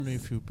don't know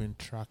if you've been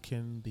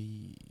tracking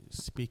the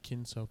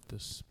speakings of the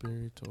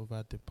Spirit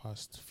over the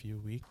past few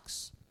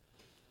weeks.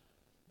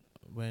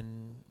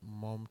 When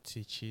mom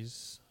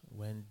teaches,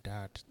 when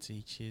dad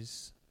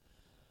teaches,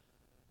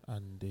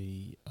 and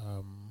the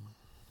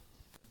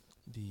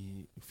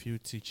few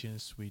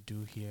teachings we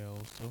do here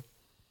also,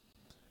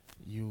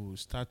 you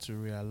start to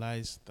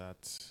realize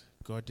that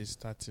God is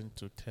starting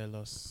to tell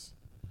us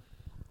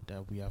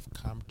that we have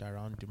camped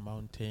around the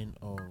mountain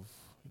of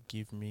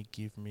give me,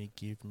 give me,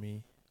 give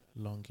me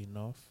long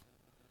enough.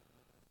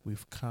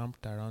 We've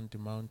camped around the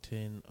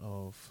mountain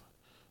of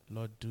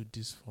Lord, do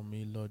this for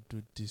me, Lord,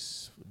 do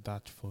this,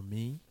 that for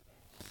me.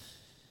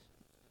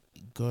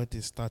 God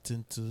is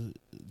starting to,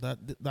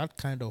 that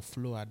kind of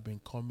flow had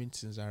been coming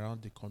since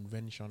around the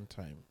convention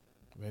time,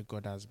 where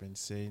God has been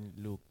saying,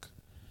 look,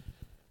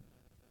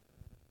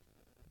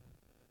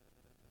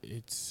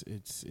 it's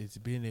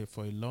been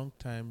for a long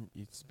time,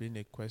 it's been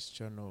a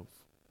question of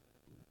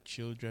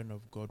children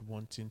of God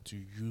wanting to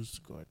use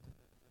God.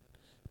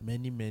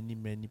 Many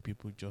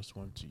people just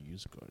want to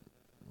use God.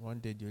 One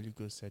day the Holy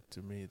Ghost said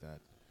to me that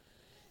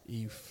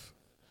if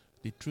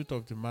the truth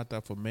of the matter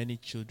for many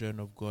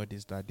children of God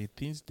is that the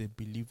things they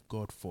believe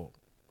God for,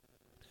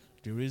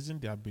 the reason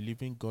they are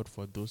believing God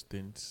for those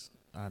things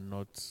are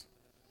not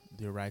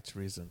the right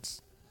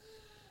reasons.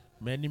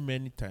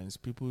 Many times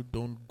people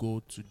don't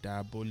go to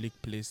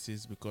diabolic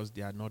places because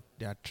they are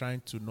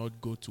trying to not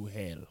go to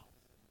hell.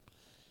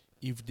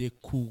 If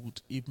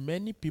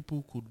many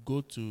people could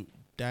go to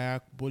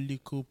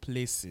diabolical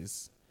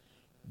places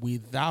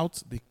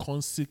without the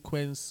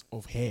consequence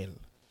of hell,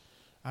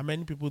 how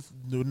many people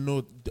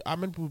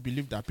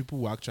believe that people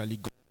will actually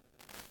go?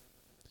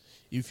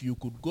 If you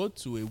could go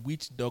to a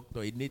witch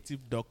doctor, a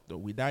native doctor,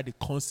 without the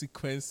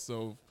consequence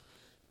of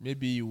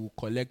maybe you will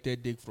collect a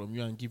dick from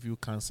you and give you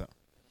cancer,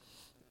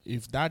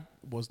 if that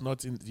was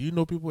not in,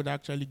 people would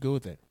actually go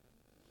there.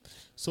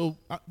 So,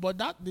 but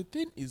the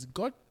thing is,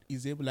 God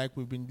is able, like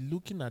we've been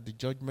looking at the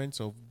judgments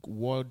of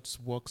words,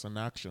 works, and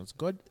actions.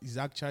 God is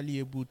actually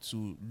able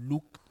to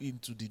look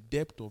into the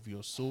depth of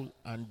your soul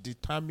and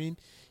determine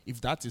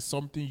if that is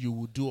something you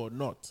will do or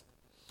not.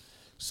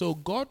 So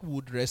God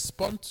would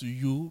respond to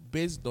you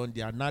based on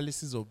the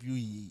analysis of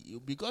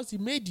you, because He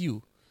made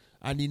you,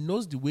 and He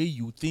knows the way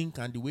you think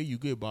and the way you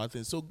go about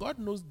things. So God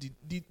knows the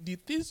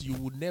things you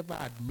would never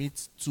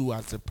admit to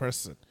as a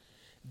person.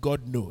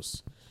 God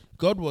knows.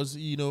 God was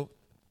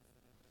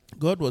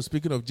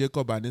speaking of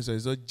Jacob and Esau. He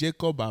said,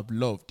 Jacob I've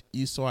loved,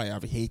 Esau I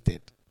have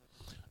hated.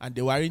 And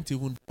they weren't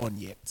even born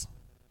yet.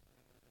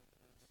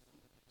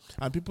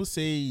 And people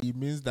say it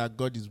means that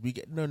God is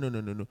wicked.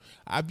 No.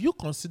 Have you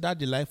considered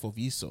the life of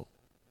Esau?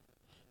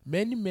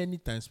 Many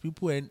times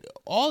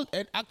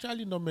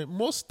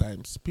most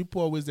times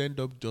people always end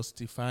up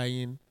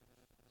justifying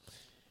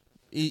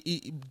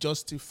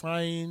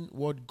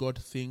what God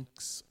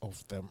thinks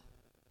of them.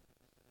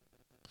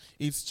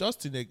 It's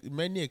just in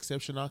many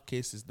exceptional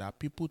cases that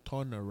people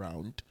turn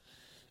around,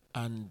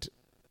 and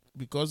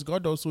because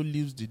God also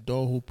leaves the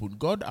door open.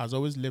 God has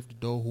always left the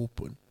door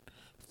open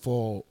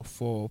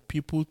for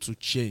people to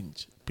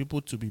change,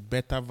 people to be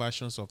better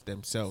versions of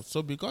themselves.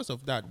 So because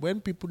of that,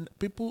 when people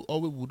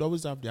would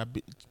always have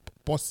the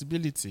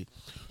possibility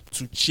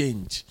to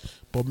change.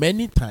 But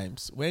many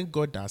times when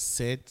God has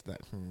said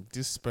that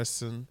this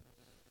person,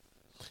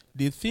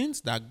 the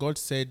things that God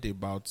said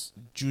about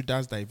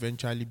Judas that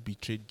eventually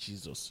betrayed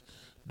Jesus,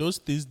 those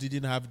things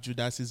didn't have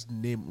Judas's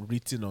name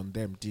written on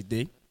them, did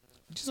they?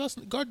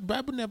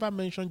 Bible never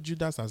mentioned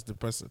Judas as the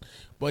person.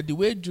 But the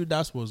way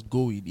Judas was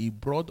going, he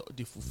brought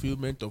the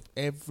fulfillment of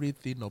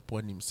everything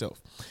upon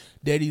himself.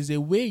 There is a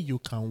way you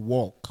can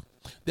walk.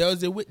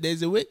 There's a way,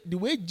 the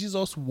way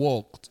Jesus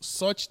walked,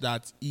 such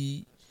that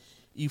he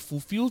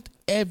fulfilled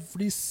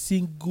every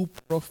single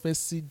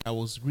prophecy that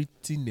was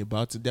written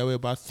about it. There were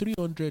about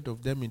 300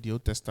 of them in the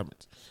Old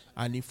Testament.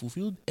 And he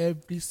fulfilled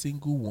every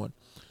single one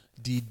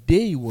the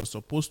day he was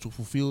supposed to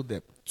fulfill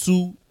them,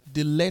 to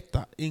the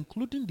letter,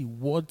 including the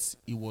words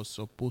he was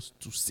supposed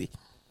to say.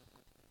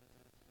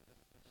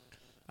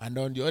 And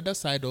on the other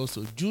side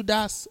also,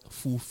 Judas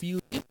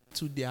fulfilled it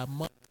to the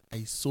amount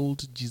I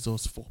sold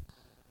Jesus for.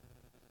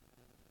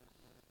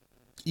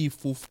 He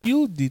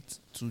fulfilled it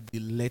to the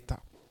letter.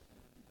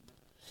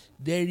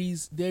 There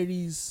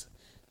is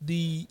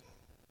the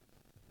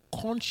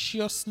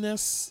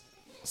consciousness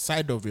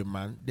side of a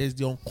man. There's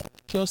the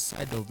unconscious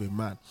side of a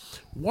man.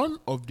 One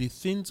of the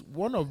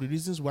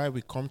reasons why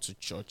we come to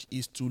church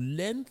is to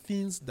learn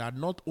things that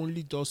not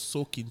only just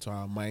soak into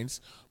our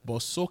minds,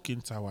 but soak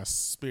into our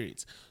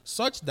spirits,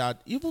 such that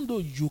even though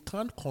you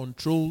can't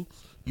control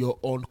your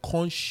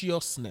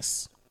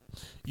unconsciousness,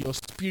 your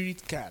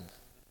spirit can.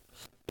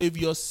 If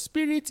your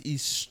spirit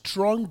is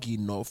strong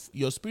enough,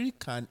 your spirit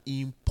can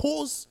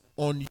impose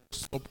on your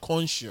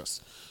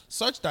subconscious,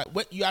 such that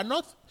when you are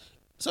not,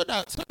 so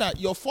that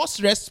your first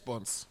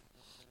response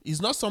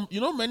is not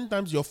many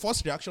times your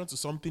first reaction to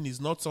something is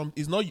not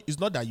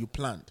that you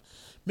planned.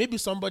 Maybe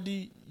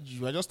somebody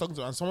you are just talking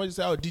to and somebody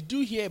say, "Oh, did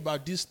you hear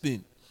about this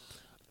thing?"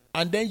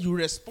 And then you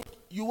respond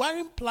you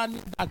aren't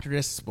planning that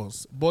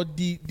response, but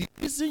the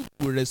reason you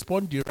will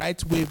respond the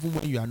right way even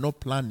when you are not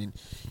planning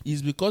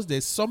is because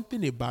there's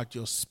something about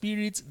your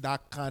spirit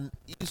that can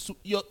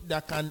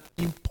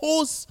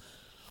impose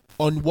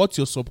on what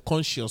your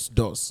subconscious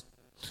does.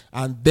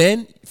 And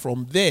then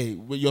from there,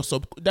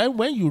 then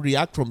when you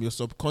react from your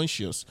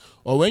subconscious,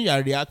 or when you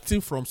are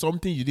reacting from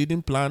something you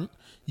didn't plan,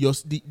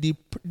 the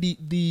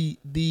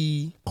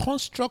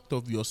construct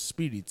of your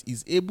spirit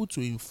is able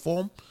to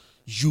inform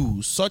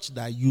you such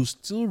that you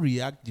still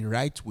react the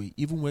right way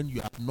even when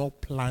you have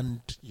not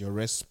planned your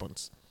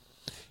response.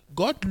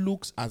 God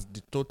looks at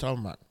the total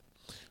man.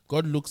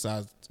 God looks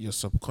at your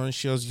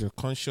subconscious, your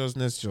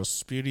consciousness, your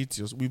spirit.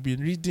 We've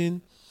been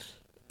reading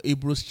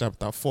Hebrews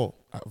chapter 4,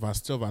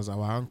 verse 12 as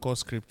our anchor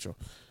scripture.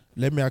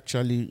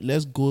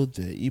 Let's go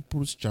there.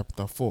 Hebrews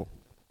chapter 4.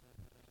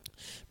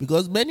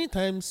 Because many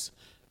times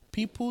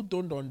people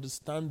don't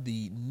understand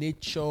the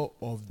nature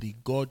of the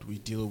God we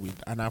deal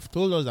with. And I've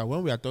told us that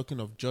when we are talking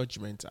of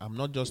judgment, I'm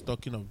not just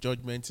talking of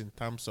judgment in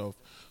terms of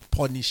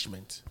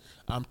punishment.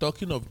 I'm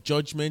talking of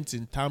judgment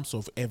in terms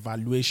of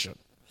evaluation.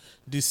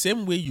 The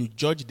same way you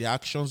judge the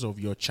actions of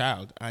your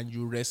child and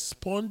you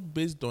respond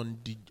based on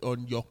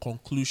your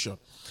conclusion.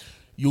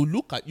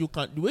 The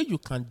way you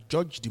can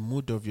judge the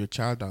mood of your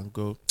child and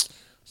go,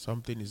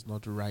 something is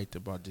not right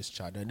about this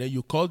child. And then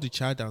you call the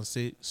child and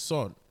say,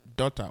 son,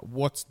 daughter,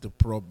 what's the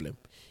problem?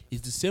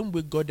 It's the same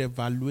way God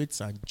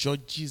evaluates and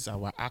judges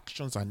our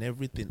actions and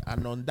everything.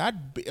 And on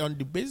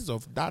the basis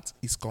of that,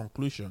 his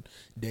conclusion,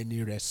 then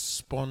he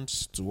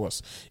responds to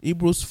us.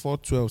 Hebrews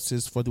 4:12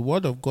 says, for the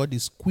word of God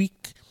is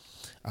quick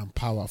and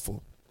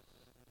powerful.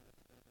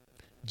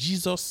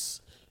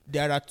 Jesus,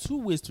 there are two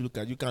ways to look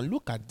at it. You can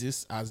look at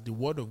this as the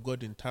word of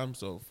God in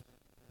terms of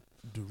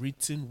the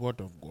written word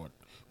of God.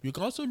 You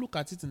can also look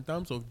at it in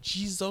terms of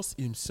Jesus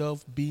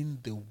himself being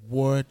the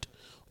word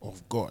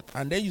of God.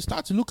 And then you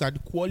start to look at the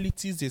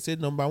qualities. They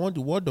said, number one,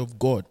 the word of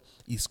God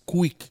is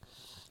quick.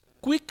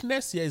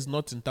 Quickness here is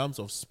not in terms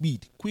of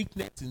speed.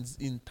 Quickness is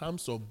in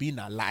terms of being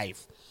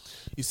alive.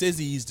 It says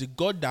he is the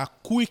God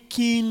that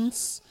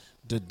quickens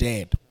the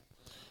dead.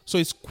 So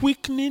it's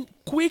quick in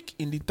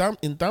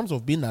terms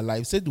of being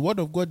alive. It says the word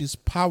of God is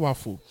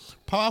powerful.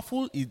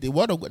 Powerful is the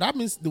word of God. That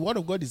means the word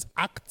of God is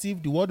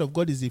active. The word of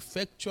God is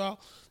effectual.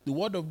 The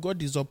word of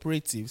God is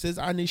operative. It says,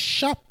 and is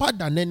sharper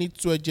than any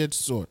two-edged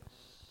sword.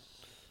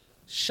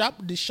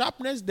 The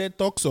sharpness there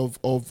talks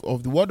of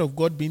the word of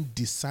God being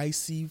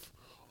decisive,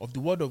 of the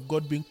word of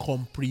God being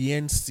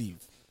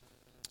comprehensive.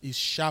 Is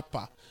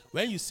sharper.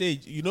 When you say,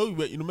 you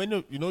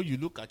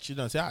look at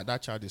children and say,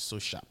 that child is so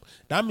sharp.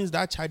 That means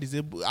that child is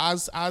able,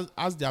 has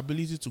the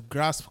ability to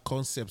grasp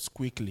concepts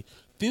quickly.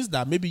 Things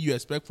that maybe you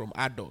expect from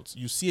adults.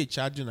 You see a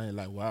child and you're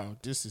like, wow,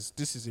 this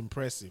is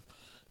impressive.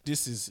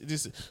 This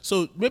is.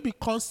 So maybe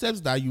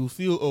concepts that you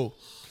feel,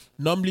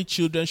 normally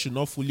children should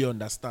not fully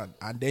understand.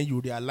 And then you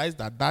realize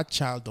that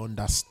child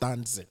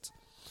understands it.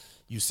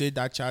 You say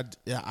that child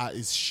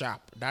is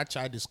sharp. That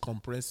child is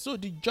comprehensive. So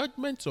the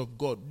judgment of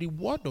God, the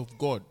word of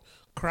God,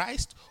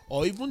 Christ,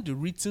 or even the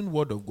written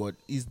word of God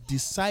is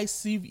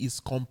decisive,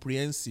 is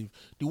comprehensive.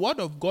 The word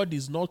of God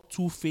is not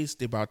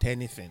two-faced about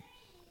anything.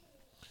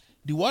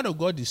 The word of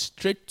God is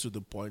straight to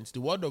the point. The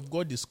word of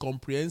God is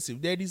comprehensive.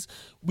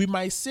 We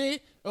might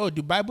say,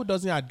 the Bible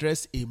doesn't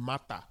address a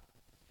matter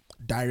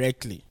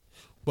directly.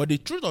 But the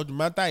truth of the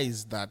matter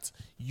is that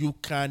you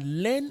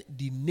can learn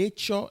the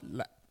nature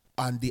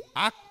and the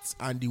acts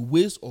and the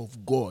ways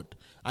of God.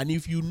 And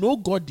if you know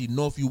God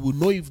enough, you will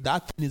know if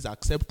that thing is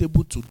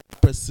acceptable to the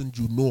person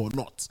you know or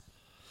not.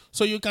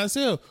 So you can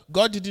say,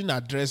 God didn't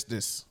address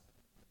this.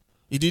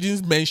 He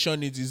didn't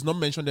mention it. It's not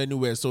mentioned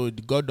anywhere, so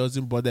God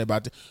doesn't bother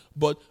about it.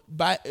 But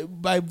by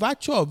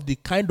virtue of the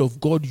kind of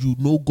God you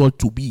know God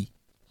to be,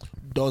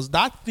 does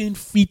that thing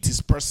fit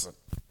his person?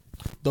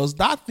 Does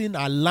that thing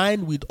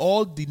align with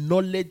all the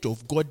knowledge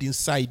of God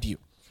inside you?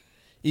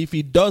 If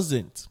it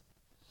doesn't,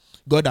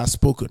 God has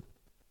spoken.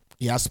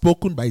 He has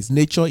spoken by his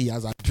nature. He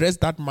has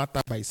addressed that matter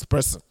by his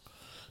person.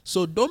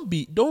 So don't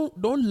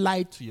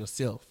lie to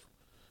yourself.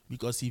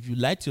 Because if you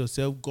lie to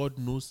yourself, God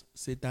knows,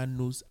 Satan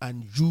knows,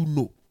 and you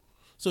know.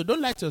 So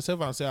don't lie to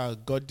yourself and say,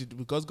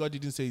 because God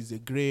didn't say it's a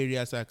gray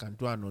area, so I can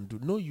do and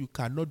undo. No, you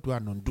cannot do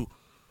and undo.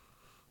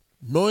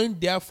 Knowing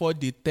therefore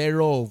the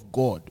terror of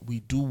God, we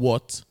do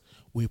what?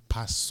 We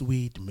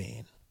persuade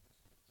men.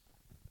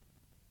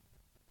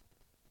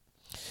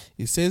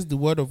 It says the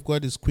word of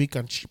God is quick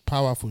and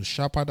powerful,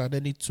 sharper than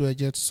any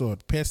two-edged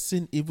sword,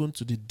 piercing even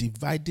to the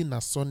dividing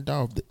asunder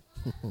of the...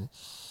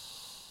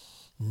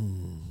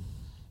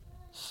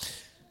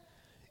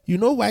 You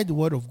know why the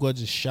word of God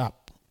is sharp?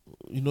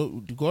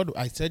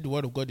 I said the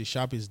word of God is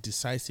sharp, is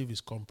decisive, is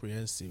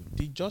comprehensive.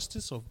 The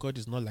justice of God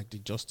is not like the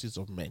justice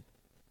of men.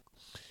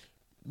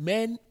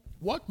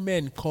 What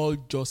men call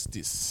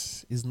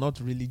justice is not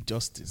really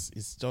justice.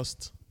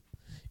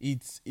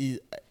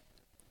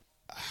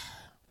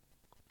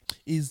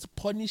 Is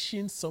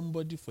punishing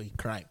somebody for a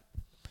crime.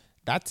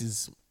 That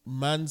is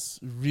man's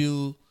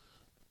real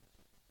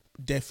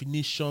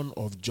definition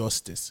of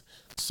justice.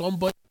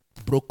 Somebody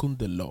broken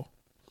the law,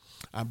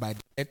 and by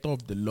the letter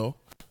of the law,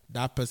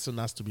 that person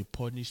has to be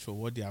punished for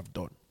what they have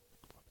done.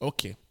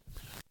 Okay.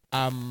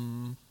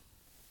 But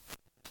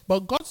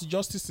God's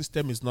justice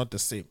system is not the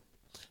same.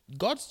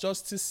 God's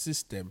justice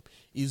system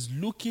is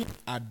looking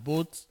at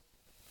both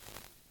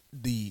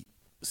the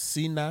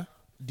sinner,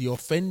 the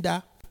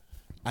offender,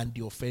 and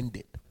the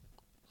offended.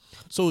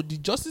 So the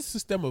justice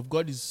system of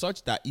God is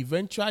such that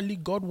eventually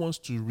God wants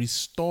to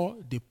restore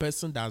the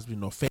person that has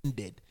been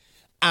offended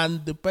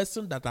and the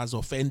person that has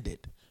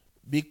offended.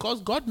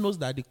 Because God knows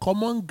that the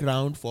common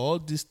ground for all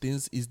these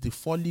things is the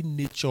fallen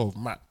nature of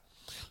man.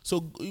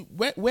 So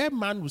where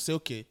man will say,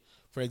 okay,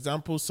 for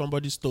example,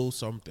 somebody stole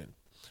something,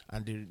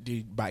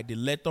 and by the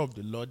letter of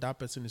the law, that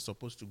person is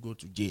supposed to go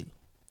to jail.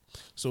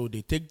 So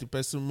they take the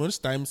person,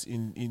 most times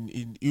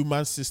in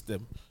human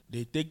system,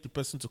 they take the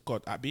person to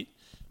court, Abby.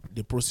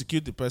 They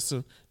prosecute the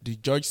person. The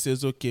judge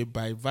says, okay,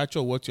 by virtue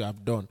of what you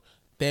have done,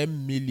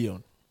 10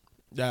 million,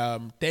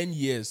 10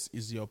 years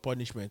is your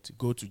punishment.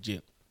 Go to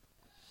jail.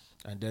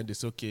 And then they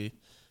say, okay.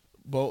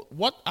 But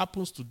what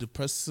happens to the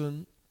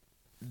person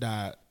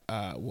that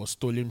was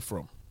stolen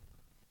from?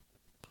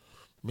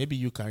 Maybe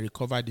you can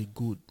recover the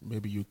good.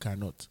 Maybe you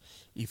cannot.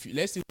 If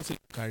let's say you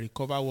can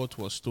recover what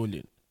was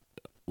stolen,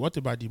 what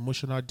about the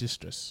emotional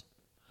distress?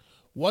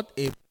 What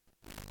if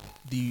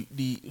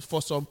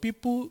for some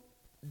people,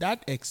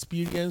 that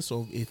experience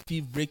of a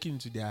thief breaking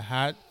into their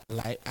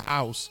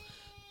house,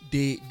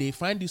 they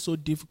find it so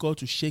difficult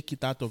to shake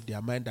it out of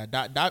their mind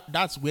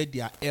that's where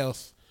their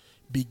health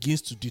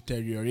begins to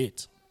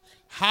deteriorate.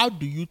 How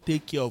do you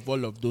take care of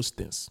all of those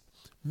things?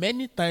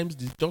 Many times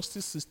the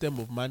justice system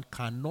of man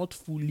cannot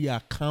fully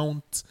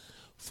account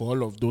for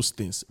all of those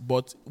things.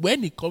 But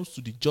when it comes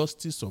to the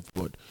justice of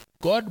God,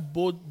 God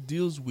both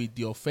deals with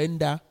the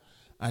offender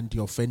and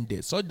the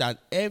offended, so that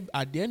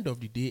at the end of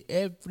the day,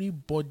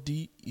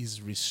 everybody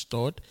is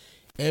restored,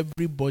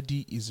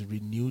 everybody is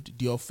renewed.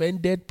 The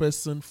offended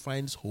person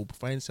finds hope,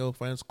 finds help,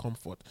 finds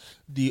comfort.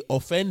 The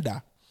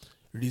offender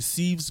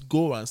receives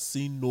go and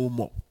sin no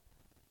more,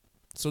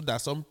 so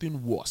that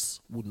something worse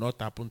would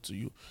not happen to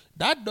you.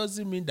 That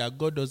doesn't mean that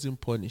God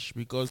doesn't punish,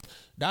 because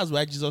that's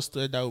why Jesus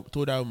told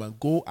that woman,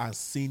 go and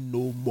sin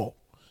no more.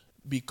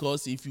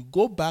 Because if you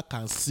go back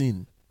and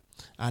sin,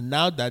 and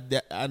now that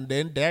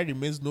then there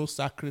remains no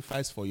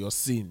sacrifice for your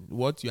sin,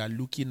 what you are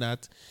looking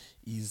at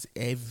is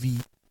heavy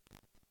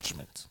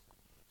judgment.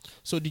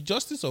 So the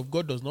justice of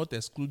God does not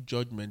exclude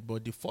judgment,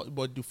 but the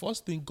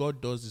first thing God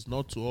does is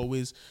not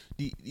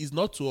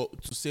to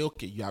say,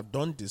 okay, you have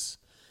done this,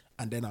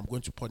 and then I'm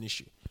going to punish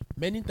you.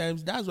 Many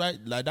times, that's why,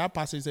 like that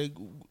passage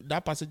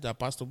that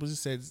Pastor Busi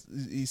said,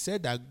 he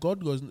said that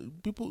God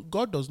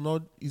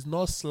is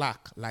not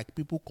slack like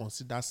people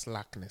consider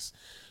slackness.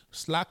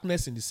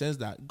 Slackness in the sense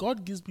that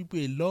God gives people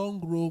a long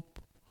rope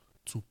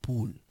to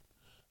pull.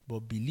 But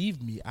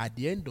believe me, at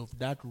the end of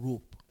that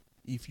rope,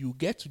 if you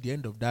get to the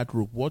end of that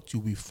rope, what you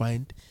will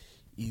find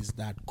is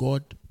that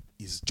God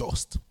is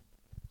just.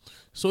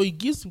 So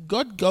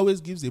God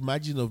always gives a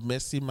margin of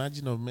mercy.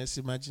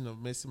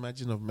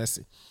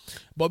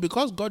 But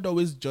because God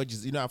always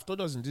judges, I've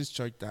told us in this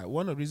church that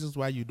one of the reasons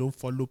why you don't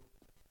follow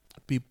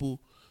people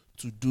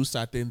to do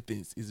certain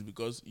things is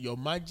because your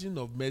margin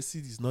of mercy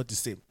is not the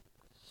same.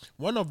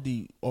 One of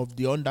the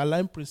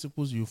underlying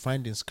principles you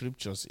find in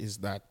scriptures is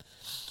that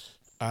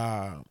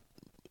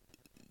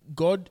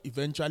God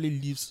eventually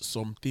leaves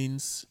some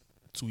things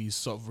to his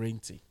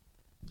sovereignty.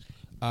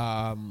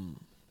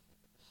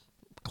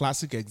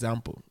 Classic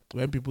example,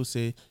 when people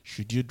say,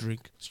 should you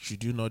drink,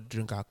 should you not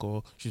drink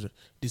alcohol?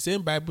 The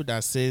same Bible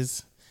that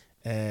says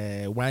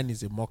wine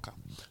is a mocker.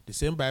 The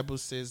same Bible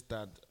says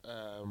that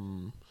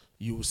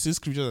you will see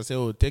scriptures that say,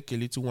 oh, take a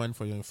little wine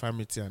for your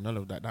infirmity and all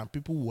of that. And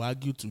people will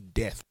argue to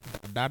death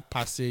that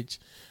passage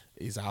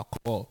is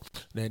alcohol.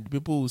 Then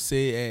people will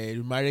say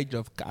marriage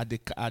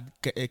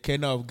at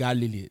Cana of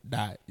Galilee,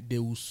 that they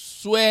will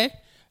swear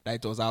that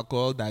it was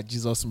alcohol that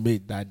Jesus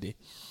made that day.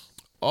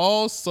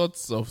 All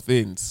sorts of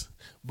things.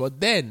 But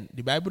then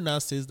the Bible now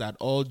says that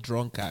all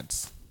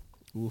drunkards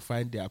will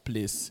find their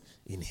place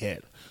in hell.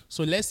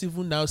 So let's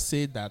even now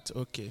say that,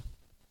 okay,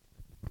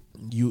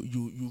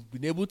 you've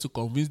been able to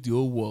convince the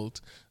whole world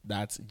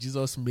that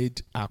Jesus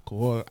made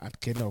alcohol at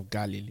Cana of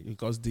Galilee,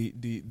 because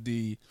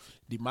the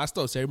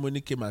master of ceremony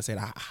came and said,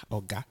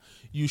 Oga,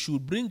 you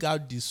should bring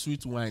out the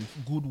sweet wine,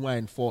 good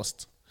wine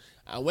first,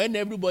 and when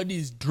everybody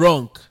is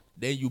drunk,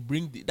 then you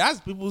bring that's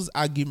people's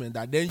argument,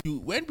 that then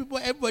when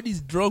everybody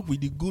is drunk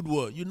with the good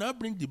one, you now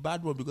bring the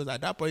bad one, because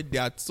at that point they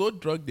are so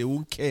drunk they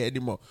won't care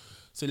anymore.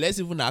 So let's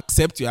even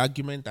accept your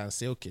argument and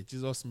say, okay,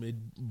 Jesus made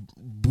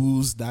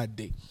booze that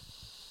day.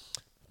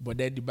 But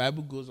then the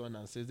Bible goes on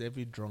and says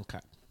every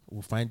drunkard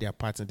will find their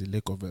part in the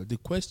lake of hell. The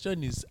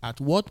question is,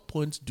 at what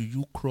point do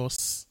you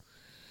cross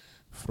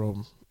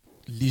from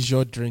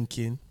leisure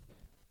drinking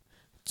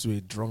to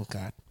a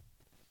drunkard?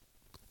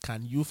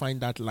 Can you find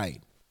that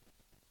line?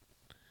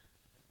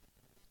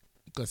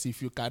 Because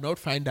if you cannot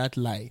find that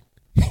line,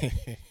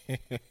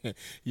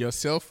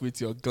 yourself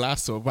with your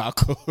glass of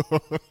alcohol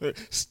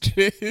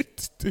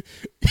straight to,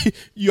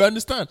 you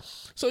understand?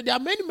 So there are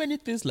many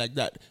things like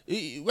that.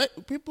 When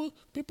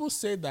people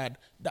say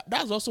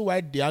that's also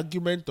why the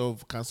argument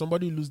of can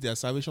somebody lose their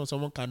salvation,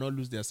 someone cannot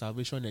lose their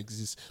salvation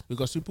exists,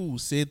 because people will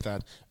say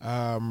that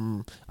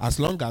as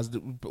long as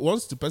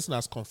once the person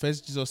has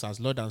confessed Jesus as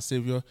Lord and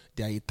Savior,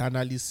 they are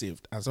eternally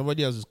saved, and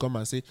somebody else will come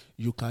and say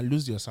you can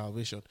lose your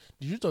salvation.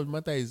 The truth of the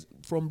matter is,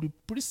 from the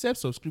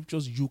precepts of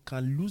scriptures, you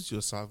can lose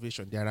your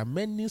salvation. There are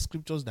many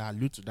scriptures that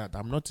allude to that.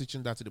 I'm not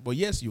teaching that today, but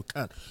yes, you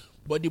can.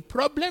 But the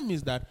problem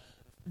is that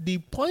the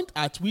point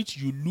at which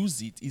you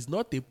lose it is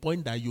not a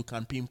point that you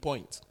can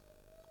pinpoint.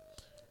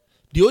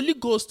 The Holy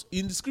Ghost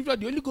in the scripture,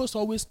 the Holy Ghost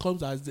always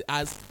comes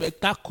as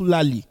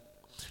spectacularly,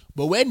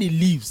 but when he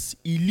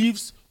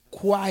lives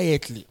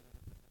quietly.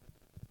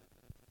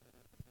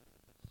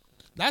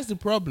 That's the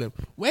problem.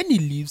 When he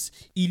leaves.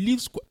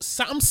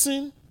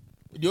 Samson,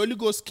 the Holy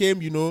Ghost came,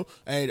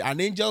 and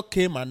an angel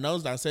came,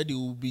 announced and said he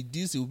will be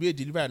this, he will be a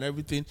deliverer and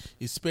everything.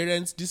 His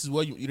parents, this is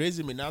what you raise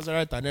him in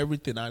Nazareth and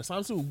everything. And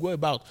Samson will go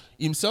about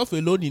himself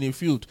alone in a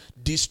field,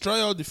 destroy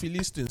all the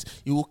Philistines.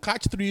 He will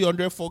catch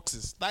 300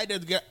 foxes, tie them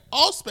together,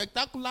 all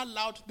spectacular,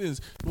 loud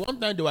things. One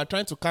time they were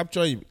trying to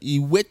capture him. He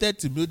waited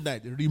till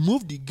midnight,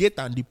 removed the gate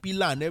and the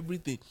pillar and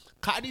everything.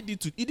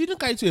 He didn't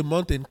carry it to a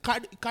mountain,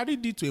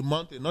 carried it to a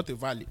mountain, not a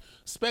valley.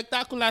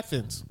 Spectacular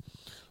things.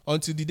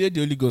 Until the day the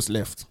Holy Ghost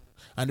left.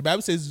 And the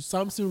Bible says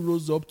Samson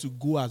rose up to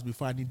go as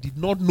before, and he did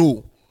not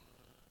know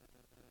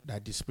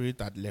that the Spirit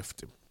had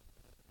left him.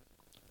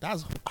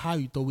 That's how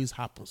it always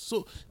happens.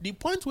 So the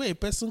point where a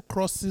person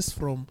crosses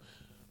from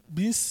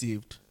being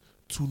saved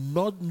to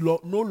no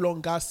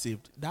longer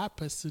saved, that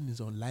person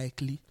is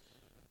unlikely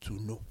to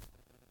know.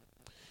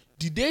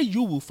 The day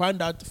you will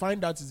find out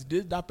is the day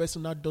that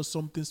person now does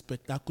something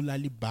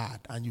spectacularly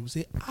bad, and you will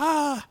say,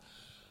 how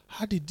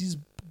did this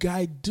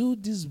guy do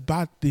this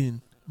bad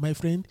thing? My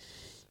friend,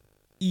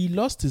 he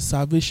lost his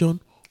salvation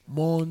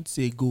months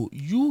ago.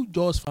 You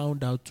just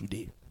found out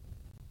today.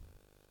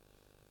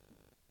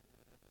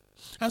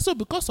 And so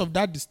because of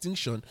that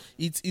distinction,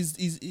 it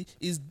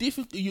is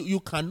difficult. You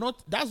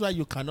cannot, that's why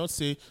you cannot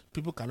say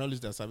people cannot lose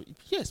their salvation.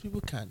 Yes,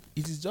 people can.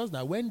 It is just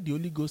that when the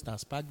Holy Ghost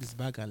has packed his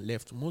bag and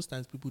left, most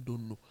times people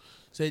don't know.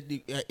 So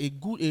the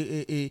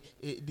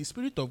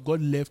Spirit of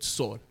God left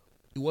Saul.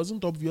 It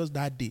wasn't obvious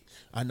that day,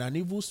 and an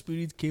evil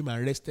spirit came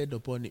and rested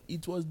upon him.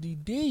 It was the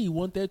day he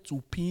wanted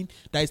to pin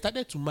that he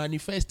started to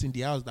manifest in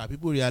the house that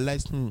people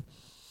realized,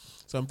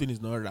 something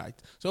is not right.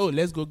 So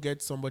let's go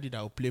get somebody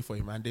that will play for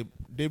him, and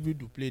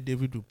David will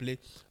play,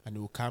 and he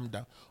will calm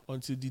down.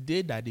 Until the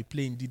day that the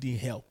playing didn't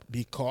help,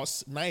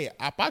 because now,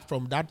 apart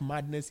from that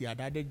madness, he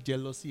had added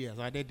jealousy, he had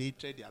added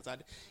hatred,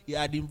 he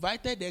had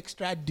invited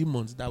extra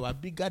demons that were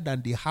bigger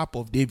than the harp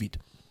of David.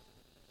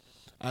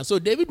 And so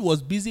David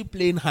was busy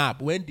playing harp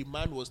when the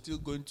man was still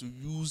going to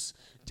use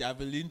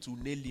javelin to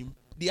nail him.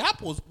 The harp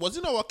was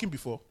it not working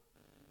before?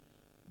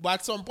 But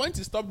at some point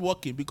it stopped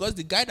working because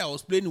the guy that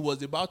was playing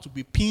was about to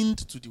be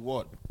pinned to the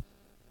wall.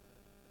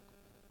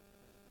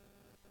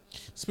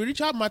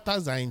 Spiritual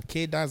matters are in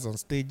cadres and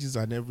stages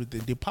and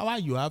everything. The power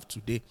you have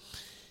today.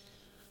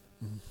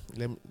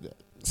 Let me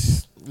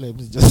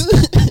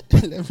just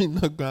let me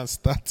not go and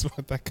start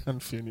what I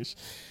can't finish.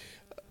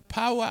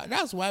 Power.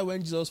 That's why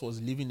when Jesus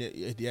was living there,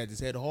 he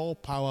said, all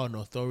power and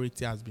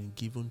authority has been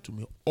given to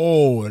me.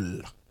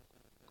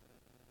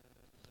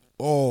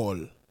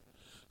 All.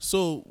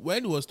 So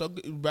when he was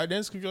talking, by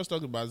then scriptures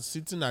talking about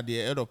sitting at the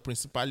head of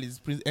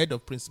principalities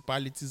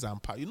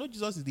and power.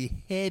 Jesus is the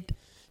head.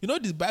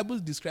 The Bible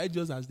describes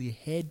Jesus as the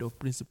head of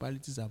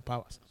principalities and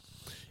powers.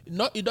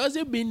 It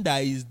doesn't mean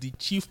that he's the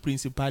chief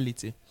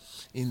principality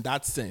in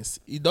that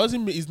sense.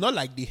 It's not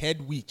like the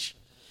head witch.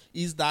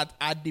 Is that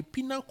at the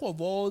pinnacle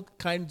of all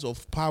kinds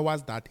of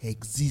powers that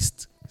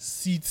exist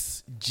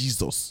sits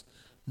Jesus.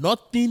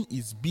 Nothing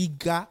is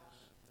bigger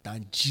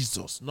than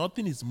Jesus.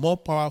 Nothing is more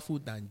powerful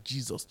than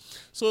Jesus.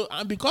 So,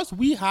 and because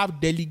we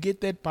have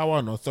delegated power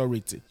and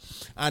authority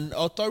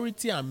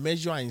and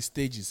measure in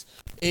stages,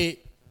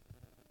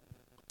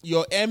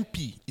 your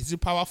MP, is it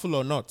powerful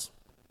or not?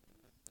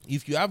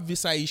 If you have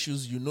visa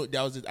issues,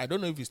 I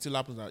don't know if it still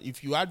happens now.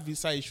 If you had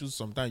visa issues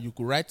sometimes, you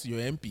could write to your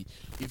MP.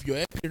 If your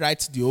MP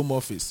writes to the Home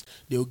Office,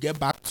 they will get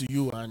back to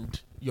you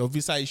and your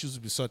visa issues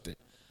will be sorted.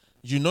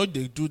 They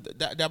do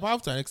that. They're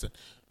powerful to an extent.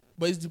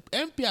 But is the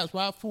MP as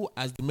powerful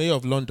as the Mayor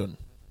of London?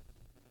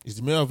 Is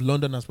the Mayor of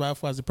London as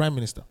powerful as the Prime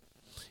Minister?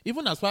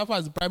 Even as powerful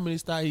as the Prime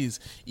Minister is,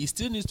 he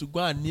still needs to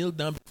go and kneel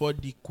down before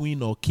the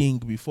Queen or King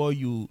before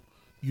you.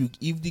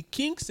 If the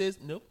King says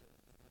no,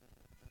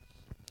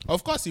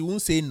 of course he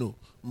won't say no.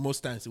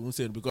 Most times he won't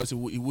say no because he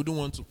wouldn't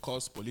want to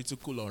cause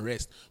political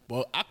unrest.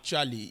 But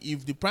actually,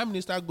 if the Prime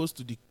Minister goes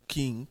to the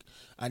King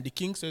and the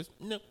King says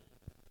no,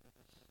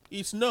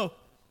 it's no.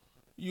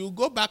 You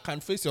go back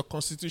and face your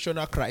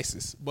constitutional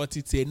crisis, but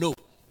it's a no.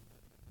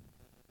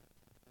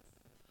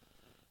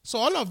 So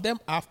all of them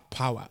have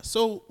power.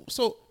 So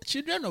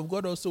children of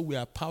God also, we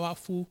are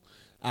powerful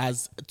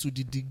as to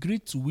the degree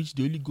to which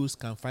the Holy Ghost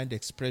can find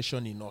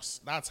expression in us.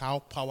 That's how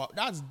power.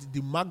 That's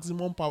the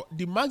maximum power.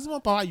 The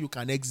maximum power you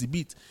can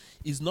exhibit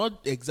is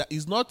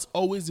not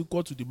always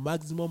equal to the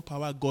maximum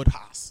power God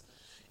has.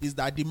 Is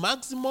that the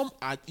maximum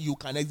you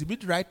can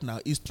exhibit right now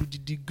is to the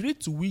degree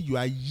to which you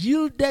are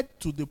yielded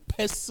to the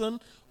person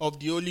of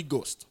the Holy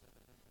Ghost.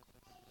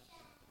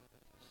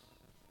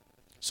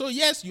 So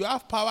yes, you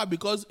have power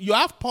because you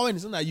have power in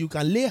the sense that you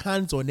can lay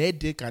hands on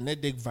headache and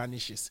headache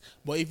vanishes.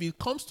 But if it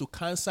comes to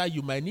cancer,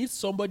 you might need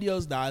somebody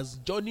else that has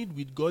journeyed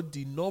with God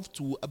enough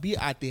to be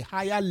at a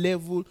higher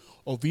level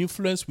of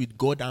influence with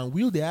God and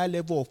wield a higher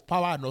level of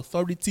power and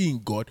authority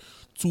in God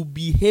to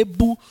be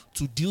able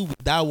to deal with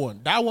that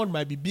one. That one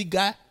might be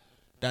bigger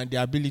than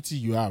the ability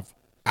you have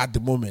at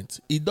the moment.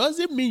 It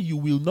doesn't mean you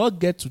will not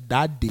get to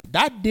that day.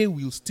 That day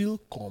will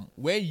still come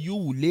when you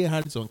will lay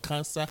hands on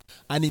cancer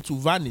and it will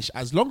vanish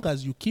as long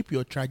as you keep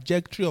your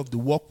trajectory of the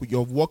work with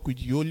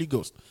the Holy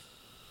Ghost.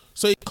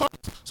 So it comes.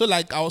 So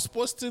like I was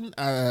posting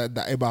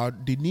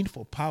about the need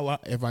for power,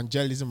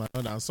 evangelism, and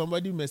all that. And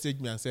somebody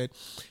messaged me and said,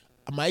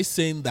 "Am I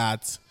saying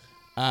that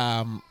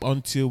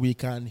until we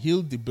can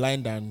heal the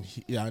blind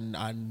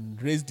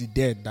and raise the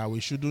dead, that we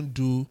shouldn't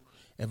do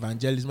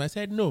evangelism?" I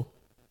said, no.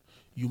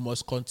 You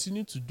must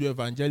continue to do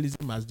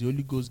evangelism as the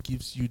Holy Ghost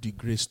gives you the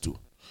grace to.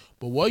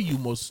 But what you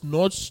must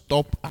not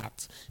stop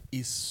at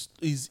is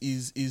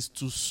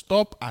to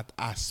stop at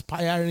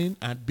aspiring,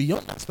 and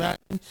beyond aspiring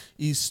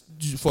is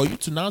for you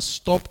to now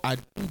stop at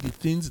doing the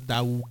things that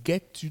will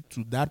get you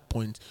to that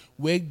point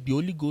where the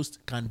Holy Ghost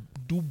can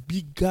do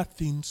bigger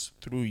things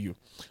through you.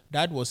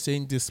 Dad was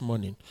saying this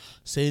morning,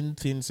 saying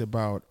things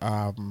about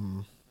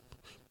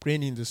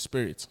praying in the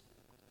Spirit.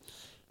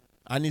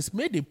 And it's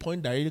made a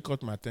point that really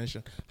caught my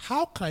attention.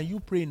 How can you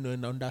pray in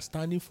an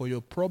understanding for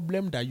your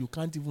problem that you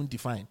can't even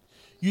define?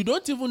 You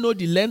don't even know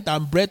the length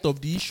and breadth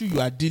of the issue you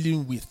are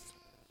dealing with.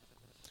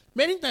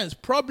 Many times,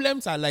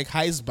 problems are like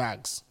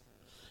icebergs.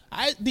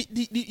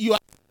 You are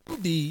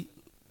the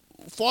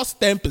first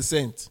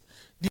 10%.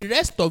 The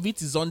rest of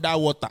it is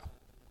underwater.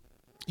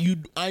 You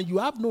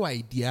have no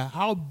idea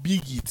how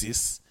big it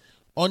is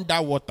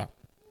underwater.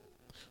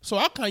 So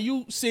how can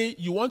you say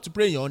you want to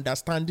pray in your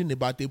understanding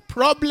about a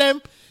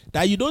problem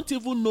that you don't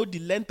even know the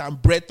length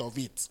and breadth of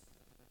it?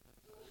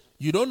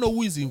 You don't know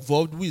who is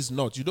involved, who is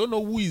not. You don't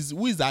know who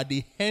is at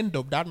the end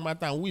of that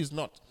matter and who is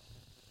not.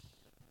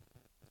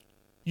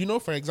 You know,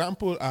 for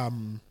example,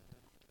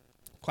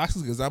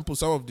 classic example,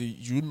 some of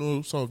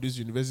these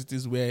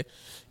universities where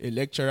a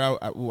lecturer,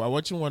 we were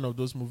watching one of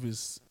those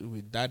movies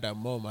with dad and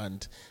mom,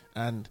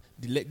 and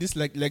this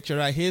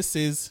lecturer here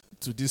says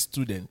to this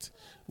student,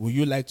 "Would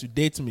you like to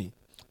date me?"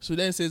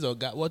 Student says, "Oh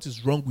God, what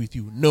is wrong with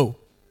you?" "No."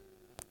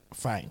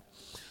 Fine.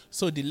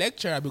 So the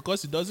lecturer,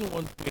 because he doesn't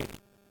want to pay,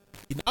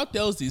 he now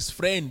tells his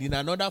friend in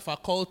another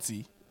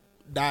faculty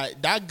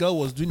that girl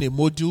was doing a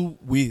module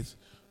with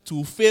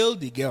to fail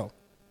the girl.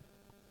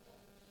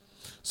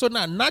 So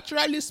now,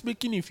 naturally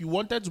speaking, if you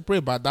wanted to pray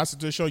about that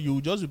situation, you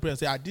would just be praying and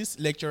say, this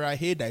lecturer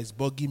here that is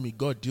bugging me,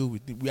 God deal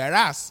with it.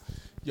 Whereas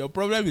your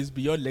problem is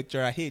beyond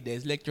lecturer here.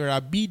 There's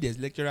lecturer B, there's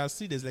lecturer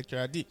C, there's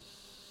lecturer D.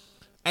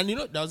 And you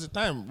know, there was a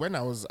time when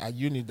I was at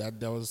uni that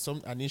there was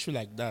an issue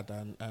like that,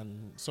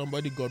 and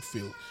somebody got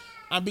failed.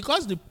 And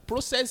because the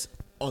process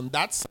on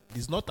that side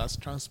is not as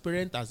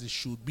transparent as it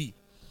should be,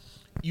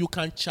 you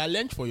can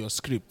challenge for your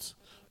script.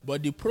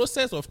 But the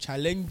process of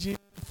challenging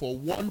for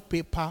one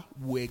paper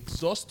will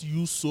exhaust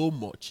you so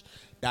much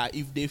that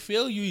if they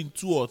fail you in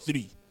 2 or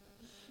 3,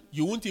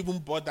 you won't even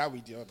bother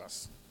with the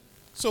others.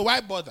 So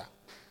why bother?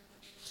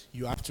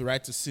 You have to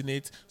write to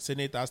Senate.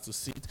 Senate has to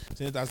sit.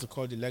 Senate has to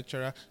call the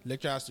lecturer.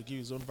 Lecturer has to give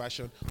his own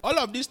version. All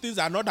of these things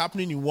are not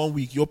happening in 1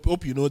 week.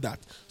 Hope you know that.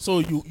 So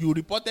you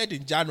reported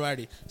in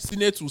January.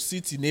 Senate will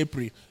sit in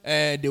April.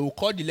 They will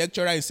call the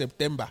lecturer in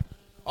September.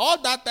 All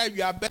that time,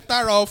 you are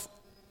better off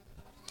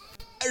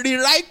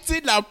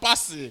rewriting and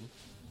passing.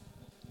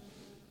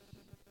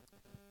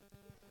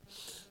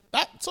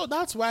 So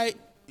that's why.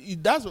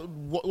 That's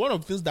one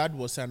of the things that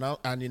was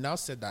announced, and he now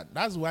said that.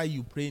 That's why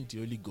you pray in the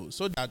Holy Ghost,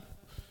 so that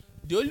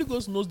the Holy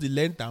Ghost knows the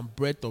length and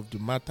breadth of the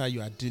matter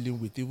you are dealing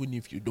with, even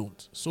if you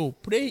don't. So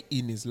pray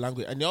in his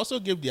language. And he also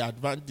gave the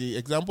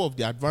example of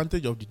the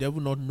advantage of the devil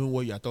not knowing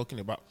what you are talking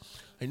about.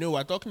 I know we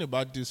were talking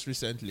about this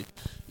recently.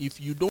 If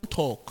you don't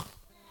talk,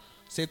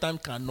 Satan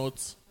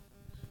cannot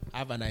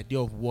have an idea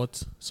of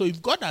what. So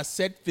if God has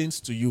said things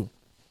to you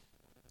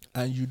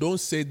and you don't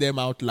say them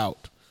out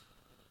loud,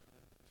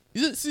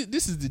 see,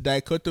 this is the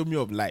dichotomy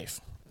of life.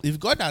 If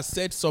God has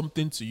said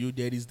something to you,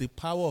 there is the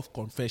power of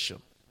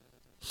confession.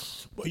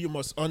 But you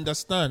must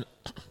understand,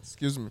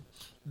 excuse me,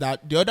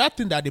 that the other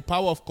thing that the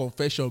power of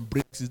confession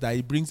brings is that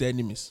it brings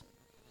enemies.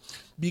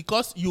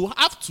 Because you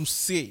have to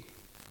say,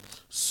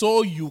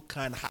 so you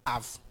can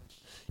have.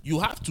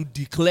 You have to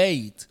declare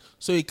it,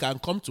 so it can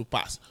come to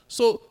pass.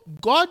 So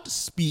God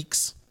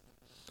speaks,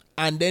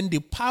 and then the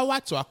power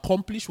to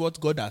accomplish what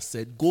God has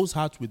said goes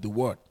out with the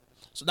word.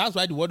 So that's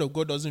why the word of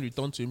God doesn't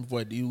return to him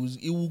void. He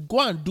will go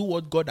and do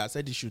what God has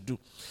said he should do.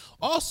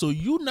 Also,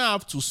 you now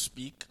have to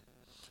speak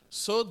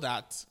so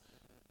that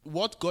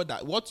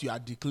what you are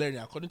declaring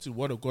according to the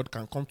word of God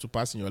can come to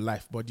pass in your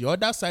life. But the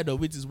other side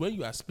of it is when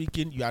you are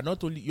speaking, you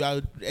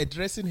are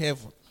addressing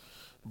heaven.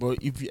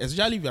 But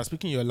especially if you are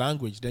speaking your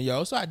language, then you're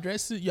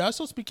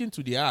also speaking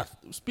to the earth,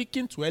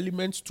 speaking to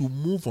elements to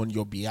move on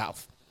your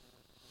behalf.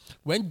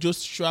 When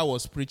Joshua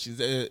was preaching,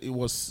 it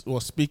was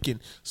speaking,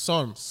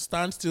 sun,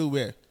 stand still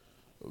where?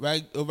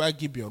 Right over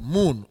Gibeon,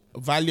 moon,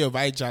 valley of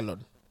Aijalon.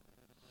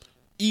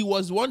 He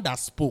was one that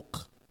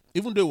spoke,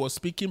 even though he was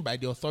speaking by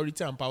the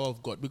authority and power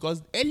of God.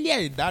 Because earlier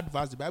in that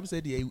verse, the Bible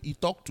said he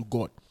talked to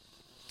God.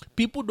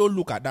 People don't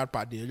look at that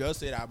part. They just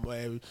say that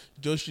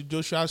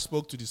Joshua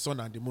spoke to the sun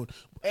and the moon.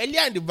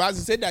 Earlier in the verse,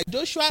 he said that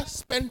Joshua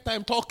spent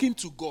time talking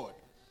to God.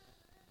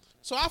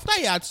 So after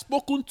he had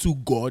spoken to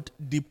God,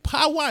 the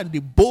power and the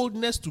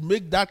boldness to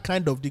make that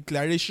kind of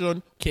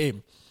declaration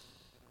came.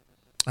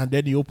 And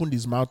then he opened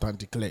his mouth and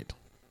declared.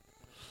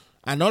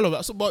 And all of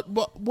that. So, but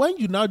when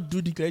you now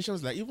do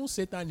declarations, like even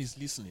Satan is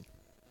listening.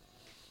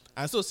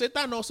 And so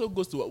Satan also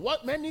goes to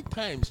what many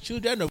times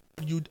children of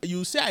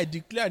you say I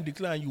declare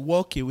and you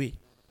walk away.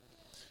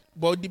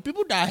 But the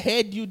people that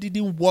heard you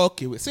didn't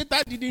walk away.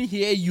 Satan didn't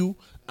hear you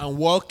and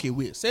walk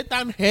away.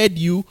 Satan heard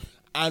you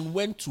and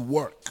went to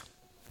work.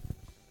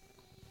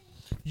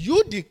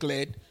 You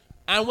declared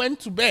and went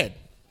to bed.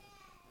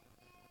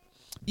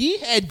 He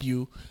heard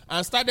you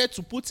and started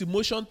to put in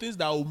motion things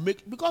that will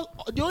make, because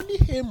the only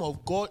aim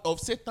of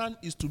Satan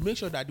is to make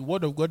sure that the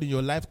word of God in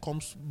your life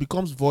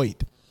becomes void.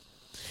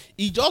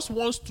 He just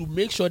wants to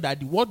make sure that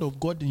the word of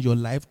God in your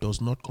life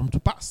does not come to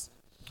pass.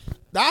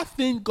 That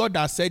thing God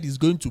has said is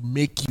going to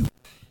make you.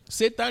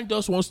 Satan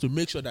just wants to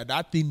make sure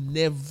that thing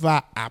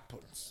never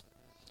happens.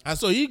 And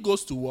so he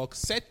goes to work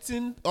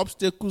setting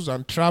obstacles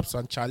and traps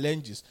and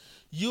challenges.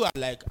 You are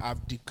like,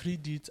 I've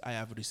decreed it, I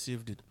have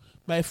received it.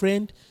 My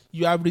friend,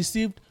 you have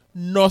received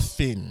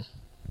nothing.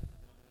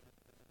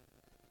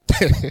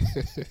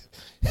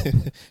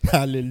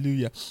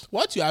 Hallelujah.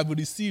 What you have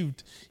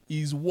received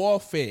is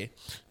warfare.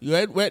 The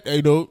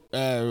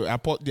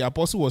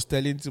apostle was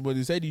telling Timothy,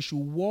 he said he should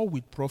war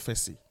with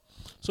prophecy.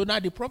 So now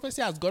the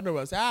prophecy has gone over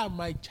and said,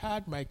 my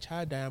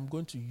child, I am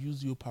going to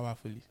use you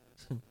powerfully.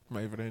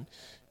 My friend,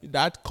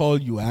 that call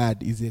you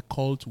had is a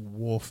call to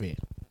warfare.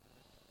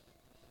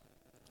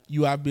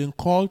 You have been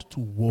called to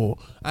war.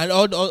 And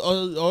or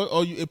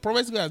a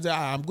prophet can say,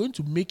 I'm going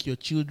to make your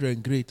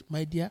children great.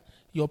 My dear,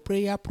 your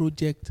prayer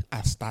project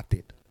has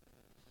started.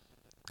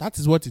 That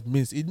is what it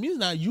means. It means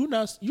that you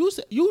now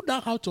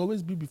have to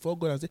always be before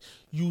God and say,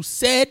 you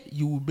said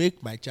you will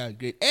make my child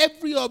great.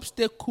 Every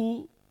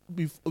obstacle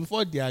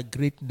before their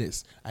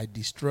greatness, I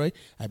destroy,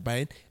 I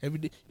bind every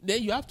day.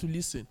 Then you have to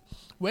listen.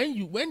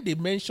 When they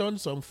mention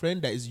some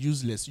friend that is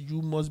useless,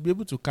 you must be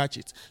able to catch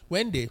it.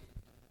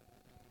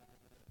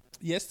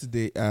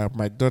 Yesterday,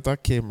 my daughter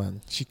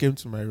came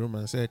to my room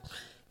and said,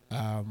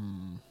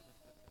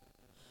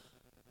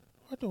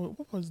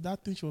 what was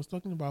that thing she was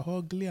talking about?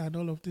 Ugly and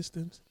all of these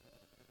things.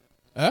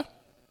 Huh?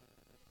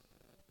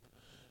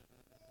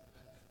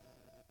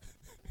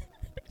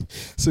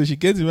 So she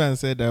came to me and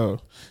said,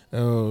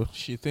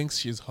 she thinks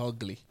she's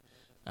ugly.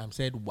 I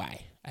said, why?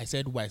 I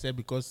said, why? I said,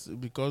 because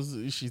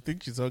she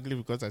thinks she's ugly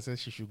because I said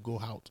she should go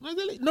out. I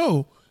said,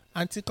 no,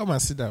 auntie, come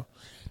and sit down.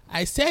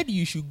 I said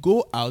you should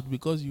go out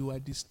because you are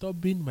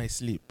disturbing my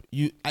sleep.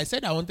 I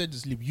said I wanted to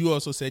sleep. You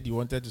also said you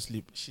wanted to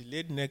sleep. She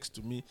laid next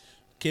to me,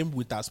 came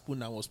with a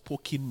spoon and was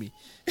poking me.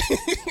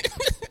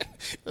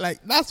 Like,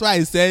 that's why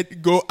I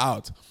said go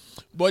out.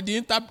 But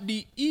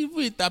the evil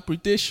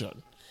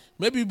interpretation,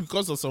 maybe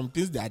because of some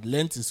things they had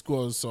learned in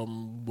school or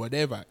some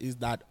whatever, is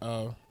that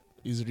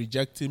is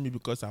rejecting me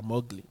because I'm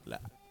ugly.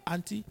 Like,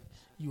 auntie,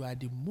 you are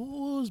the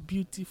most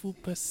beautiful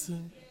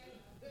person.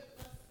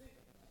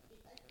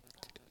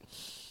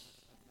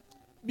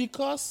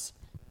 Because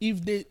if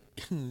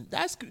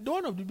that's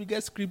one of the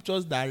biggest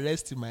scriptures that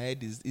rests in my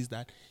head is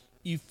that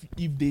if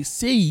they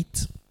say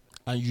it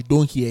and you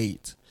don't hear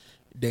it,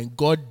 then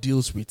God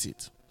deals with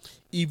it.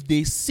 If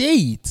they say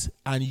it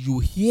and you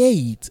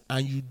hear it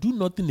and you do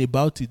nothing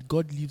about it,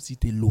 God leaves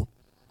it alone.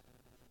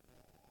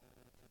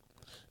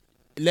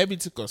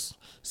 Leviticus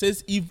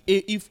says if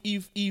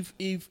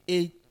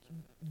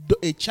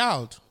a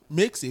child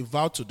makes a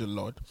vow to the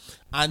Lord,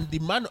 and the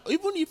man,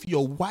 even if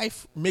your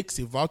wife makes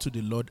a vow to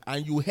the Lord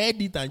and you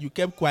heard it and you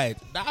kept quiet,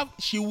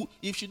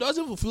 if she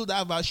doesn't fulfill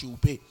that vow, she will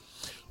pay.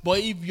 But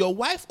if your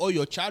wife or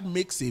your child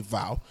makes a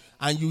vow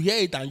and you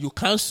hear it and you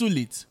cancel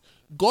it,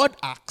 God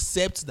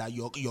accepts that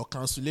your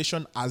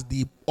cancellation as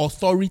the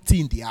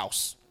authority in the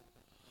house.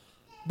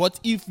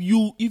 But if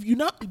you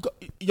now,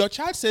 your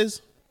child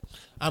says,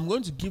 I'm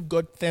going to give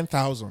God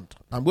 10,000,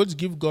 I'm going to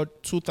give God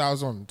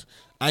 2,000,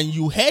 and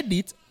you heard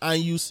it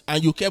and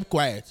you kept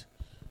quiet,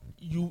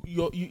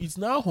 it's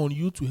now on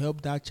you to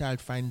help that child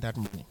find that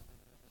money.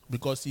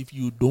 Because if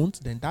you don't,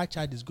 then that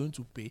child is going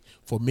to pay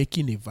for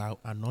making a vow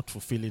and not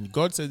fulfilling it.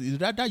 God says it's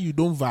rather you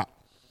don't vow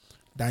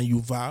than you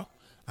vow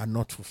and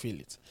not fulfill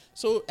it.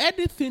 So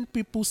anything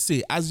people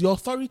say as your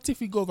authority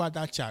figure over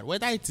that child,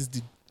 whether it is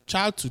the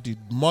child to the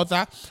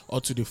mother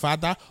or to the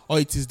father, or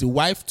it is the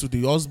wife to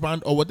the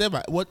husband or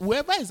whatever,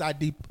 whoever is at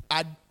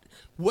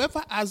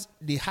Whoever has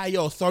the higher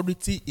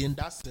authority in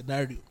that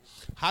scenario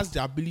has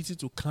the ability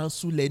to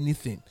cancel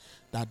anything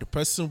that the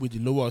person with the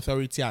lower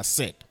authority has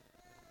said.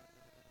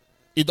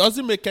 It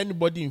doesn't make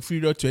anybody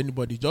inferior to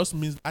anybody. It just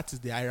means that is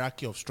the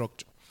hierarchy of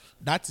structure.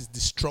 That is the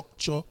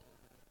structure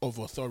of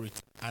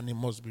authority, and it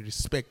must be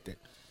respected.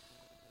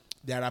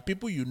 There are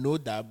people you know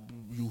that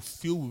you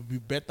feel will be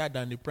better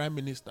than the prime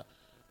minister,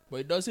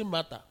 but it doesn't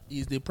matter.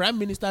 Is the prime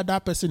minister,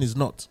 that person is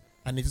not.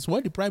 And it is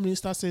what the prime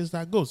minister says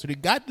that goes.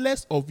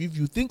 Regardless of if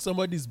you think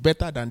somebody is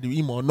better than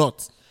him or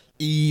not,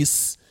 he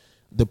is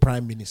the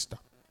prime minister.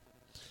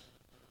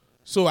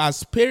 So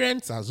as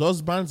parents, as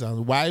husbands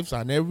and wives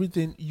and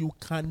everything, you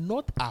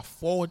cannot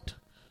afford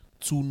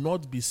to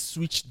not be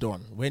switched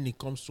on when it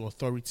comes to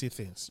authority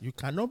things. You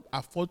cannot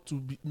afford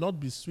to not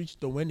be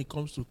switched on when it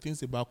comes to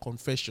things about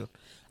confession.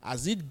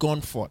 Has it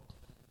gone forth?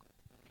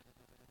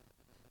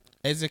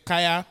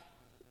 Hezekiah,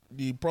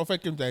 the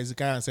prophet came to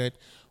Hezekiah and said,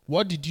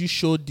 what did you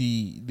show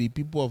the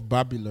people of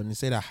Babylon? He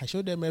said, I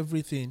showed them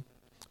everything.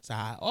 So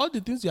all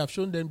the things you have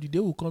shown them, the day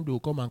will come, they will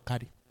come and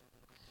carry.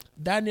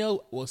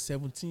 Daniel was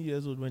 17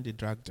 years old when they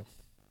dragged him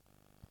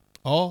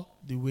all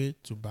the way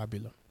to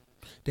Babylon.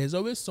 There's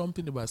always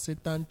something about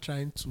Satan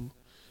trying to,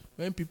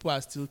 when people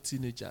are still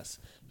teenagers,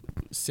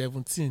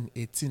 17,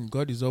 18,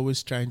 God is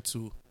always trying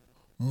to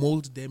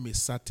mold them a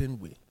certain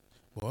way.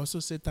 But also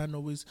Satan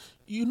always,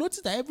 you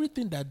notice that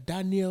everything that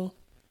Daniel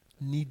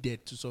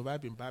needed to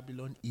survive in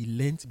Babylon, he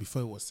learned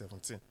before he was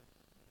 17.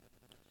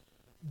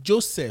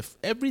 Joseph,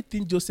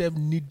 everything Joseph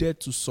needed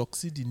to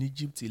succeed in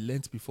Egypt, he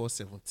learned before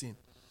 17.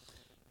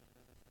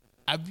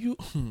 Have you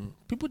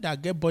people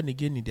that get born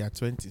again in their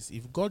 20s,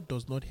 if God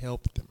does not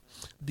help them,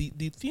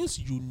 the things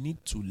you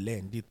need to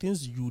learn, the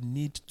things you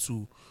need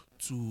to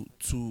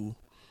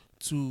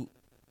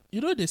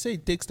they say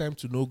it takes time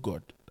to know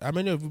God. How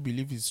many of you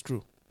believe it's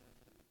true?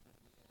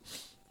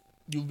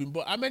 You've been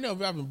born. How many of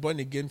you have been born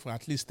again for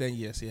at least 10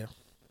 years here?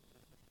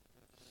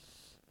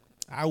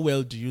 How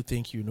well do you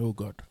think you know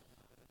God?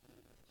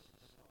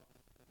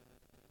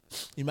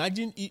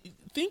 Imagine,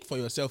 think for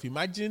yourself.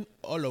 Imagine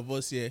all of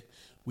us here,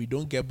 we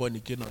don't get born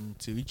again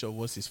until each of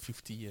us is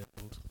 50 years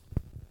old.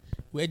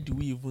 Where do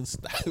we even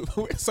start?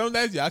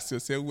 Sometimes you ask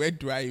yourself, where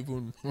do I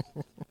even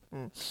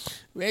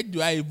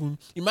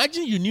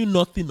imagine you knew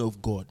nothing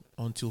of God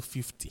until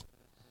 50.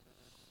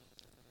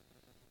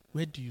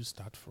 Where do you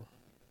start from?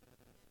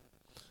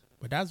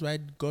 But that's why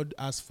God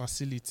has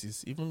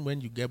facilities. Even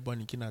when you get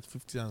born again at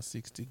 50 and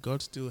 60,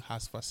 God still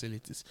has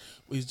facilities.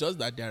 It's just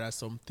that there are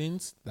some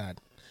things that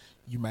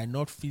you might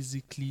not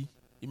physically.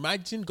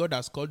 Imagine God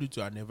has called you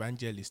to an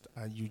evangelist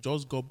and you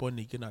just got born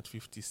again at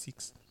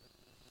 56.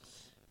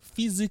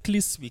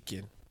 Physically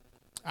speaking,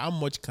 how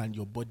much can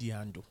your body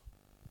handle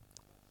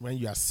when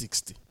you are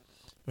 60?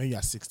 When you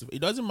are 60, it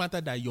doesn't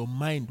matter that your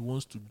mind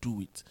wants to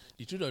do it.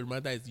 The truth of the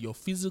matter is your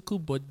physical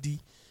body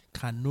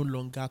can no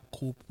longer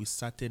cope with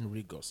certain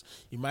rigors.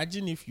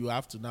 Imagine if you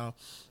have to now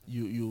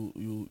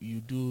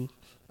you do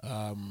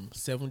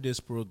 7 days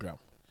program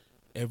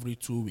every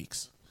 2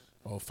 weeks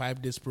or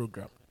 5 days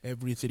program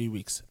every 3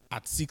 weeks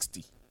at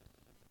 60.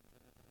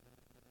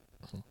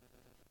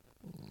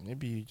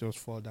 Maybe you just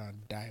fall down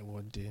and die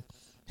one day.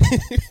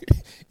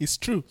 It's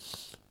true.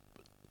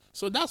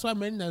 So that's why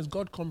many times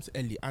God comes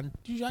early, and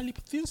usually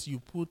things you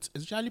put,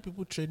 especially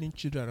people training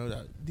children and all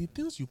that, the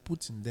things you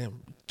put in them,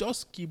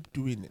 just keep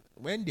doing it.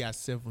 When they are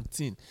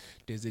 17,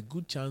 there's a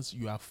good chance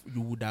you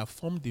would have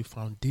formed the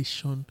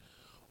foundation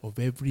of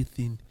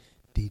everything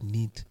they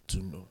need to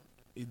know.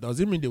 It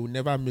doesn't mean they will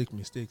never make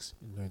mistakes.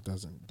 No, it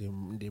doesn't.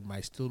 They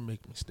might still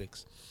make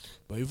mistakes.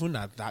 But even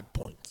at that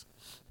point,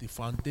 the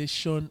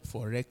foundation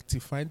for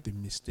rectifying the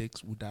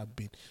mistakes would have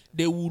been,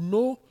 they will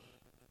know.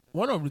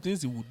 One of the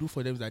things it will do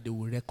for them is that they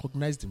will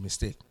recognize the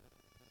mistake.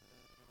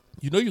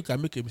 You know, you can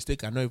make a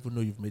mistake and not even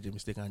know you've made a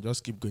mistake and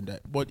just keep going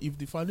there. But if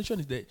the foundation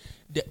is there,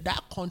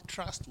 that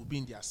contrast will be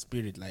in their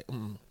spirit. Like,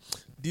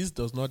 this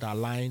does not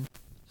align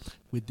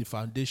with the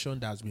foundation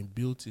that has been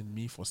built in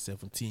me for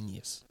 17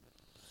 years.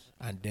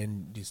 And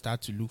then they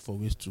start to look for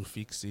ways to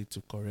fix it,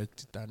 to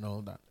correct it and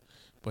all that.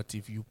 But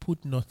if you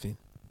put nothing,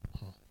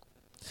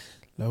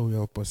 Lord will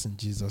help us in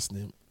Jesus'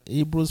 name.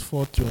 Hebrews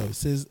 4:12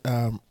 says,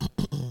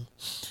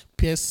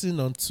 piercing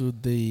unto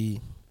the,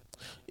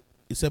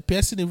 it's a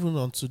piercing even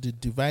unto the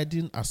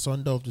dividing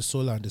asunder of the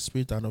soul and the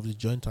spirit and of the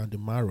joint and the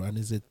marrow, and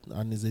is a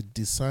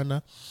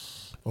discerner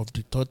of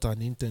the thought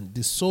and intent.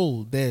 The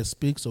soul there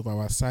speaks of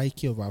our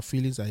psyche, of our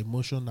feelings, our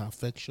emotion, our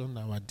affection,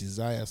 our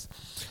desires.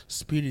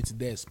 Spirit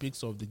there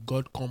speaks of the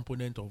God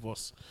component of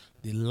us,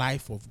 the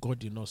life of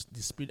God in us.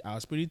 The spirit,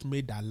 our spirit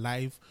made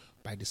alive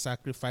by the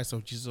sacrifice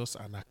of Jesus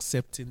and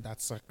accepting that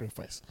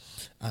sacrifice.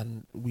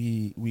 And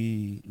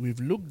we've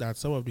looked at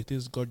some of the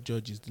things God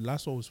judges. The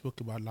last one we spoke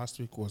about last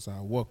week was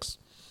our works.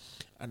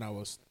 And I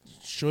was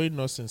showing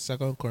us in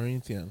 2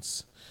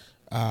 Corinthians,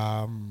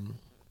 in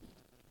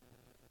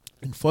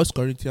 1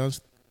 Corinthians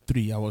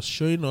 3, I was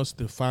showing us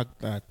the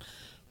fact that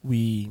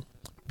we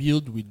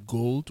build with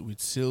gold, with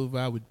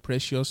silver, with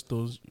precious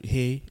stones,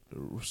 hay,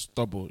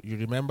 stubble. You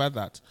remember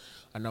that?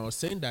 And I was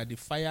saying that the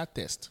fire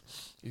test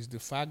is the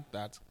fact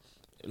that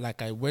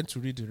like I went to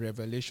read the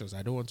Revelations.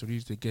 I don't want to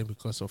read it again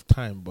because of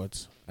time,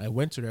 but I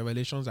went to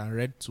Revelations and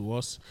read to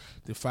us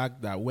the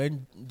fact that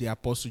when the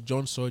Apostle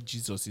John saw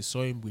Jesus, he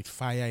saw him with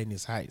fire in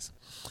his eyes.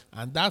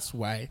 And that's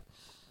why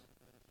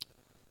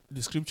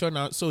the scripture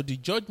now, so the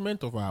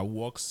judgment of our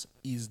works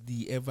is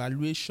the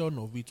evaluation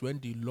of it when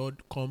the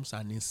Lord comes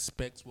and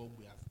inspects what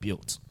we have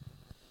built.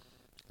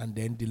 And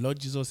then the Lord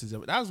Jesus is,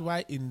 that's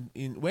why in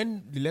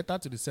when the letter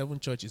to the 7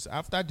 churches,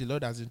 after the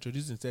Lord has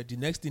introduced himself, the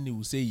next thing he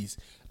will say is,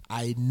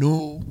 I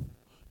know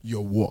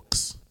your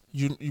works.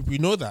 We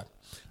know that.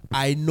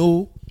 I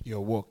know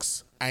your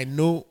works. I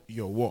know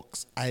your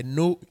works. I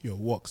know your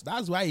works.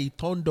 That's why he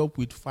turned up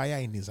with fire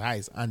in his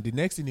eyes. And the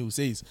next thing he will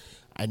say is,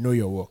 I know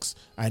your works.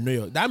 I know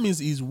your. That means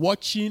he's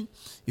watching,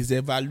 he's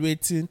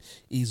evaluating,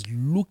 he's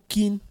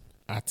looking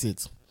at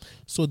it.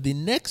 So the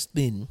next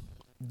thing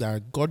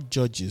that God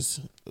judges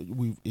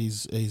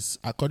is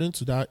according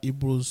to that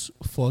Hebrews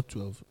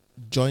 4:12,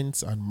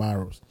 joints and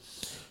marrows.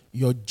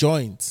 Your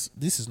joints,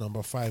 this is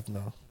number 5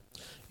 now.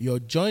 Your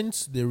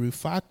joints, they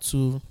refer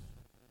to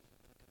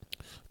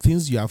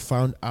things you have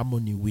found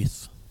harmony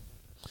with,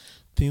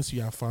 things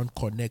you have found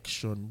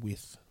connection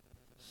with,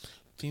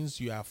 things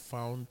you have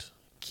found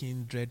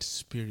kindred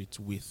spirit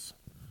with,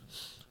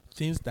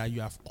 things that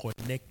you have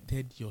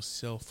connected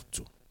yourself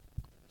to.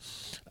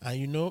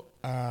 And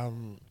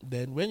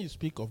then when you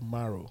speak of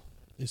marrow,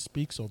 it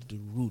speaks of the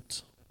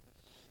root.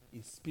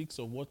 It speaks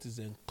of what is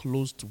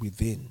enclosed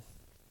within.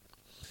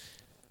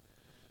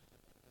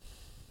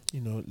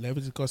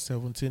 Leviticus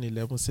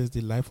 17:11 says the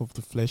life of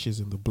the flesh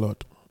is in the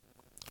blood.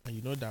 And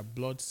you know that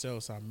blood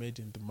cells are made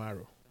in the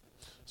marrow.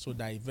 So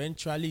that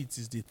eventually it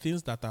is the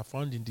things that are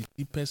found in the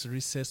deepest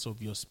recess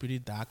of your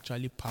spirit that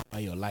actually power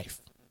your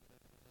life.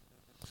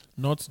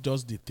 Not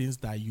just the things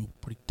that you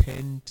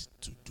pretend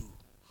to do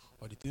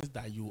or the things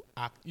that you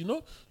act.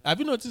 Have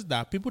you noticed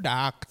that people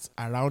that act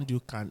around you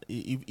can,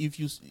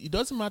 it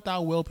doesn't matter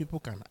how well people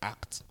can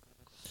act.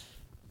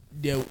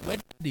 They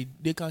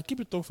can keep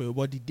it up for you,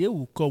 but the day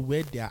will come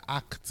where they are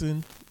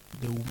acting,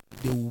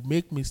 they will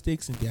make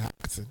mistakes in their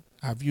acting.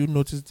 Have you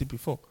noticed it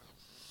before?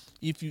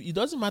 It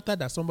doesn't matter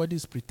that somebody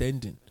is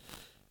pretending.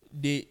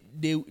 Their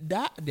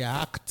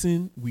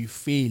acting will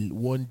fail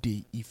one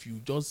day. If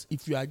you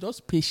are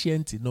just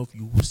patient enough,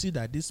 you will see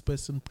that this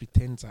person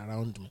pretends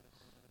around me.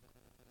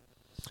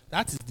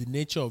 That is the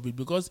nature of it,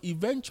 because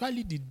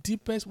eventually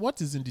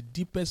what is in the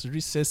deepest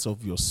recess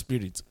of your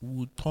spirit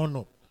will turn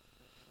up.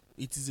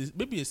 It is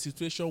maybe a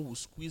situation will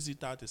squeeze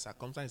it out, a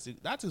circumstance.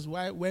 That is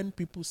why when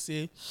people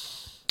say,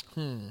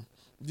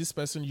 this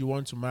person you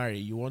want to marry,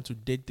 you want to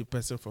date the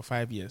person for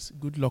 5 years,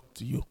 good luck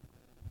to you.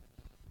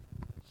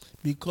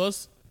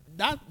 Because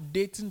that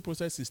dating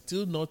process is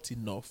still not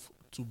enough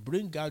to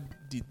bring out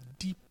the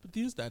deep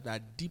things that are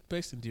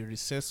deepest in the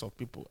recess of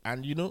people.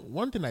 And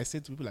one thing I say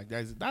to people like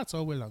that is, that's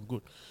all well and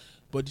good.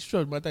 But the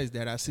truth of the matter is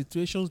there are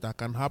situations that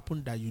can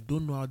happen that you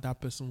don't know how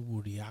that person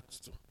will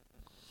react to.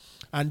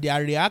 And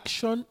their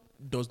reaction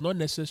does not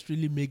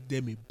necessarily make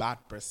them a bad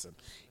person.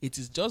 It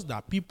is just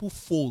that people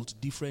fold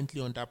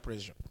differently under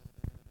pressure.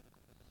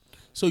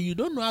 So you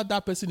don't know how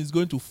that person is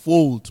going to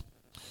fold.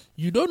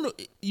 You don't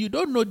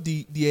know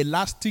the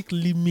elastic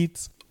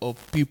limit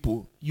of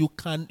people. You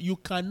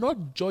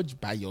cannot judge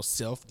by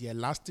yourself the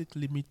elastic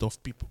limit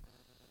of people.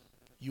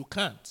 You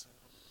can't.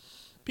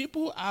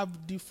 People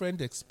have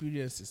different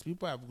experiences.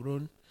 People have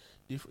grown.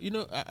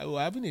 I was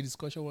having a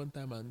discussion one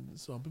time, and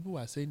some people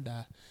were saying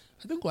that,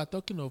 I think we are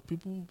talking of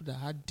people that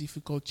had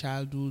difficult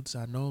childhoods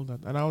and all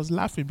that. And I was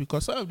laughing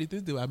because some of the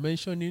things they were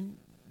mentioning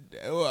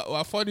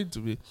were funny to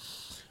me.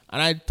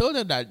 And I told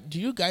them that,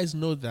 do you guys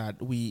know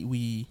that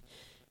we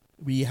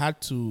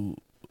had to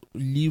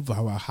leave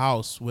our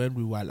house when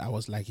I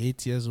was like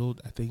 8 years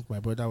old. I think my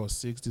brother was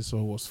 6, this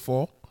one was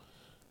 4.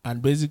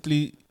 And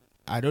basically,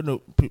 I don't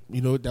know,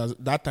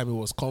 that time it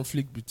was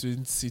conflict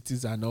between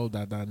cities and all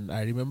that. And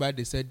I remember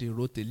they said they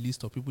wrote a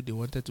list of people they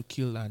wanted to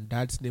kill, and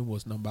Dad's name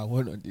was number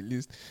 1 on the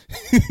list.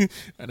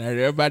 And I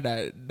remember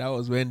that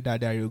was when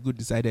Dad Ariogu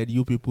decided,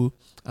 you people,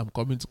 I'm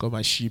coming to come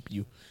and ship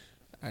you.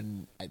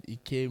 And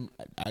it came,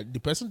 the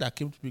person that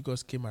came to pick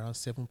us came around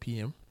 7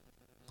 p.m.,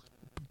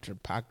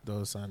 packed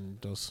us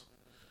and just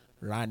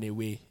ran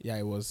away. Yeah,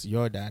 it was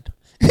your dad.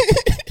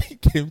 He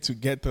came to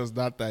get us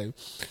that time.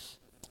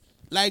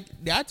 Like,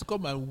 they had to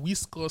come and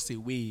whisk us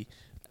away.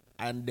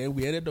 And then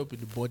we ended up in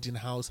the boarding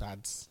house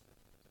at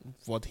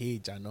Fort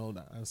Hage and all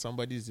that. And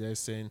somebody's there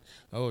saying,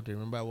 oh, they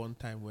remember one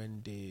time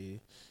when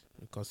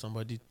because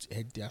somebody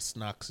ate their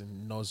snacks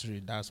in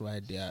nursery. That's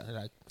why they are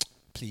like,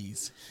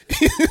 please.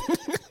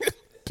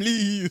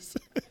 Please.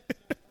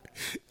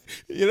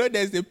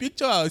 There's a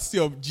picture I see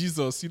of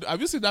Jesus.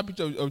 Have you seen that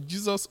picture of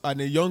Jesus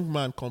and a young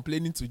man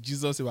complaining to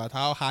Jesus about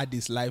how hard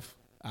his life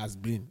has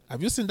been?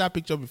 Have you seen that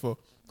picture before?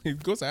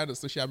 It goes around on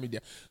social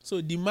media.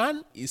 So the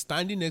man is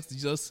standing next to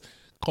Jesus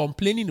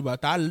complaining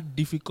about how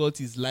difficult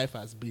his life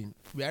has been.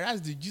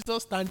 Whereas the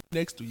Jesus standing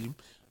next to him,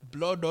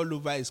 blood all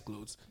over his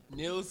clothes,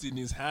 nails in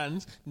his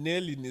hands,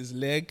 nail in his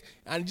leg,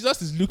 and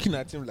Jesus is looking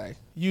at him like,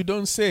 you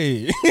don't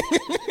say.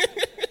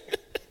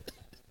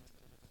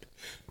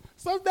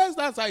 Sometimes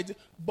that's how it is.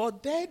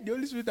 But then the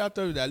Holy Spirit will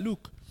tell you that,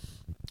 look,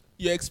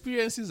 your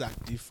experiences are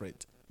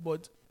different.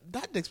 But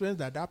that experience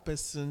that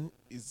person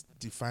is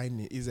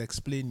defining, is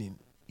explaining,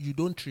 you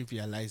don't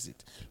trivialize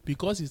it.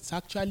 Because it's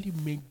actually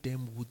made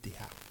them who they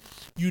are.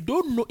 You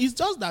don't know. It's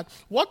just that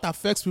what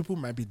affects people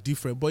might be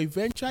different. But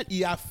eventually,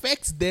 it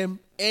affects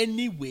them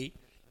anyway.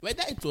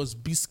 Whether it was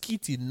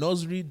biscuit in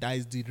nursery that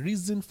is the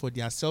reason for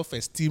their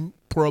self-esteem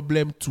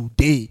problem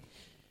today,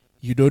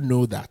 you don't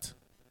know that.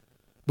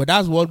 But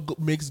that's what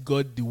makes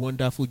God the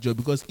wonderful job,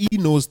 because he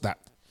knows that.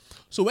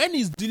 So when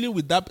he's dealing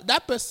with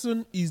that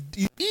person he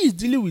is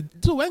dealing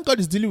with. So when God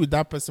is dealing with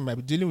that person, might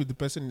be dealing with the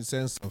person in the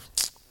sense of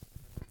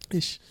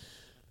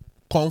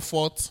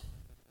comfort,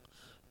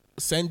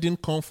 sending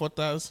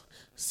comforters,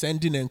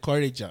 sending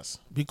encouragers,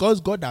 because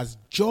God has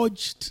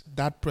judged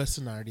that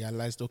person and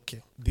realized,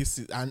 okay, this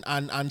is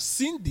and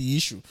seen the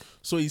issue.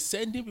 So he's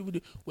sending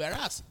people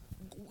whereas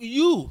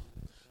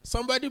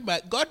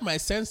God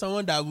might send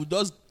someone that will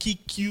just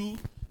kick you,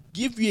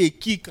 give you a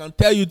kick and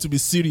tell you to be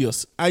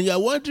serious. And you're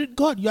wondering,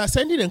 God, you are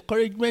sending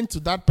encouragement to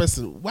that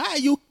person. Why are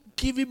you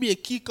giving me a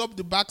kick up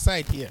the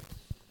backside here?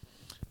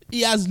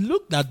 He has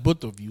looked at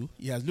both of you.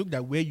 He has looked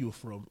at where you're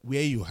from,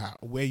 where you are,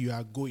 where you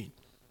are going.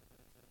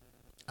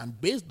 And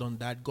based on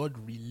that, God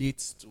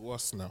relates to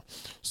us now.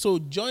 So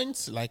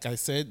joints, like I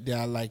said, they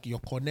are like your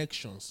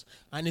connections.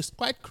 And it's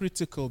quite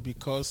critical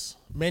because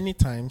many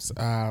times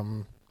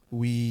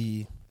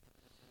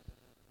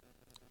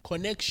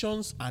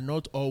connections are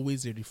not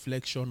always a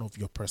reflection of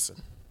your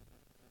person.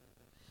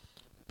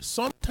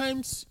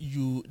 Sometimes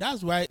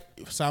that's why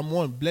Psalm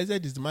 1,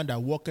 blessed is the man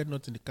that walketh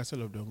not in the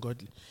counsel of the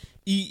ungodly.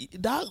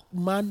 That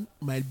man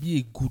might be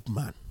a good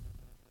man,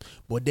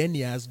 but then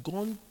he has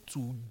gone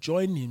to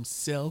join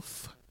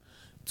himself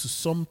to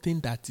something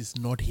that is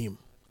not him.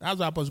 That's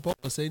why Apostle Paul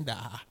was saying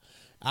that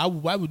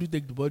why would you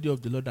take the body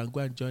of the Lord and go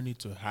and join it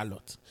to a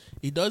harlot?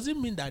 It doesn't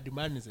mean that the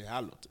man is a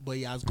harlot, but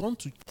he has gone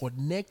to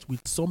connect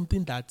with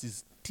something that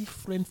is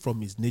different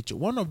from his nature.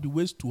 One of the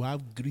ways to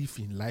have grief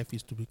in life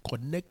is to be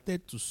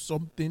connected to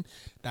something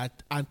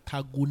that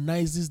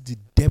antagonizes the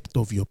depth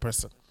of your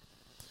person.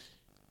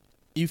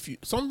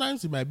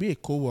 Sometimes it might be a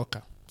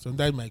co-worker,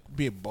 sometimes it might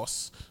be a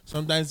boss,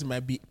 sometimes it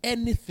might be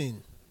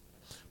anything.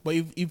 But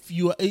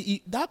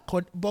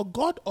but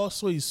God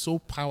also is so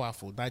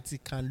powerful that he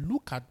can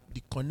look at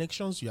the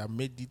connections you have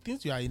made, the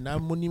things you are in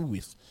harmony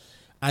with,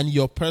 and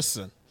your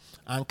person,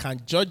 and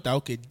can judge that,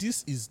 okay,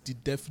 this is the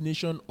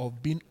definition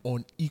of being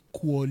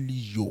unequally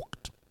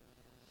yoked.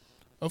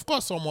 Of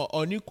course, some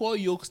unequal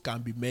yokes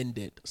can be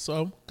mended,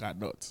 some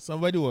cannot.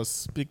 Somebody was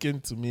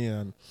speaking to me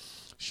and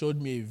showed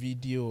me a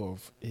video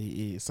of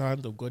a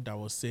servant of God that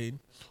was saying,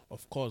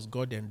 of course,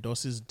 God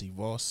endorses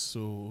divorce,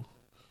 so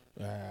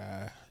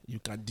you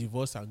can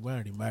divorce and go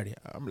and remarry.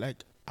 I'm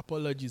like,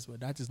 apologies, but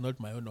that is not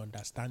my own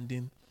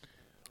understanding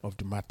of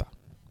the matter.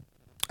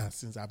 And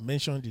since I've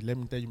mentioned it, let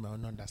me tell you my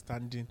own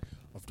understanding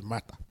of the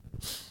matter.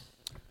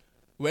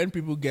 When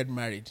people get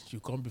married, you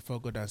come before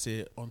God and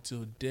say,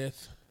 until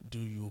death do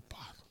you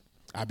part.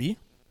 Abi?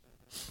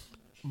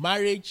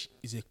 Marriage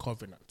is a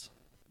covenant.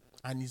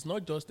 And it's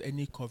not just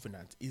any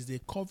covenant. It's a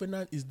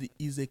covenant,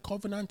 is a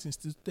covenant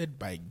instituted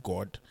by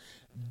God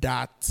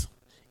that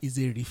is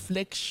a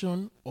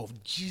reflection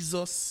of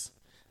Jesus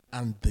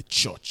and the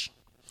church.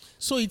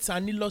 So it's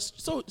an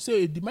illustration.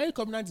 So the marriage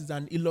covenant is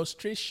an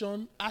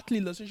illustration, actually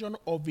illustration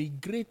of a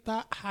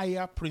greater,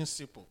 higher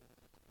principle,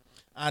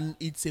 and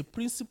it's a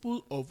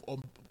principle of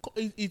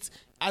it's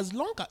as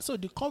long as so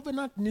the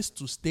covenant needs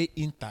to stay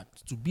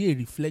intact to be a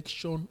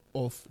reflection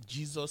of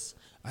Jesus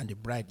and the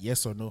bride.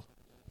 Yes or no?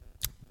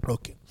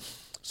 Okay.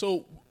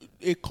 So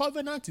a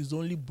covenant is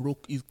only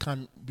it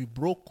can be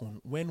broken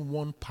when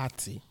one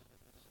party,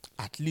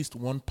 at least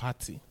one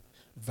party,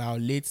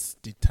 violates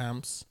the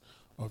terms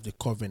of the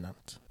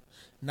covenant.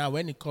 Now,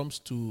 when it comes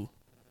to,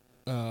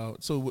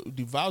 so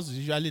the vows is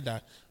usually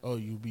that,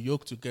 you'll be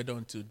yoked together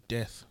until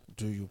death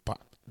do you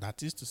part.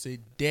 That is to say,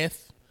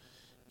 death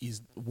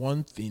is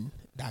one thing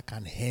that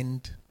can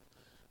end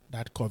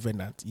that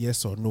covenant,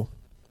 yes or no.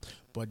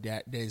 But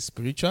there is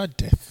spiritual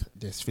death,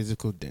 there's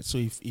physical death. So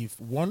if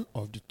one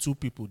of the two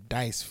people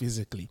dies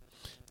physically,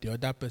 the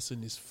other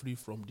person is free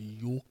from the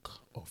yoke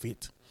of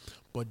it.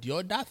 But the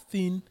other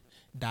thing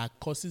that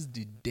causes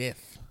the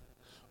death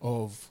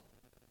of,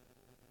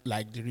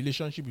 like, the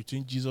relationship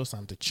between Jesus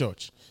and the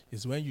church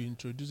is when you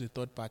introduce a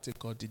third party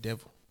called the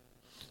devil.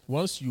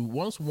 Once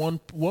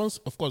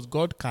of course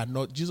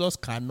Jesus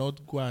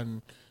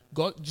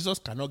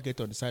cannot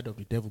get on the side of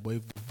the devil. But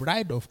if the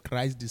bride of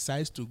Christ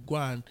decides to go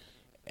and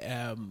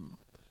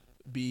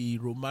be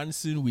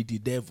romancing with the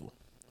devil,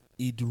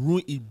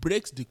 it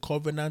breaks the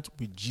covenant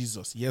with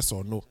Jesus, yes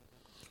or no?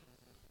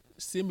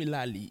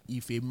 Similarly,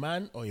 if a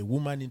man or a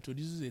woman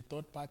introduces a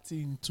third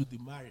party into the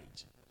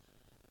marriage,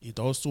 it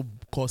also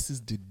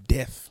causes the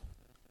death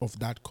of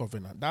that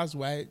covenant. That's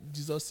why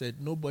Jesus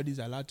said nobody is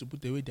allowed to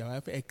put away their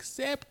wife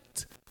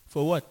except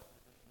for what?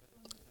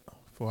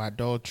 For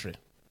adultery.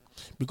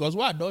 Because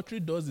what adultery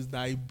does is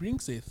that it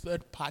brings a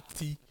third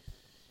party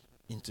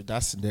into that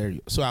scenario.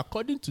 So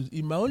according to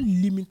in my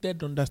own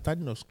limited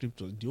understanding of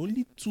scriptures, the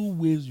only two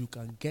ways you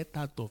can get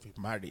out of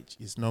a marriage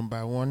is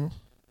number one,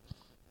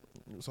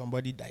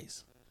 somebody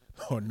dies,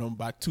 or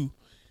number two,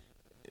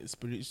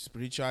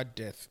 spiritual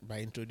death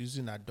by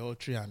introducing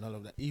adultery and all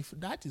of that. If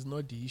that is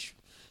not the issue,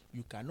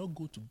 you cannot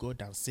go to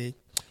God and say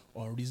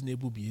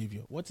unreasonable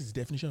behavior. What is the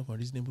definition of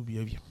unreasonable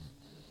behavior?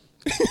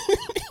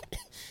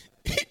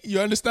 You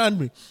understand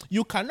me?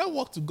 You cannot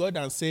walk to God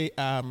and say,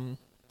 I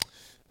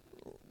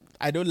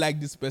don't like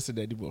this person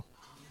anymore.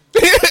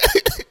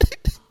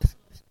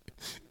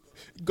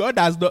 God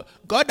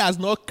has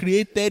not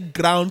created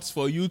grounds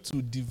for you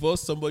to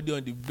divorce somebody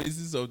on the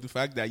basis of the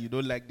fact that you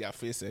don't like their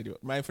face anymore.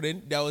 My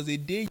friend, there was a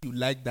day you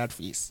liked that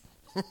face.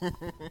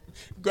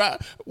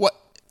 What?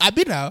 I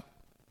been now.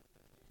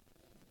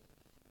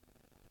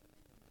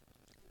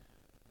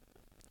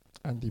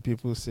 And the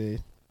people say,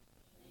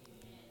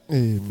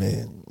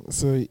 Amen.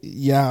 So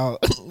yeah,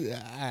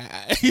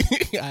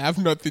 I have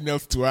nothing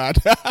else to add.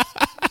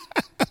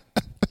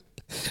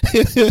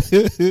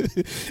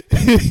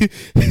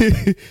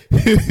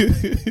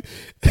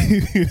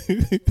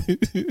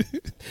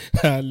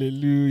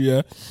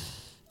 Hallelujah.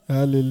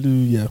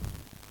 Hallelujah.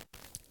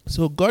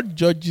 So God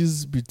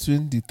judges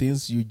between the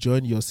things you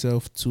join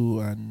yourself to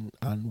and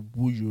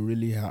who you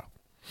really are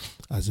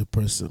as a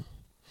person.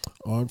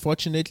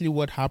 Unfortunately,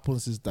 what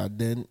happens is that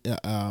then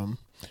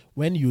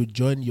when you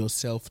join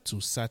yourself to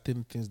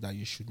certain things that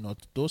you should not,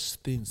 those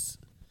things,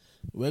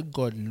 when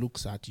God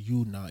looks at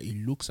you now, He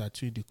looks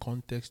at you in the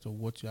context of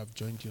what you have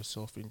joined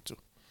yourself into.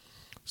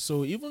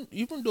 So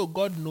even though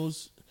God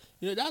knows,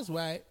 that's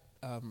why,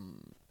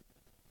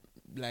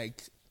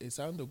 like a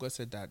sound of God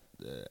said that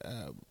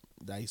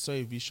He saw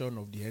a vision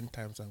of the end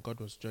times and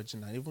God was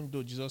judging. And even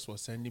though Jesus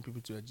was sending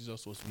people to where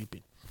Jesus was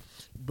weeping,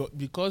 but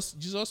because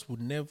Jesus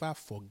would never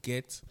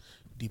forget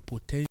the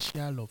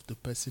potential of the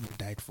person He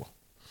died for.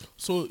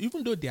 So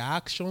even though their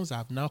actions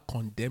have now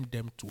condemned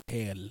them to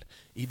hell,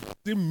 it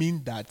doesn't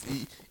mean that.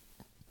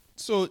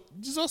 So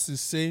Jesus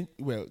is saying,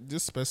 well,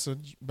 this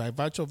person, by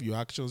virtue of your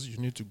actions, you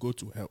need to go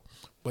to hell.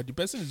 But the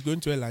person is going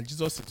to hell, and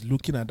Jesus is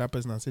looking at that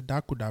person and said,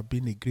 that could have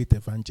been a great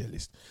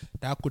evangelist.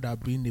 That could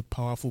have been a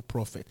powerful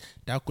prophet.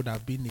 That could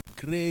have been a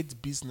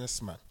great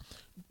businessman.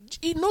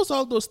 He knows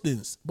all those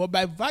things. But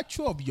by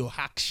virtue of your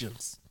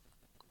actions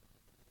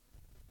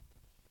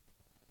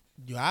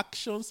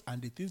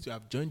and the things you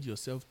have joined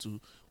yourself to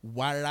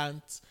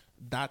warrant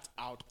that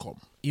outcome,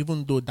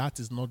 even though that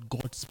is not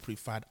God's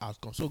preferred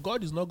outcome. So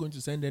God is not going to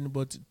send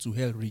anybody to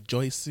hell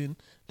rejoicing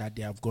that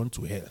they have gone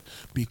to hell,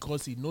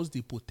 because He knows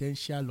the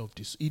potential of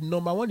this.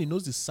 Number one, He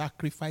knows the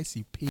sacrifice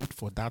He paid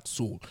for that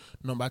soul.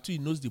 Number two, He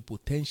knows the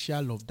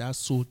potential of that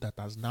soul that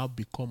has now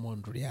become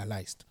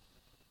unrealized.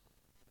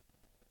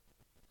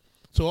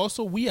 So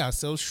also we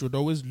ourselves should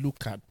always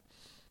look at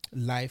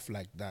life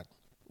like that.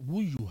 Who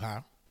you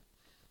are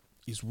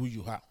is who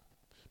you are.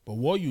 But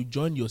what you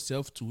join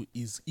yourself to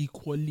is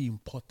equally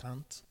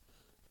important,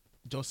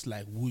 just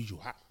like who you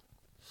are.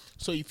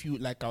 So if you,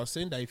 like I was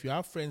saying, that if you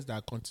have friends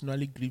that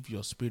continually grieve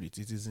your spirit,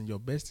 it is in your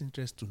best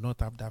interest to not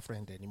have that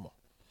friend anymore.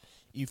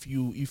 If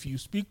you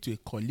speak to a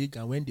colleague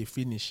and when they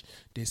finish,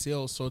 they say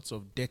all sorts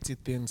of dirty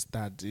things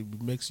that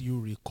it makes you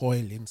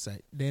recoil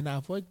inside, then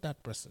avoid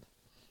that person.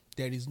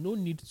 There is no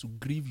need to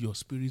grieve your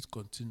spirit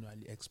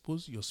continually.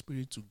 Expose your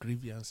spirit to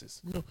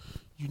grievances. No,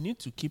 you need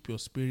to keep your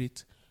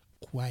spirit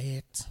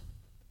quiet.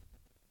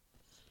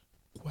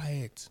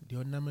 Quiet, the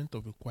ornament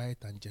of a quiet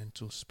and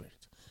gentle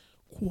spirit.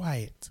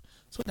 Quiet,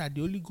 so that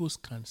the Holy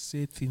Ghost can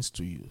say things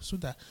to you. So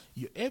that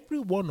every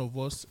one of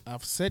us,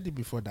 I've said it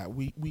before, that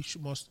we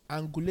must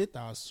angulate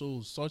our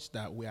souls such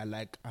that we are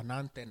like an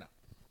antenna.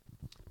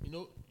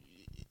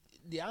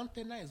 The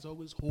antenna is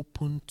always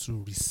open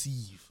to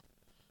receive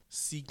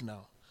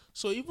signal.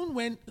 So even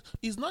when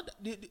it's not,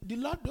 the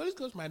Lord, the Holy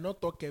Ghost might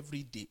not talk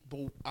every day,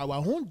 but our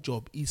own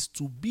job is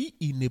to be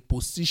in a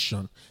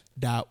position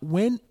that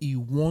when He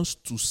wants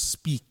to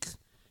speak,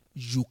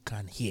 you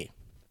can hear.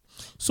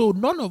 So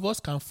none of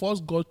us can force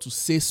God to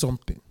say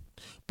something,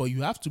 but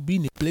you have to be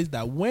in a place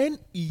that when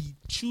He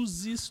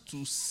chooses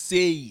to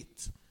say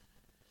it,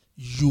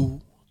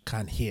 you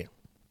can hear.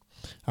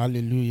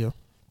 Hallelujah.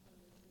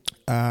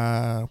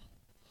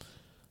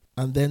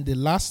 And then the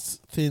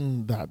last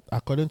thing that,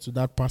 according to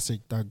that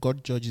passage, that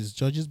God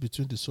judges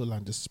between the soul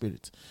and the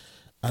spirit.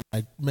 And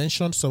I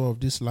mentioned some of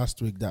this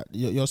last week, that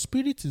your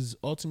spirit is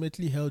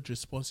ultimately held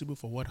responsible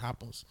for what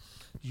happens.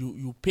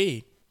 You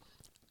pay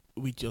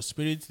with your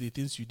spirit the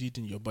things you did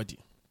in your body.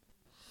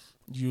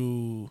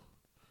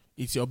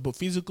 It's your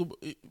physical,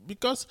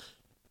 because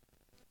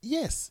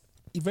yes,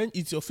 even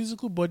it's your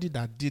physical body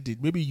that did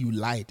it. Maybe you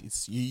lied.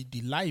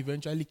 The lie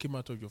eventually came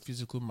out of your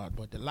physical mouth,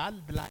 but the lie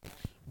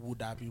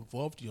would have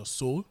involved your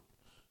soul,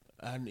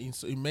 and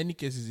in many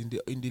cases,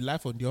 in the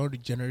life of the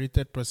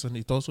unregenerated person,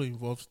 it also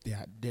involves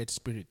their dead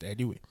spirit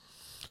anyway.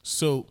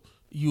 So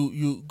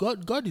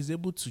God is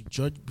able to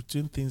judge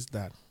between things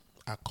that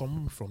are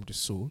coming from the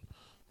soul,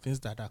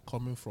 things that are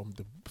coming from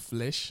the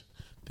flesh,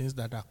 things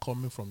that are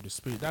coming from the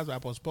spirit. That's why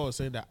Apostle Paul was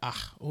saying that,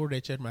 oh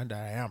wretched man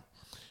that I am.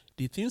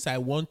 The things I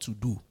want to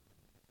do,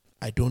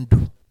 I don't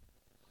do.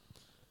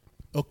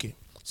 Okay.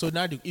 So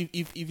now,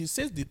 if he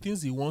says the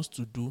things he wants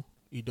to do,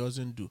 he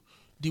doesn't do.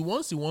 The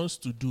ones he wants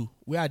to do,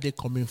 where are they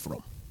coming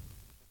from?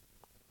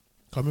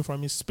 Coming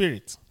from his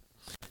spirit.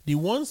 The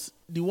ones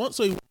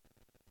so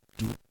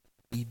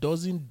he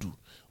doesn't do.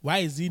 Why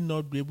is he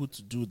not able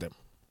to do them?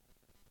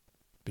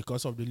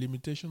 Because of the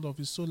limitations of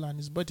his soul and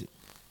his body.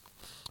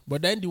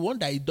 But then the one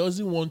that he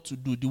doesn't want to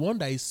do, the one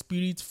that his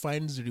spirit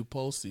finds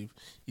repulsive,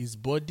 his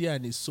body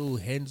and his soul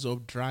ends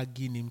up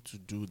dragging him to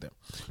do them.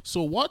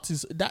 So what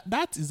is that?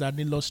 That is an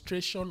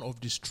illustration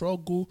of the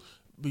struggle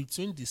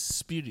between the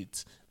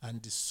spirit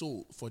and the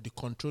soul for the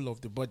control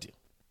of the body.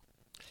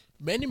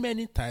 Many,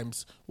 many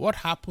times what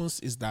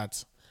happens is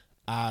that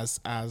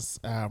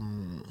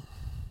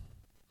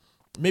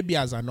maybe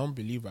as an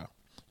unbeliever,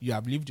 you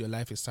have lived your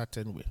life a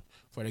certain way.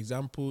 For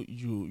example,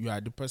 you are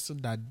the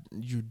person that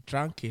you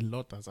drank a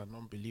lot as an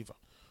unbeliever.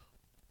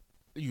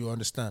 You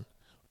understand?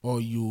 Or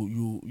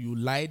you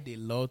lied a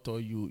lot, or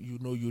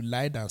you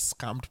lied and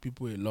scammed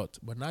people a lot.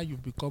 But now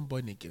you've become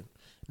born again.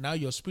 Now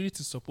your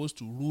spirit is supposed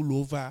to rule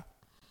over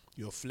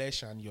your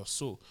flesh and your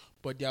soul.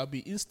 But there will be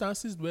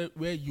instances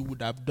where you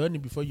would have done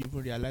it before you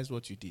even realize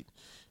what you did.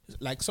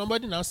 Like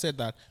somebody now said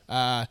that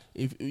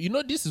if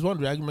this is one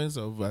of the arguments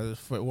of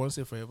for once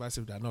and forever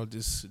saved and all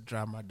this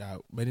drama that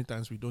many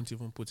times we don't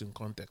even put in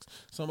context.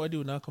 Somebody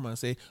will now come and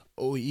say,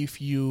 oh, if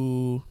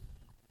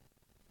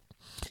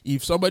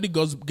somebody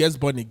gets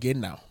born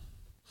again now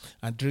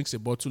and drinks a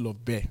bottle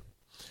of beer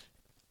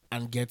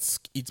and gets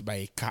hit by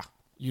a car,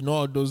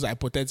 all those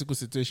hypothetical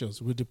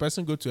situations, will the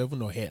person go to heaven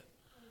or hell?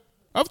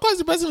 Of course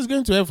the person is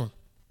going to heaven,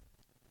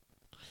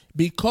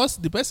 because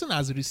the person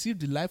has received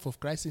the life of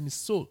Christ in his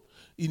soul,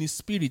 in his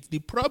spirit. The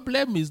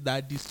problem is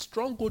that the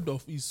stronghold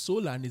of his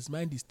soul and his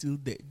mind is still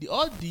there.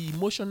 All the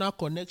emotional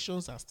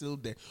connections are still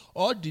there.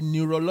 All the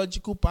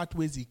neurological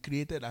pathways he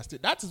created are still.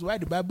 That is why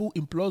the Bible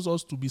implores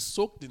us to be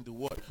soaked in the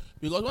word.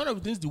 Because one of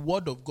the things the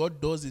word of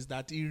God does is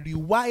that it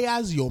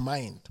rewires your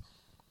mind.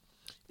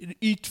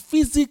 It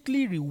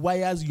physically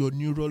rewires your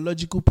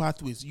neurological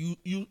pathways.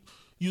 You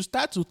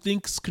start to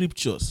think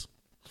scriptures.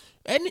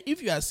 And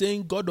if you are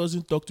saying God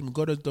doesn't talk to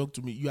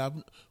me, you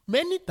have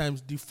many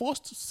times the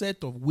first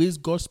set of ways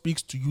God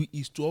speaks to you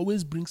is to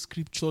always bring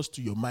scriptures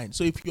to your mind.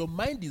 So if your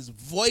mind is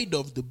void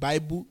of the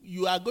Bible,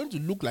 you are going to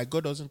look like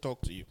God doesn't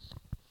talk to you.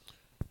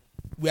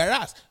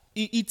 Whereas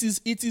it is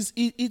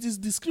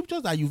the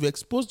scriptures that you've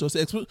exposed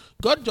yourself.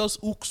 God just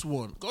hooks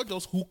one.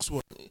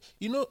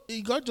 The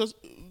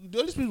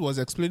Holy Spirit was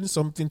explaining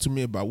something to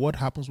me about what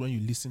happens when you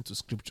listen to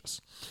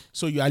scriptures.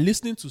 So you are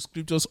listening to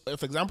scriptures.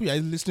 For example, you are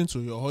listening to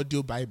your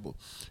audio Bible.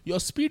 Your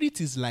spirit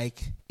is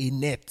like a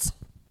net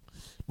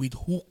with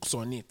hooks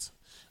on it.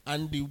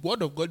 And the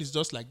word of God is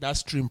just like that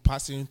stream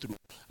passing through.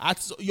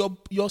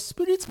 Your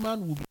spirit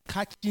man will be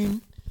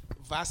catching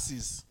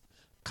verses,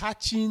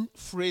 catching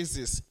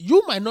phrases.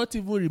 You might not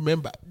even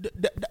remember.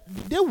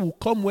 They will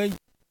come when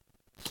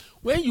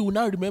you will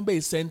now remember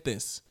a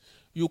sentence.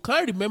 You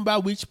can't remember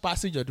which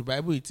passage of the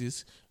Bible it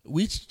is,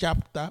 which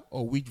chapter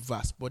or which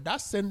verse, but that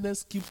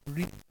sentence keeps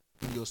reading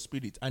in your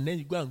spirit. And then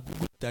you go and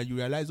Google it and you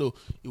realize, oh,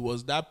 it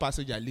was that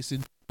passage I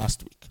listened to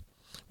last week.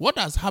 What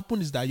has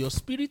happened is that your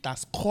spirit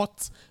has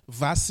caught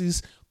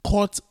verses,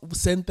 caught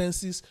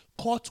sentences,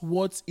 caught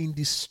words in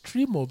the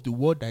stream of the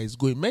word that is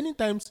going. Many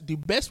times, the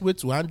best way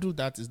to handle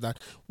that is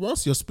that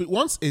once a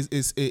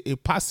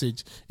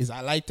passage is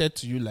highlighted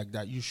to you like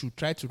that, you should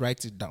try to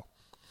write it down.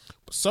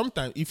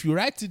 Sometimes, if you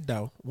write it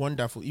down,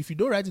 wonderful. If you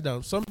don't write it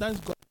down, sometimes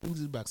God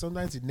brings it back.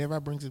 Sometimes it never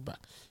brings it back.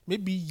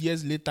 Maybe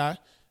years later,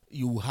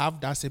 you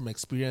have that same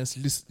experience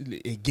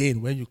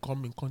again when you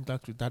come in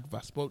contact with that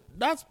verse. But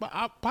that's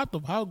part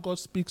of how God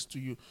speaks to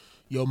you.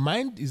 Your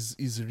mind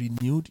is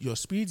renewed. Your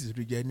spirit is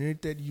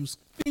regenerated. You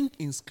think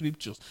in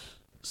scriptures.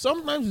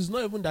 Sometimes it's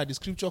not even that the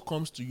scripture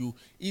comes to you.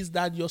 It's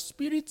that your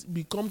spirit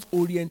becomes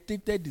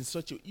orientated in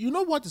such a... You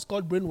know what is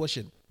called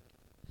brainwashing?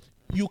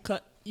 You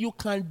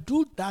can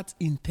do that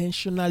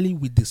intentionally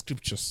with the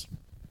scriptures,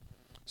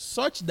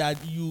 such that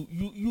you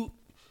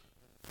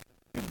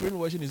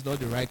brainwashing is not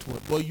the right word,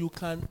 but you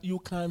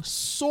can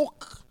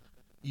soak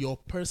your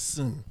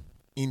person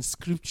in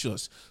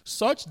scriptures,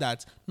 such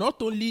that not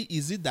only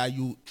is it that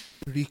you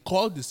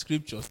recall the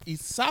scriptures, it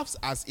serves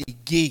as a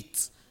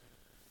gate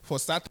for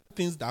certain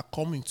things that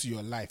come into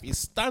your life.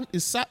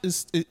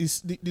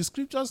 The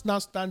scriptures now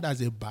stand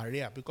as a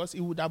barrier because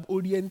it would have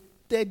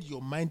oriented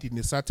your mind in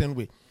a certain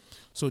way.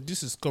 So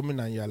this is coming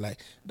and you're like,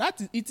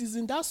 it is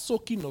in that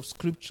soaking of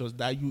scriptures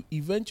that you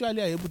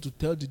eventually are able to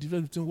tell the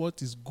difference between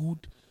what is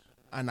good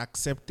and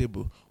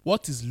acceptable,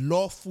 what is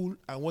lawful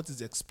and what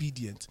is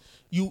expedient.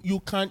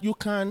 You can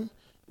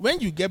when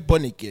you get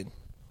born again,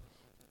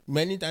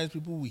 many times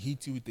people will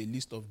hit you with a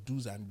list of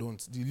do's and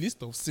don'ts. The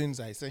list of sins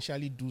are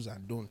essentially do's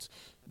and don'ts.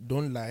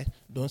 Don't lie,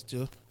 don't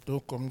steal,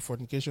 don't commit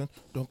fornication,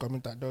 don't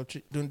commit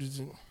adultery, don't do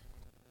this.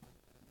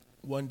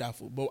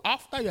 Wonderful. But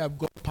after you have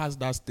gone past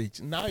that stage,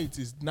 now it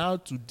is now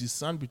to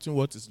discern between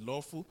what is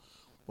lawful,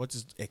 what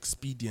is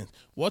expedient,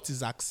 what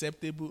is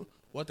acceptable,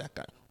 what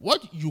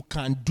you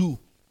can do.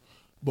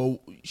 But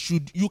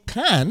should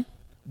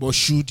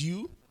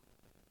you?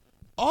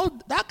 All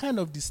that kind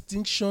of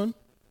distinction,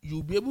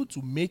 you'll be able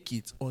to make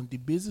it on the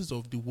basis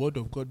of the word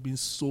of God being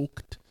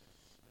soaked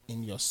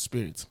in your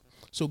spirit.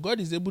 So God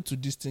is able to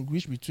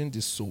distinguish between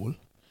the soul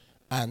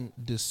and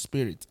the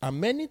spirit.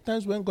 And many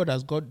times when God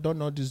has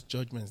done all these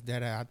judgments,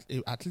 there are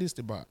at least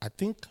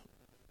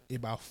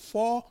about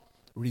 4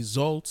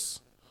 results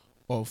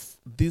of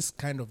this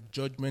kind of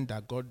judgment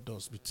that God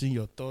does between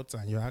your thoughts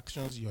and your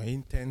actions, your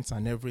intents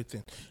and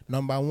everything.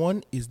 Number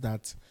 1 is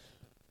that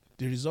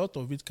the result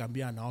of it can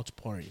be an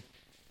outpouring.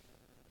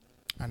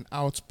 An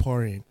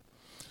outpouring.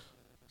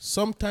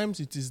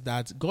 Sometimes it is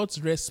that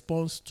God's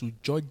response to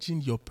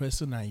judging your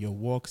person and your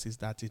works is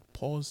that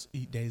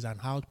there is an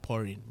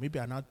outpouring, maybe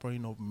an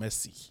outpouring of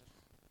mercy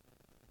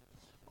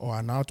or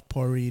an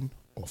outpouring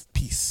of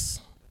peace.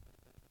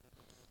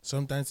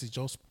 Sometimes it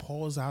just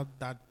pours out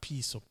that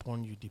peace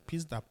upon you, the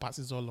peace that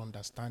passes all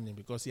understanding,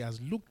 because he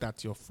has looked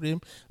at your frame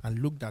and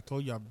looked at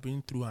all you have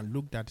been through and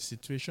looked at the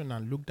situation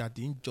and looked at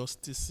the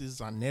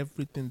injustices and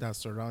everything that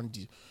surrounds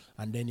you.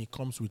 And then it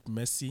comes with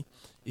mercy,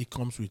 it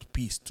comes with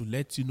peace to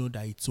let you know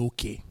that it's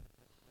okay.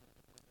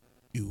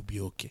 It will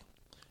be okay.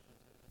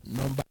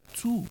 Number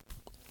 2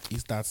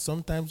 is that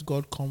sometimes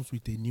God comes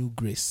with a new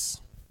grace.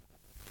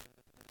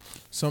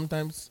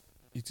 Sometimes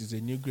it is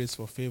a new grace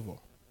for favor.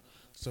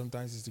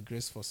 Sometimes it's the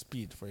grace for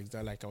speed. For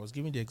example, like I was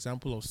giving the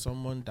example of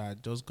someone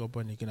that just got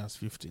born again as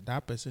 50.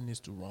 That person needs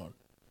to run.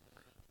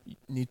 You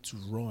need to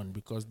run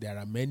because there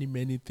are many,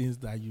 many things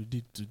that you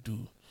need to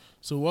do.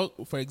 So,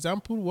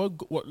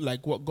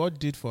 what God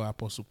did for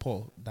Apostle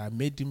Paul that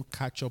made him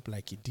catch up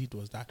like he did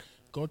was that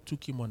God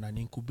took him on an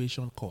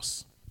incubation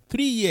course.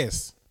 3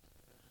 years.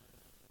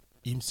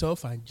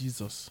 Himself and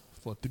Jesus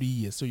for 3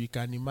 years. So you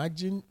can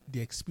imagine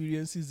the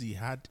experiences he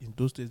had in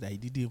those days that he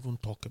didn't even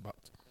talk about.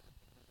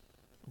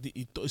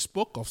 He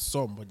spoke of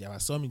some, but there were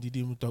some he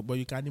didn't even talk. But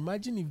you can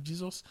imagine if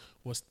Jesus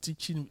was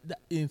teaching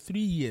in 3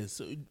 years,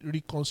 so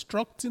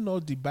reconstructing all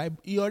the Bible.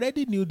 He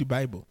already knew the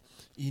Bible.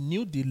 He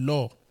knew the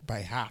law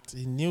by heart.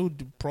 He knew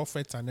the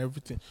prophets and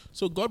everything.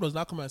 So God was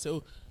not coming and say,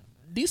 oh,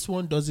 this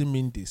one doesn't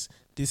mean this.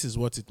 This is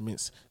what it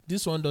means.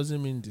 This one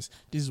doesn't mean this.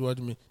 This is what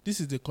it means. This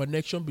is the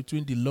connection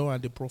between the law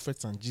and the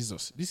prophets and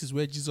Jesus. This is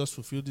where Jesus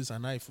fulfilled this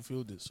and I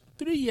fulfilled this.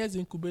 3 years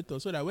incubator,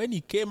 so that when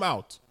he came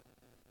out,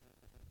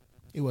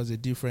 he was a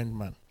different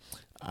man.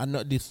 And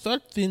the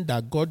third thing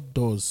that God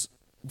does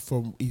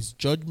from his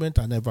judgment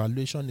and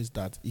evaluation is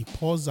that he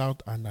pours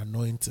out an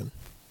anointing.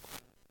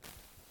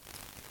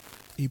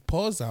 He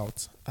pours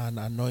out an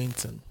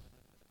anointing.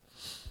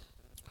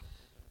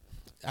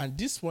 And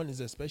this one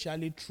is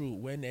especially true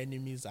when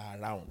enemies are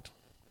around.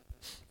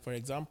 For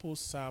example,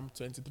 Psalm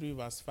 23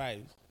 verse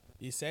 5.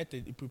 He said,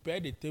 he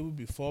prepared a table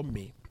before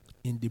me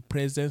in the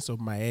presence of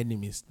my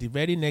enemies. The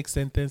very next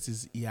sentence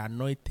is, he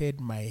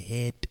anointed my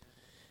head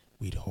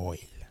with oil.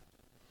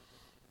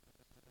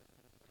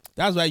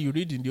 That's why you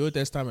read in the Old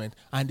Testament,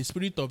 and the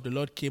Spirit of the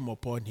Lord came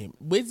upon him.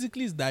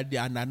 Basically, it's that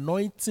an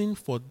anointing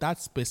for that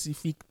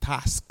specific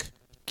task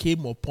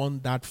came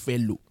upon that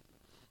fellow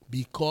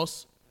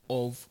because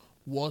of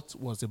what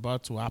was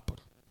about to happen.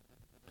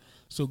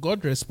 So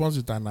God responds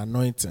with an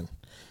anointing.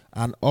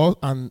 And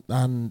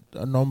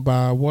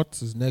number,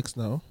 what is next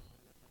now?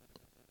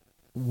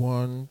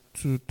 1,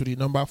 2, 3.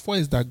 Number 4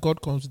 is that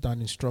God comes with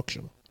an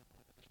instruction.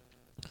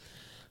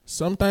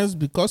 Sometimes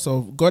because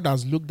of God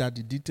has looked at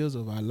the details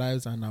of our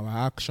lives and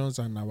our actions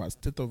and our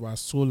state of our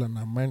soul and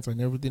our minds and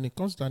everything, it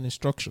comes to an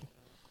instruction.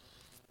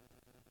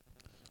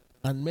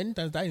 And many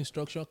times that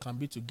instruction can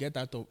be to get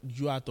out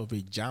of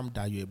a jam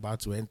that you're about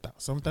to enter.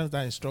 Sometimes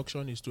that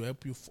instruction is to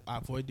help you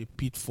avoid the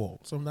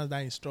pitfall. Sometimes that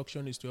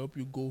instruction is to help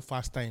you go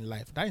faster in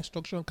life. That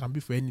instruction can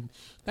be for anything.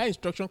 That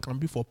instruction can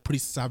be for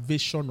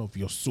preservation of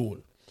your soul.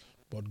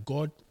 But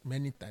God,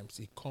 many times,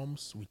 He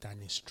comes with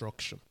an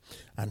instruction.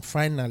 And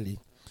finally,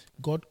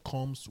 God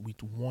comes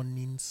with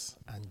warnings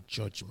and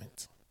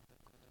judgment.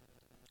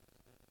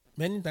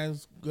 Many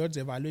times, God's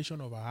evaluation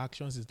of our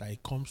actions is that He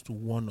comes to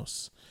warn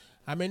us.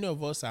 How many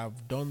of us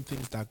have done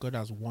things that God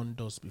has warned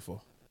us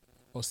before?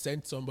 Or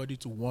sent somebody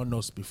to warn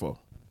us before?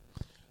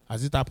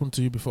 Has it happened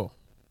to you before?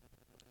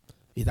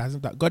 It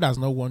hasn't. God has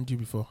not warned you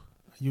before.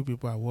 You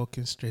people are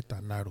walking straight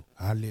and narrow.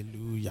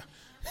 Hallelujah.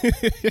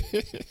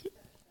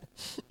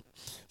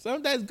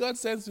 Sometimes God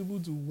sends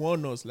people to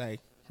warn us like,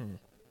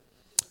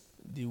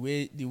 the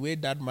way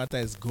that matter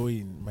is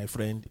going, my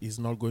friend, is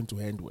not going to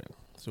end well.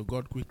 So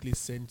God quickly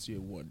sends you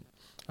a warning.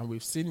 And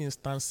we've seen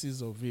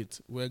instances of it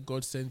where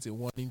God sends a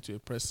warning to a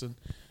person,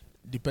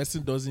 the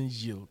person doesn't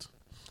yield.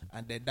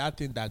 And then that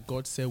thing that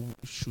God said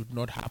should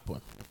not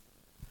happen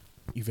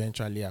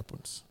eventually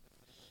happens.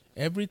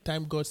 Every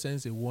time God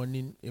sends a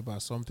warning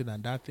about something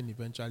and that thing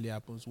eventually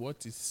happens,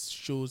 what it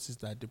shows is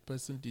that the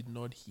person did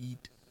not heed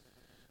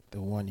the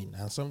warning.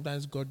 And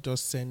sometimes God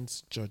just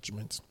sends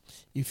judgment.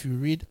 If you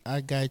read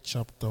Haggai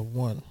chapter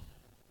 1,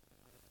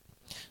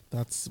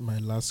 that's my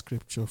last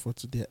scripture for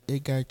today.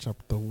 Haggai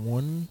chapter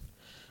 1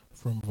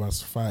 from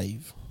verse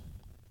 5.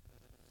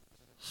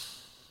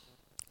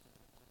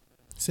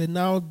 Say,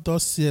 now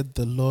thus saith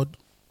the Lord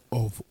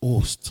of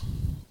hosts,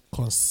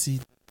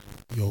 consider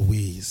your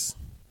ways.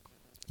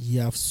 Ye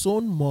have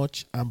sown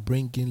much and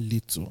bring in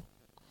little.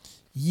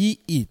 Ye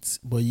eat,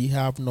 but ye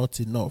have not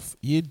enough.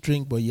 Ye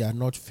drink, but ye are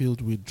not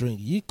filled with drink.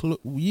 Ye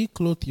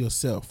clothe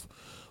yourself,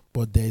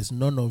 but there is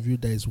none of you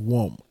that is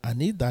warm.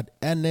 And he that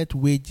earneth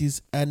wages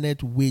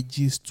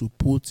to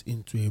put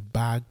into a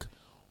bag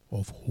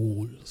of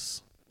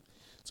holes.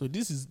 So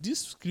this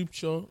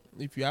scripture,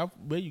 if you have,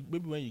 maybe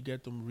when you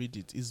get to read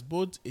it, is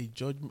both a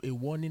judgment, a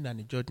warning and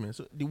a judgment.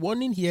 So the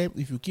warning here,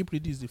 if you keep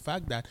reading, is the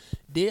fact that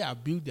they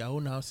have built their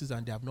own houses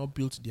and they have not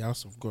built the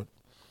house of God.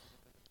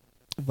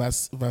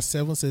 Verse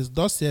 7 says,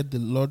 thus said the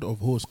Lord of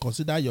hosts,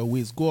 consider your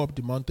ways, go up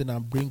the mountain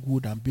and bring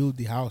wood and build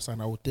the house,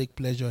 and I will take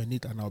pleasure in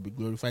it and I will be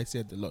glorified,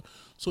 said the Lord.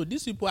 So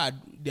these people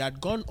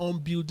had gone on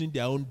building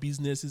their own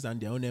businesses and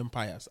their own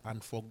empires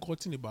and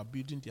forgotten about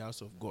building the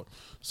house of God.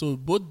 So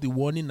both the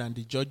warning and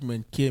the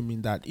judgment came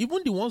in that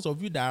even the ones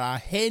of you that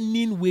are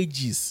earning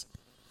wages,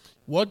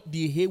 what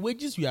the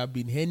wages you have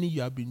been earning,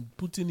 you have been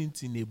putting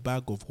it in a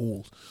bag of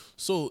holes.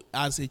 So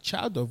as a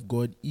child of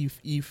God, if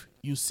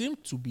you seem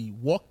to be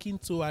working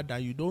so hard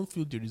and you don't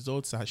feel the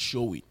results are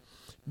showing,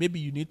 maybe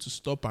you need to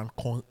stop and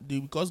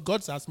because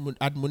God's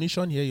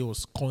admonition here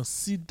was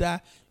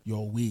consider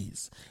your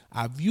ways.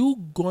 Have you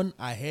gone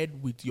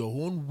ahead with your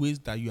own ways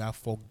that you are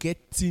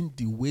forgetting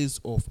the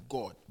ways of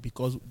God?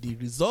 Because the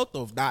result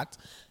of that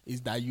is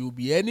that you'll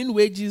be earning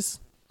wages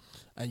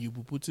and you'll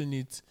be putting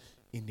it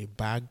in a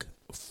bag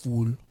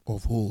full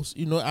of holes.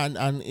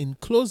 And in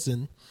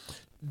closing,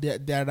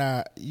 there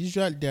are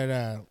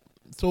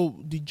so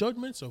the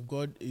judgments of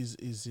God is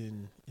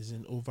in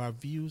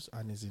overviews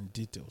and is in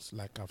details,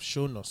 like I've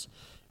shown us.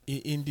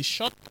 In the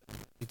short,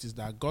 it is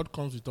that God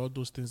comes with all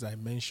those things I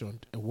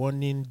mentioned: a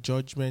warning,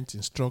 judgment,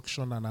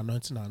 instruction, and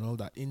anointing, and all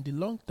that. In the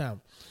long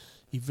term,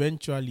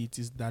 eventually, it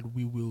is that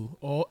we will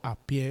all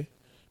appear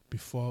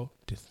before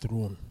the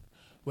throne,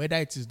 whether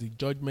it is the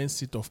judgment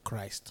seat of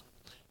Christ,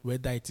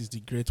 whether it is the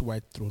great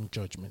white throne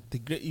judgment.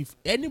 If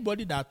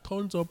anybody that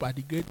turns up at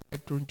the great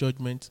white throne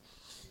judgment,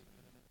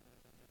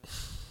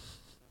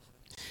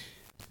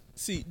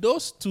 see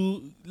those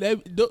two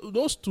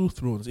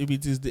thrones. If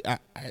it is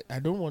I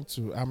don't want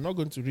to. I'm not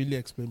going to really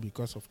explain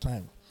because of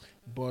time.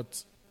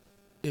 But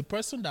a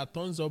person that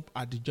turns up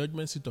at the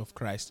judgment seat of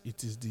Christ,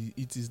 it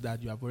is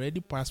that you have already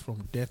passed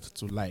from death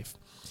to life.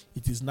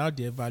 It is now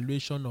the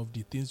evaluation of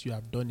the things you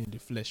have done in the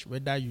flesh,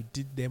 whether you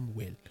did them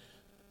well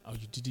or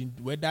you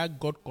didn't. Whether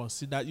God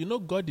considered,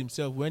 God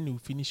Himself, when He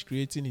finished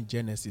creating in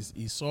Genesis,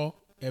 He saw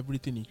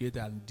everything He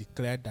created and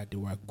declared that they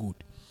were good.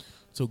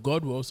 So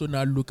God will also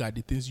now look at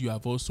the things you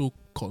have also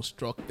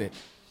constructed.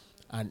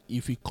 And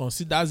if He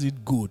considers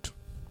it good,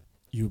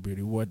 you'll be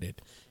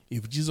rewarded.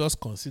 If Jesus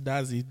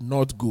considers it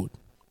not good,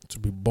 to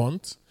be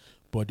burnt,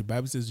 but the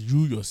Bible says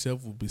you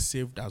yourself will be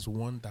saved as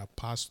one that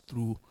passed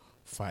through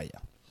fire.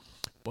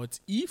 But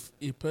if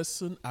a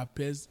person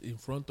appears in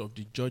front of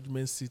the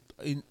judgment seat,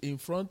 in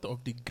front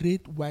of the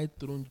great white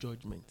throne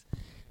judgment,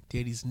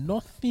 there is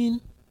nothing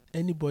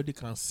anybody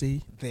can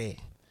say there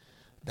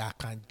that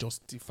can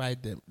justify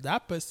them.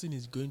 That person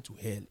is going to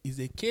hell. It's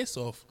a case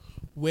of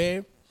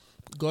where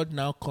God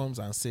now comes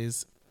and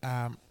says,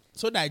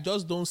 so that I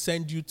just don't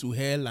send you to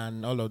hell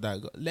and all of that.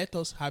 Let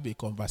us have a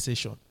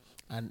conversation.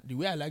 And the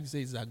way I like to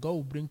say is that God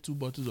will bring 2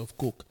 bottles of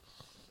Coke.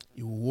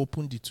 He will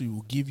open the 2. He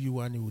will give you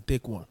one. He will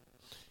take one.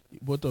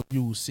 Both of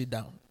you will sit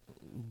down,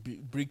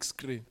 big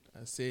screen,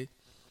 and say,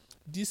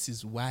 this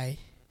is why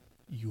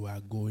you are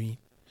going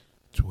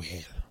to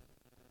hell.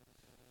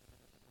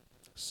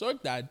 So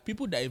that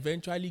people that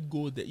eventually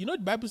go there, the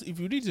Bible, if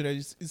you read it,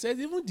 it says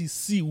even the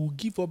sea will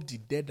give up the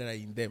dead that are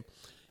in them.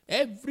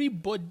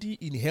 Everybody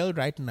in hell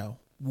right now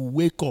will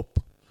wake up,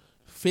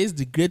 face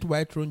the great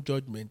white throne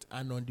judgment,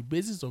 and on the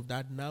basis of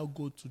that now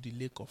go to the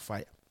lake of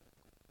fire.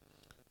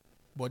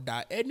 But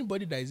that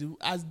anybody that is,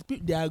 as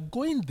they are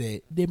going there,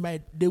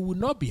 they will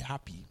not be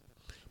happy.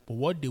 But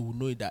what they will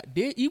know is that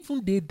they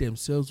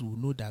themselves will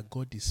know that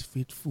God is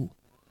faithful,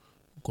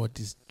 God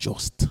is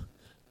just,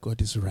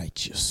 God is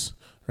righteous.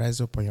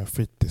 Rise up on your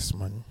feet this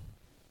morning.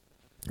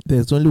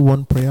 There's only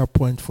one prayer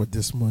point for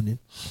this morning.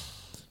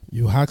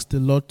 You ask the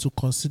Lord to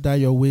consider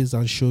your ways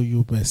and show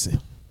you mercy.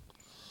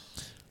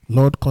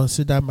 Lord,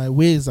 consider my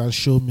ways and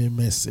show me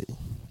mercy.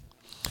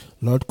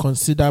 Lord,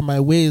 consider my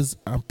ways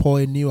and pour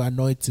a new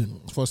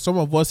anointing. For some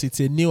of us, it's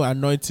a new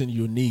anointing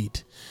you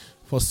need.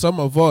 For some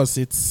of us,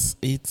 it's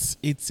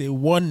a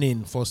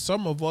warning. For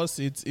some of us,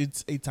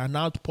 it's an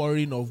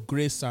outpouring of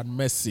grace and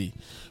mercy.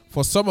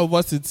 For some of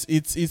us,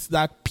 it's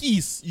that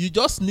peace. You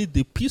just need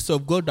the peace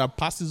of God that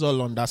passes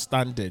all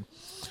understanding.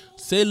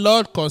 Say,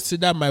 Lord,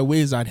 consider my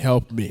ways and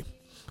help me.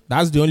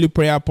 That's the only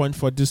prayer point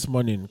for this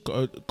morning.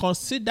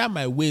 Consider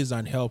my ways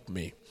and help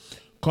me.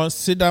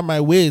 Consider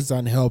my ways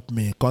and help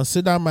me.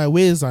 Consider my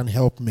ways and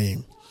help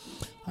me.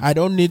 I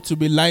don't need to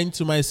be lying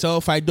to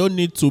myself. I don't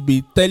need to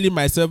be telling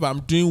myself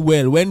I'm doing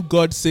well. When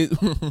God says,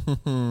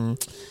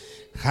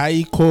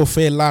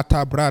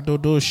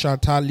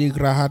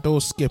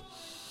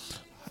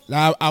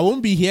 Now, I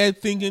won't be here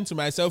thinking to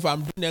myself,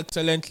 I'm doing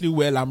excellently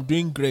well, I'm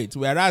doing great.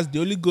 Whereas the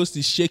Holy Ghost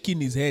is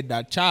shaking his head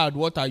that, child,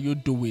 what are you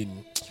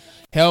doing?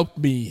 Help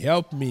me,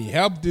 help me,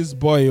 help this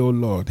boy, oh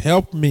Lord,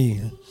 help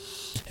me.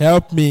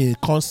 Help me.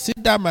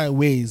 Consider my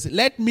ways.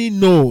 Let me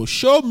know.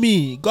 Show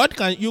me.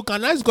 You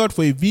can ask God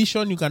for a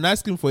vision. You can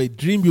ask him for a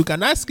dream. You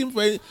can ask him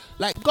for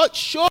God,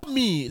 show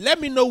me. Let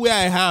me know where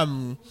I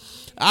am.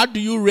 How do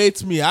you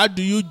rate me? How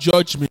do you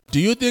judge me? Do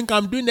you think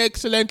I'm doing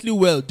excellently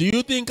well? Do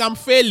you think I'm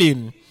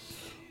failing?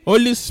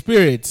 Holy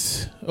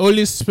Spirit,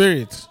 Holy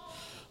Spirit,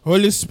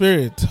 Holy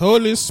Spirit,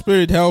 Holy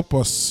Spirit, help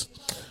us.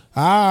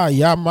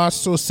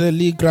 Yamaso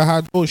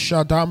Seligrahado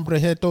Shadam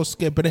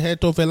Brehetoske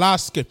Breheto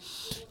Velaske.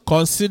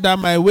 Consider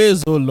my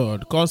ways, O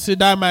Lord.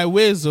 Consider my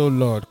ways, O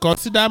Lord.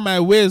 Consider my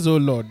ways, O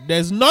Lord.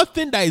 There's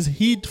nothing that is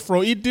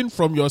hidden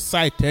from your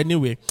sight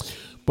anyway.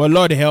 But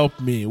Lord, help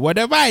me.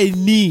 Whatever I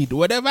need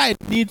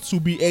to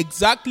be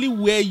exactly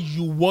where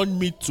you want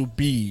me to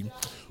be.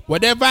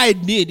 Whatever I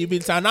need, if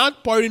it's an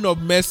outpouring of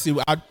mercy,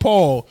 I'd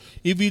pour.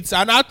 If it's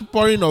an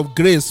outpouring of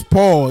grace,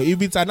 pour.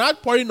 If it's an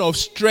outpouring of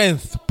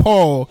strength,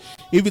 pour.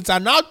 If it's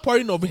an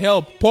outpouring of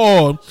help,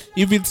 pour.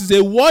 If it's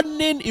a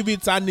warning, if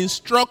it's an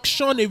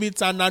instruction, if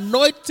it's an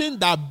anointing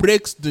that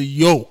breaks the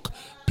yoke,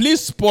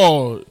 please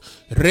pour.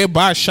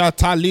 Reba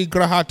shatali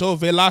grahato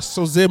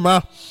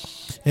velasozema.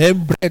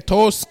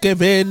 Embretoske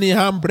veni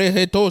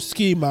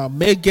hambrehetoskima.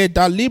 Mege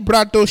da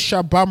librato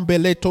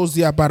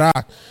shabambeletosia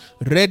barat.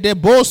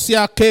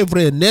 Redebosia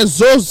kevre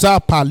nezoza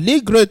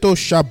paligreto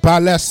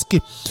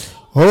shabaleski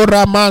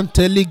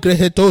oramante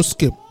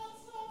ligrehetoski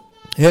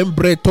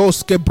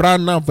embretoske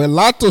brana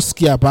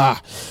velatoski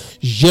aba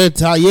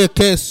jetaye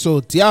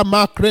keso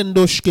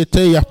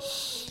diamakrendoshketeya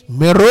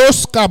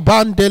meroska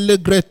bande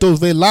ligreto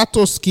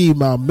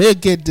velatoskima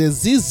mege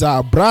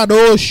deziza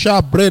brado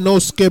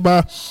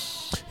shabrenoskeba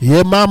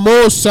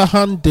yemamosa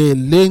hande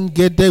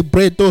linge de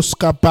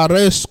bredoska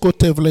paresko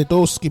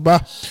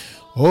tevledoskiba.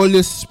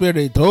 Holy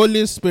Spirit,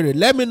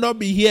 let me not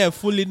be here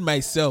fooling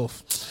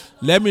myself.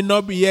 Let me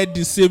not be here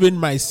deceiving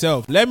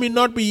myself. Let me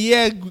not be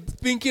here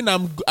thinking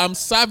I'm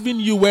serving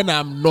you when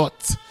I'm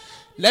not.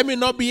 Let me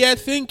not be here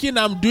thinking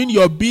I'm doing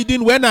your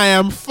bidding when I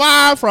am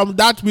far from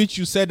that which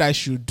you said I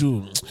should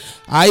do.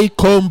 I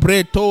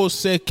combreto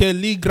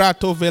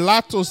sekeligrato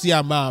velatos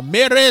yama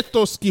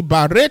meretos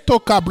kibareto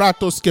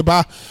cabratos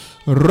kiba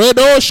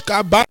redosh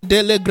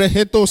kabandele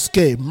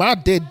grehetoske ma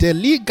de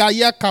deliga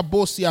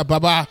yakabosia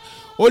baba.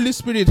 Holy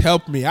Spirit,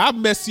 help me. Have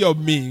mercy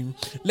on me.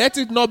 Let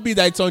it not be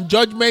that it's on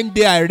Judgment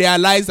Day I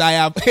realize I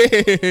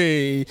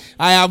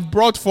have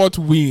brought forth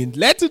wind.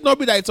 Let it not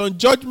be that it's on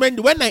Judgment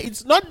let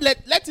it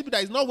be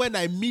that it's not when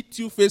I meet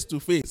you face to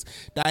face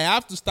that I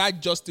have to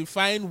start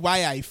justifying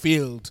why I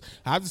failed.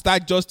 I have to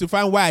start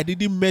justifying why I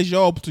didn't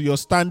measure up to your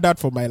standard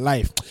for my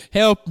life.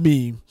 Help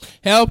me.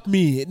 Help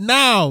me.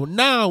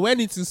 Now when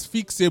it is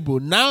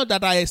fixable, now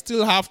that I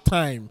still have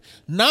time,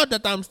 now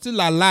that I'm still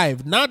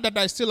alive, now that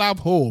I still have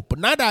hope,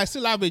 now that I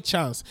still have a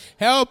chance,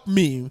 help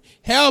me,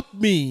 help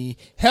me,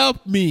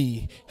 help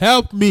me,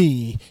 help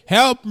me,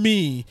 help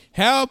me,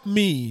 help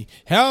me,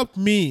 help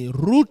me.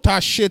 Ruta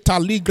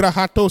shetaligra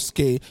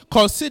hatoske.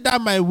 Consider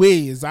my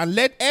ways and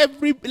let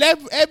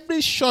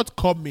every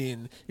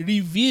shortcoming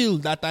reveal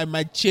that I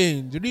might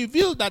change.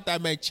 Reveal that I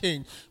might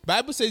change.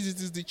 Bible says it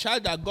is the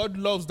child that God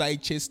loves that he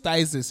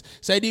chastises.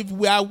 Said if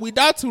we are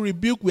without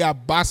rebuke, we are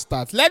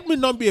bastards. Let me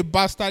not be a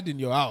bastard in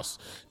your house.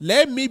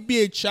 Let me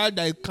be a child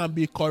that can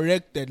be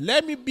corrected.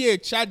 Let me be a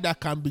child that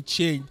can be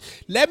changed.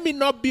 Let me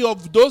not be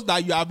of those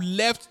that you have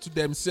left to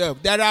themselves.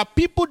 There are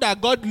people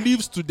that God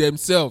leaves to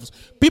themselves.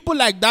 People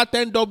like that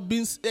end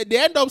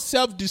up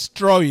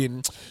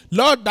self-destroying.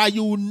 Lord, that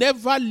you will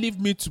never leave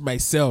me to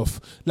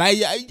myself.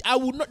 Like I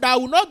will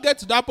not get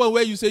to that point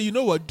where you say, you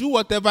know what, do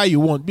whatever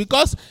you want.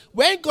 Because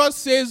when God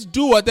says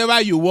do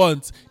whatever you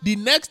want, the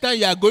next time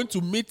you are going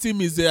to meet him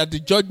is at the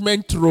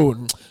judgment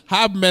throne.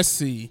 Have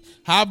mercy.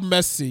 Have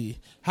mercy.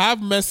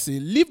 Have mercy.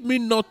 Leave me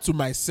not to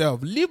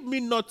myself. Leave me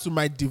not to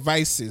my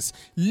devices.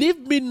 Leave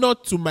me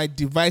not to my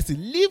devices.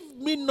 Leave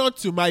me not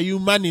to my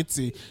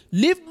humanity.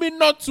 Leave me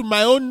not to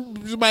my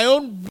own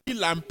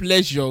will and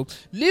pleasure.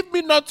 Leave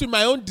me not to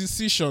my own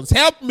decisions.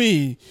 Help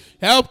me.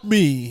 Help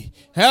me.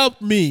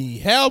 Help me.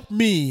 Help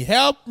me.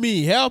 Help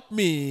me. Help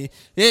me.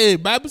 Hey,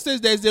 Bible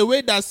says there's a way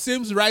that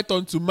seems right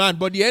unto man,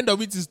 but the end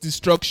of it is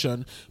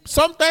destruction.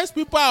 Sometimes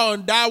people are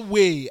on that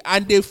way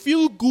and they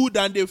feel good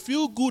and they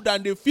feel good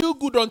and they feel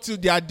good until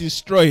they are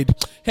destroyed.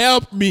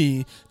 Help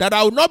me that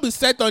I will not be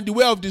set on the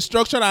way of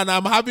destruction and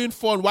I'm having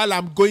fun while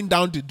I'm going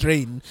down the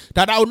drain.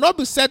 That I will not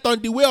be set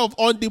on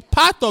the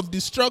path of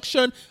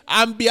destruction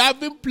and be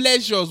having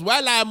pleasures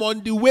while I am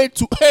on the way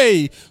to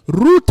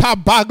Ruta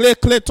Bagle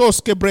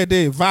Kletoske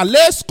Brede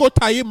Valesko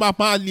Taima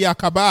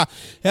Maliakaba.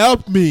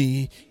 Help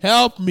me.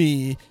 Help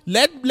me.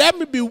 Let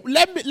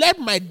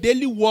my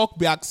daily walk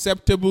be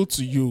acceptable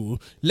to you.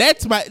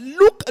 Let my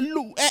look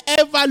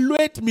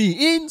evaluate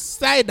me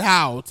inside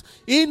out.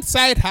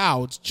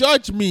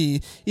 Judge judge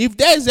me. If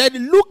there is any,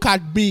 look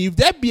at me. If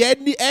there be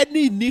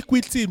any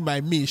iniquity in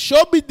my midst,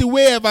 show me the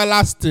way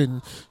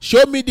everlasting.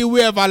 Show me the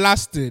way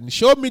everlasting.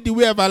 Show me the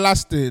way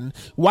everlasting.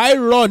 Why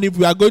run if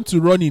we are going to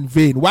run in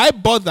vain? Why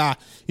bother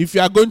if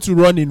you are going to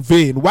run in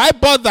vain? Why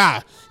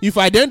bother if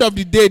at the end of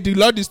the day the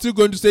Lord is still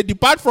going to say,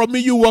 depart from me,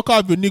 you worker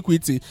of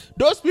iniquity?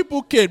 Those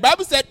people came.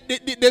 Bible said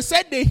they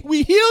said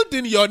we healed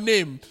in your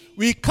name.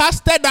 We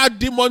casted out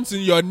demons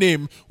in your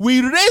name. We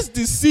raised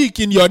the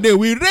sick in your name.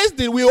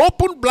 We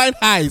opened blind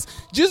eyes.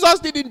 Jesus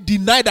didn't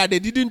deny that they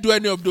didn't do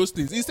any of those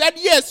things. He said,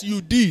 yes,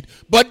 you did.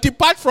 But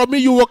depart from me,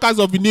 you workers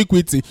of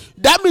iniquity.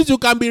 That means you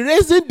can be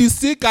raising the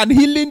sick and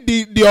healing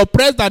the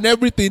oppressed and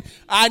everything.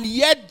 And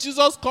yet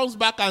Jesus comes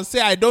back and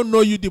says, I don't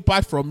know you,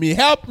 depart from me.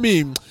 Help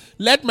me.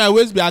 Let my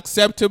ways be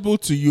acceptable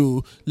to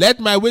you. Let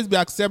my ways be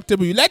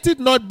acceptable. Let it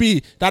not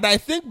be that I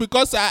think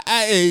because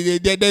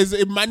there's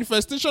a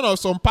manifestation of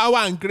some power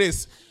and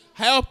grace.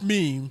 Help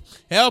me.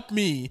 Help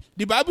me.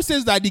 The Bible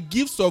says that the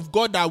gifts of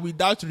God are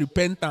without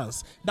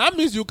repentance. That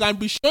means you can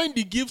be showing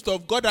the gifts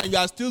of God and you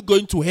are still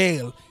going to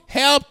hell.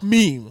 Help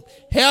me.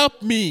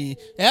 Help me.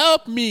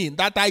 Help me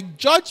that I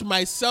judge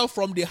myself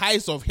from the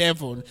heights of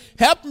heaven.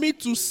 Help me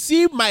to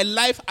see my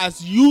life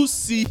as you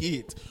see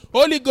it.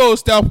 Holy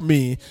Ghost, help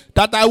me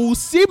that I will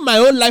see my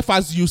own life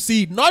as you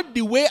see it, not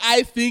the way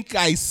I think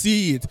I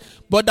see it,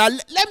 but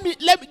that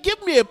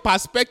give me a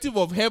perspective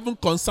of heaven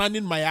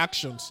concerning my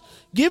actions.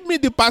 Give me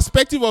the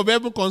perspective of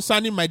heaven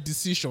concerning my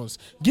decisions.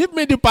 Give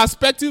me the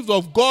perspective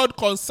of God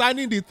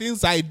concerning the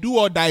things I do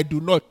or that I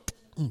do not.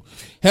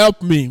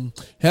 Help me.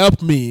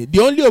 Help me.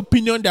 The only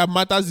opinion that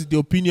matters is the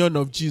opinion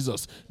of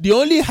Jesus. The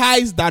only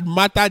highs that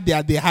matter, they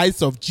are the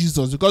highs of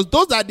Jesus, because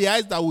those are the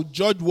highs that will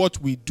judge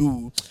what we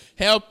do.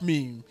 Help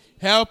me.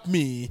 Help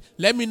me.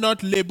 Let me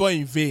not labor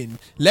in vain.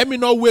 Let me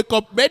not wake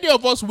up. Many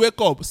of us wake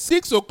up.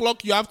 6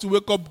 o'clock, you have to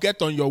wake up,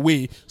 get on your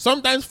way.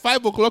 Sometimes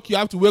 5 o'clock, you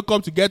have to wake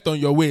up to get on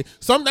your way.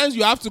 Sometimes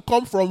you have to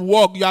come from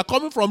work. You are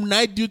coming from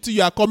night duty.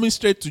 You are coming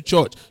straight to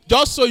church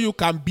just so you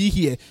can be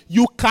here.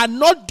 You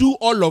cannot do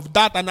all of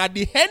that. And at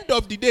the end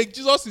of the day,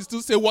 Jesus is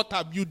still saying, what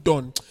have you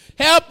done?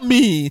 Help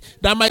me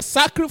that my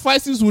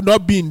sacrifices will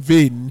not be in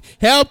vain.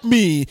 Help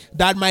me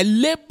that my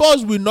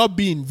labors will not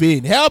be in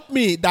vain. Help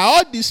me that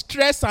all the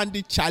stress and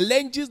the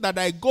challenges that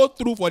I go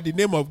through for the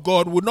name of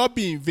God will not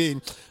be in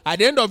vain. At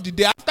the end of the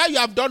day, after you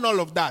have done all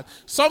of that,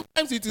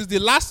 sometimes it is the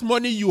last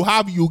money you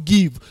have, you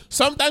give.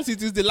 Sometimes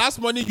it is the last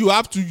money you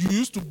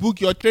use to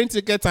book your train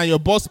tickets and your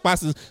bus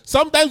passes.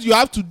 Sometimes you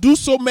have to do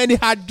so many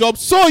hard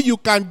jobs so you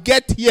can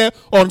get here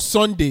on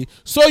Sunday,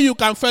 so you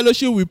can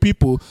fellowship with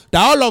people.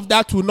 That all of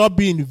that will not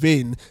be in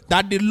vain.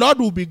 That the Lord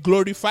will be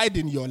glorified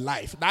in your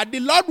life. That the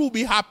Lord will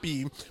be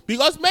happy.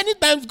 Because many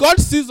times God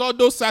sees all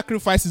those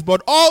sacrifices,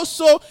 but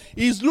also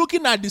is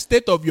looking at the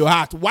state of your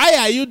heart. Why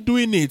are you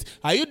doing it?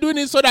 Are you doing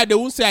it so that they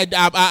won't say,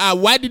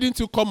 why didn't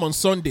you come on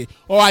Sunday?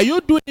 Or are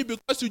you doing it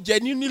because you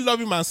genuinely love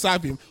him and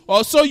serve him?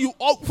 Or so you,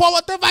 for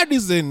whatever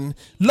reason,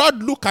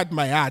 Lord, look at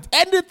my heart.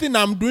 Anything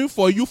I'm doing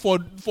for you for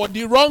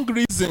the wrong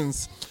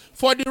reasons,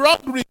 for the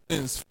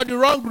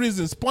wrong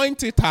reasons,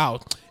 point it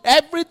out.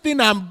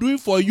 Everything I'm doing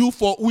for you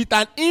with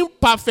an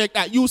imperfect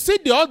heart. You see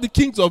all the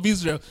kings of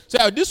Israel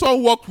say, this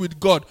one walked with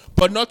God,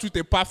 but not with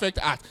a perfect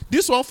heart.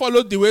 This one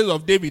followed the ways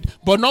of David,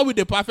 but not with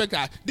a perfect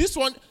heart. This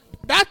one,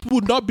 that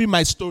would not be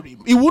my story.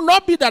 It would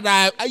not be that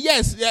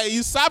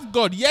he served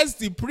God. Yes,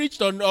 he preached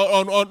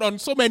on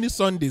so many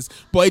Sundays,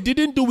 but he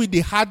didn't do with the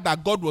heart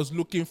that God was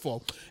looking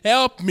for.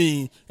 Help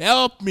me.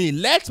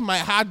 Let my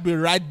heart be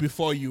right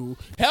before you.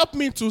 Help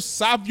me to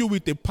serve you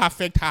with a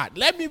perfect heart.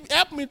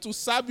 Help me to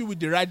serve you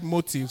with the right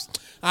motives.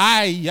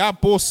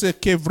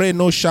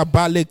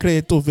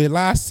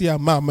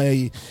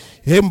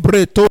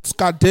 Embretos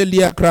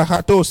kadelia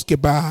grahatos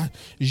keba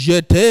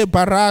jete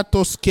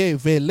baratos ke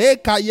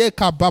veleka ye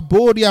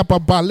kababoria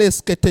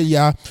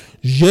babalesketeya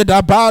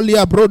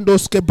jedabalia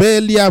brondos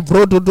kebelia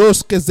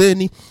vrododos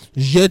kezeni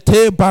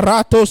jete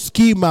baratos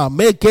kima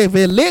meke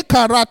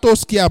veleka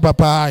ratos kia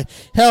babai.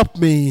 Help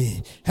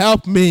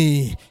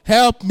me.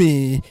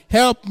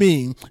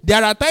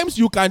 There are times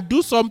you can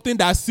do something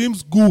that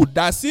seems good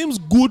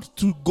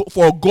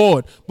for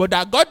God, but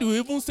that God will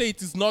even say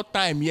it is not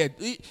time yet.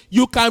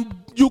 You can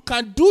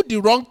do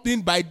the wrong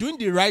thing by doing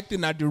the right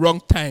thing at the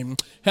wrong time.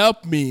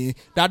 Help me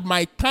that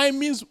my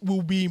timings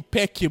will be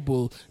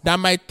impeccable, that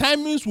my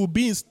timings will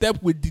be in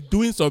step with the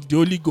doings of the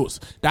Holy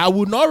Ghost, that I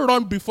will not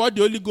run before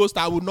the Holy Ghost,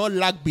 I will not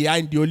lag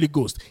behind the Holy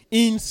Ghost.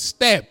 In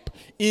step,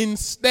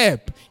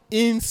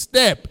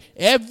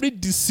 every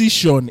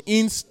decision,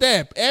 in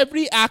step,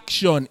 every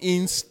action,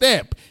 in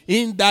step,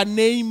 in the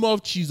name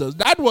of Jesus.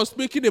 That was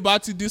speaking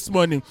about it this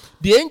morning.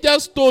 The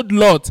angels told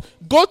Lot,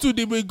 go to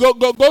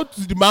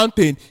the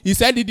mountain. He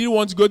said he didn't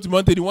want to go to the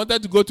mountain. He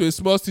wanted to go to a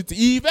small city.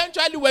 He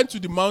eventually went to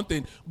the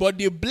mountain, but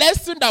the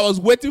blessing that was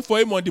waiting for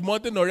him on the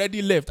mountain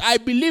already left. I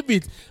believe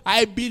it.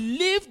 I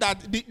believe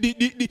that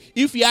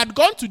if he had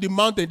gone to the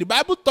mountain, the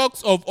Bible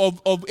talks of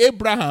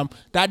Abraham,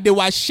 that they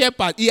were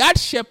shepherds. He had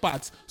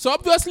shepherds. So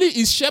obviously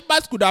his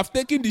shepherds could have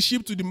taken the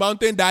sheep to the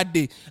mountain that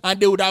day, and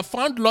they would have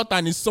found Lot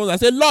and his sons and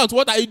said, Lot,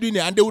 what are you doing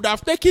it? And they would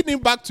have taken him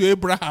back to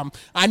Abraham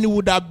and he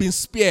would have been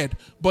spared.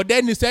 But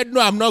then he said,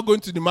 no, I'm not going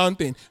to the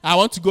mountain. I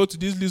want to go to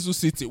this little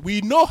city.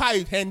 We know how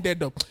it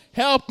ended up.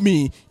 Help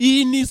me.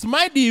 In his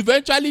mind, he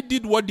eventually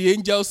did what the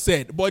angel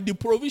said, but the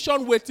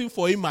provision waiting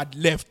for him had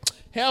left.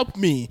 Help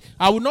me.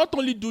 I will not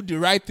only do the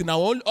right thing, I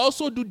will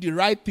also do the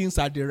right things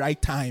at the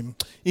right time.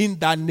 In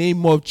the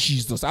name of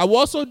Jesus. I will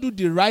also do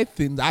the right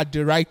things at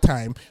the right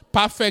time.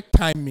 Perfect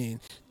timing.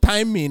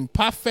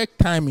 Perfect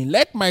timing.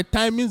 Let my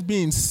timings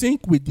be in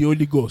sync with the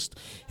Holy Ghost.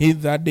 In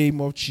the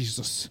name of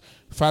Jesus.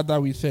 Father,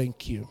 we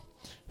thank you.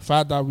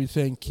 Father, we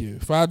thank you.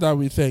 Father,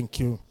 we thank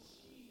you.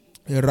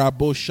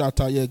 Rabo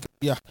Shataya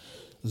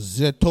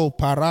Zeto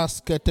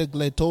Paraskete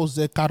Gleto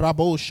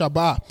Zekarabo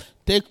Shaba.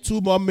 Take 2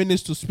 more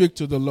minutes to speak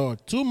to the Lord.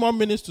 2 more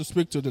minutes to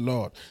speak to the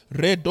Lord.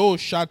 Redo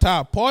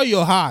Shata. Pour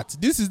your heart.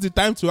 This is the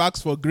time to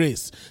ask for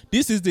grace.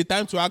 This is the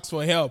time to ask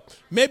for help.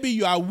 Maybe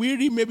you are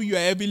weary. Maybe you are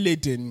heavy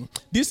laden.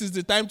 This is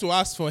the time to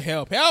ask for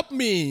help. Help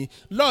me.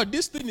 Lord,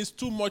 this thing is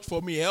too much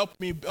for me. Help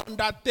me.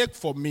 Undertake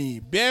for me.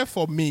 Bear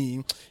for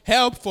me.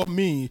 Help for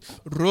me.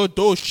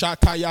 Rodo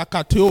Shata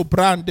Yakateo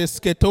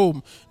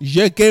Brandesketom.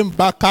 Jegem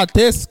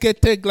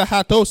Bakateskete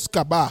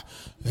Glahatoskaba.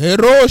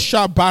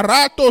 Herosha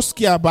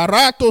baratoskia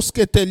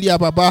baratosketelia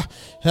baba.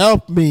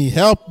 Help me,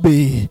 help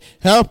me,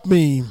 help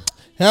me,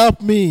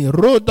 help me.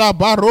 Roda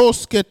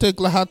baroskete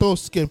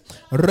glahatoske.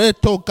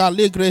 Reto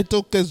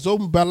kaligreto ke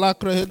zombala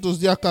krehetos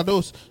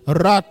diakados.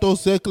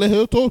 Ratos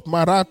eklehetos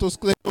maratos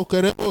kleto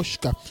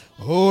kereoshka.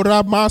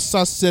 Ora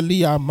masa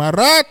selia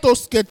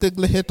maratos kete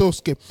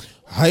glehetoske.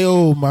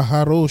 Hayo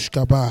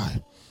maharoshka ba.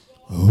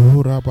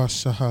 Ora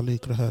basahali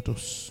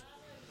krehetos.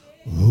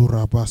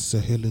 Ora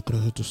basahali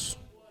krehetos.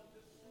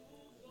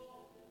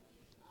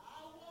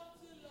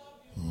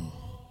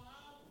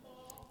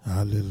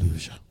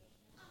 Hallelujah.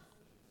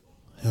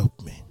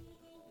 Help me.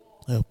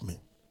 Help me.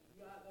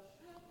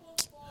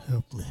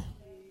 Help me.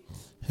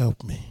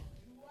 Help me.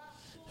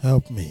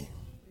 Help me.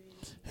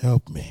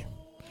 Help me.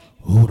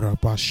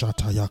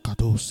 Urabashata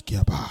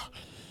yakatoskiaba.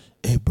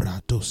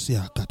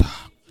 Ebratosiakata.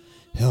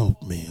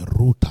 Help me.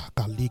 Ruta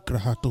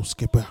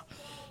kalikrahatoskeba.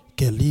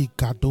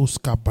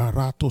 Kelikadoska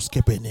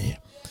baratoskebene.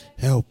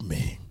 Help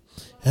me.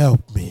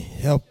 Help me.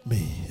 Help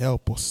me.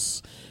 Help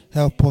us.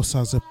 Help us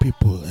as a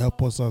people.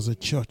 Help us as a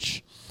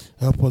church.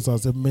 Help us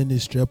as a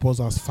ministry. Help us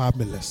as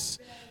families.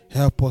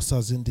 Help us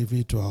as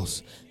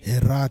individuals.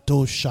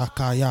 Erato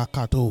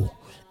shakayakato.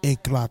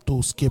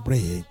 Eklatos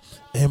kebre.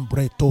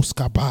 Embretos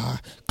kaba.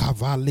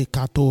 Kavali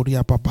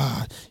katoria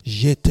baba.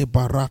 Jete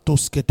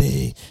baratos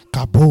kede.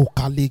 Kabo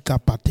kalika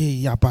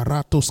pate ya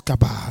baratos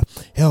kaba.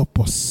 Help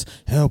us.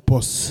 Help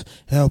us.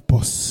 Help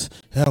us.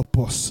 Help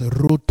us.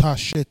 Ruta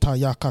sheta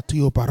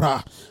yakatio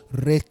bara.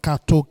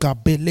 Rekato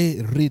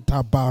gabele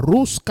rita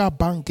baruska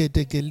bange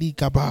de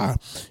geligaba.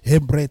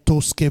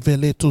 Embretos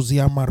keveletos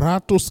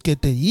yamaratos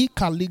kete yi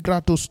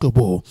kaligratos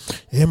kobo.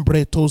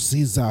 Embretos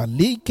ziza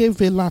like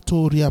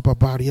velatoria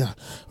babaria.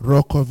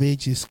 Rock of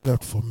ages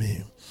cleared for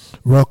me.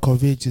 Rock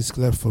of ages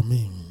cleared for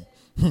me.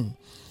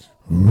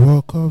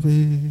 Rock of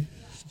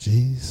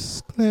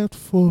ages cleared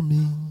for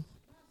me.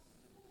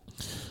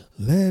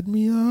 Let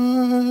me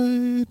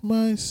hide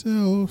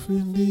myself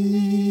in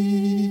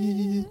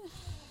thee.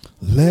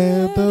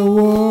 Let the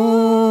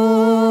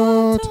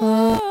water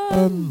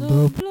and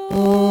the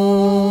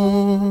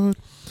blood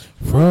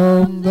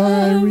from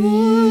thy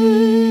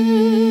riven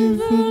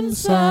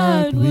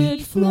side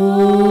which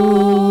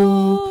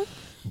flow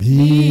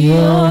be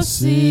your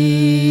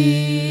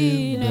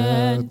sin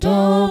and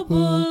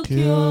double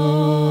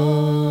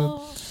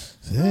cure.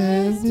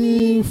 Save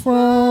thee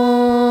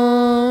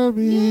from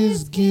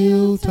his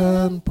guilt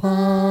and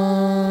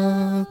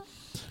power,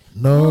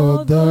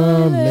 not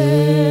the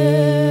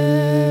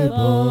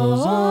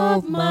labors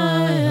of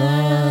my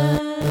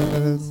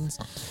hands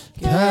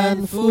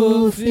can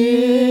fulfill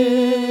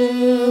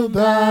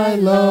thy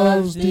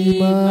love's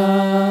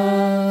demand.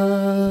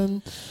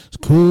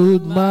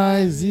 Could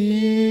my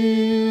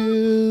zeal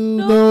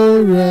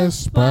no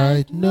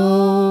respite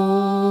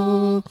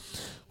know?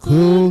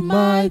 Could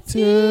my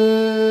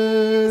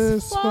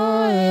tears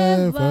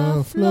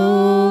forever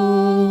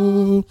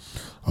flow?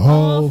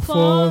 All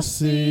for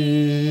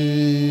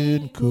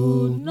sin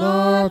could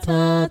not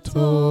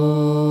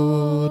atone.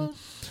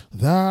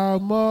 Thou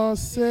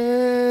must save,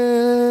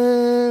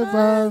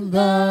 and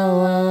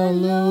thou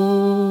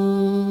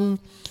alone.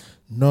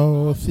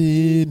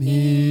 Nothing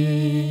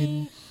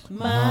in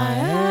my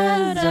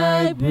hands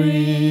I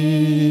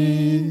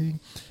bring,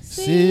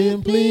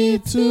 simply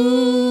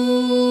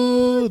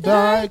to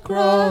thy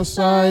cross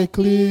I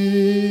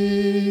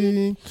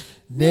cling.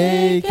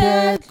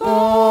 Naked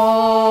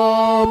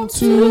come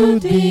to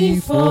thee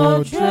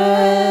for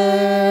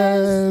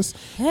dress,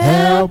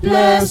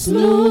 helpless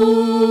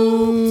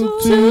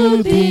look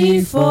to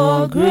thee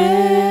for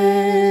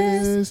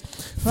grace.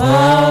 For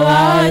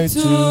I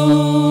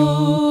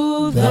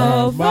to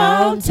the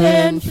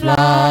mountain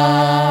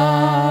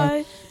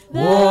fly,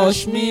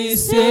 wash me,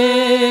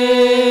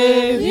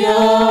 Savior,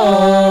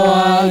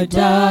 I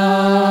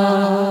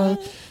die.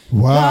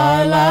 Why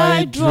while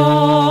I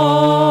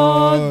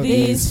draw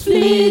this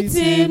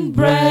fleeting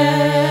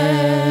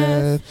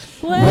breath.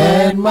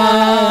 When my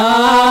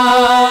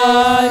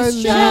eyes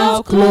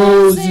shall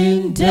close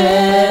in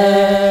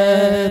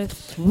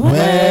death,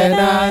 when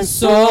I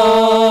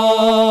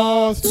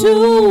soar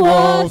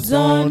towards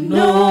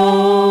unknown,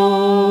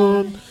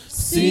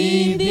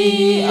 see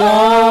thee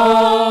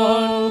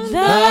on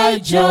thy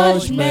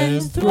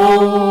judgment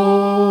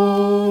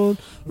throne.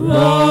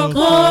 Rock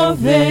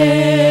of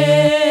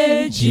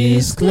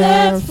ages,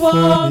 cleft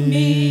for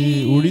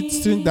me. We'll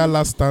sing that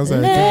last stanza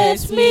again.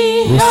 Let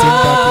me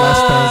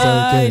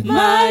hide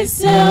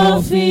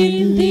myself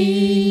in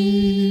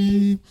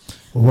thee,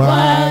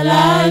 while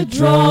I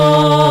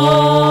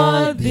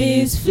draw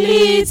this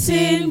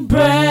fleeting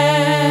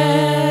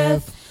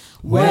breath.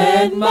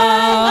 When my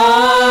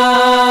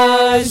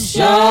eyes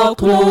shall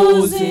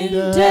close in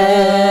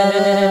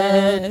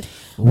death,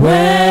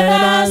 when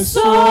I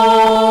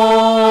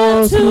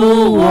soar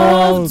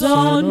towards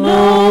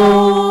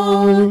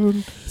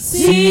unknown,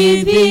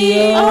 see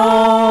thee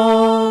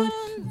on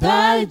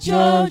thy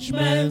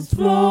judgment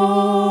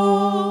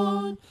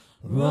throne.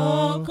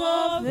 Rock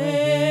of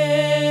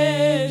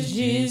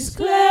ages,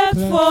 cleft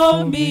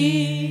for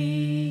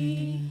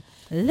me.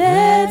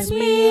 Let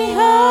me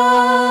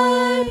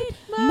hide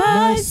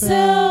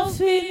myself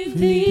in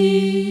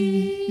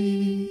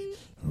thee.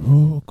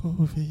 Rock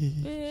of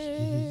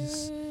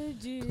ages,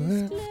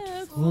 cleft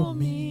for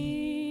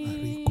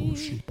me.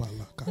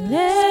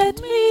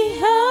 Let me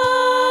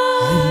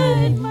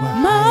hide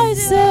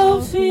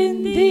myself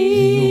in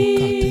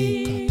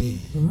thee.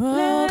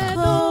 Rock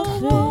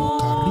of ages,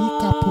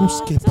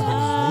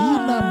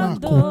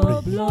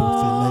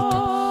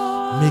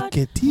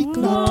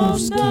 Meketikla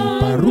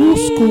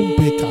paruskum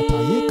bekata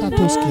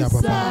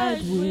ababa.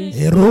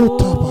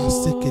 Erota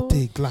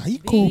basekete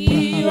glaiko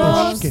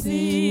prahadoske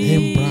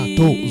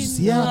embrato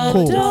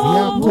ziako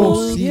viako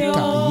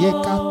sika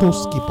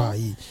yekatoski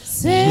bai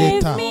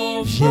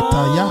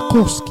jeta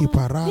yakoski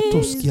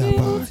paratoski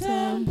abai.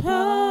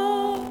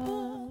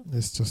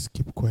 Let's just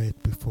keep quiet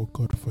before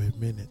God for a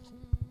minute.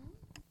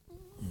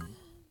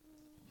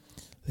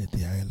 Let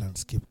the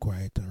islands keep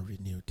quiet and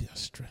renew their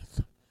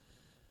strength.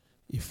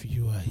 If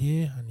you are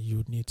here and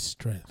you need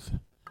strength,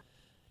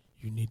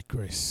 you need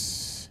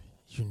grace,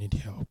 you need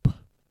help,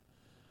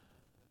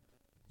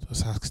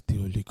 just ask the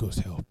Holy Ghost,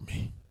 help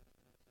me.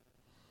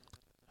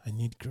 I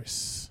need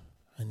grace,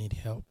 I need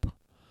help.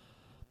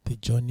 The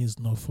journey is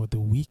not for the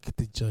weak,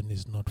 the journey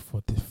is not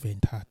for the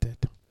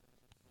faint-hearted.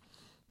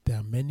 There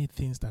are many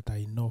things that are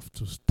enough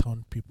to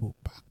turn people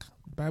back.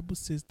 The Bible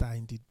says that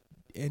in the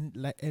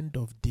end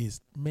of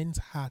days, men's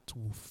heart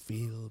will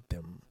fail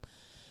them.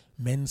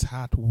 Men's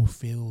heart will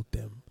fail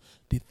them.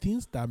 The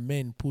things that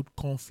men put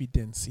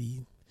confidence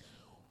in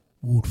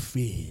would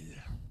fail.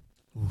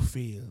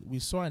 We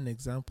saw an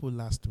example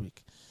last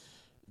week.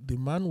 The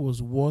man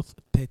was worth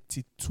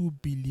 $32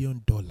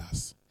 billion.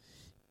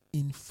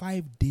 In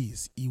 5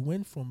 days, he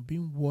went from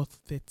being worth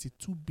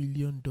 $32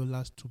 billion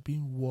to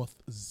being worth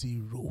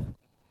zero.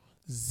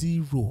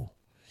 Zero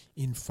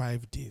in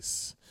 5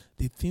 days.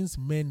 The things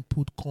men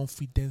put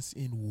confidence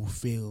in will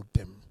fail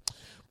them.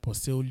 But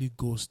say, Holy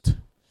Ghost,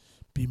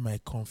 be my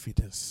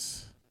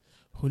confidence.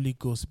 Holy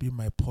Ghost, be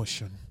my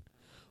portion.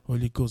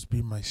 Holy Ghost,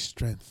 be my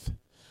strength.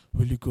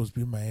 Holy Ghost,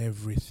 be my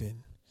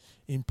everything.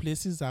 In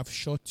places I've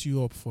shut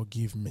you up,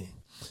 forgive me.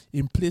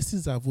 In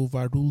places I've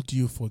overruled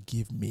you,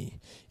 forgive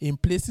me. In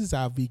places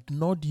I've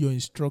ignored your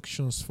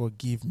instructions,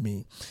 forgive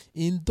me.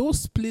 In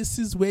those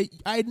places where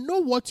I know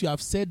what you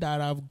have said that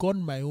I've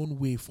gone my own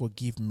way,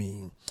 forgive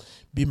me.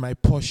 Be my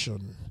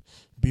portion.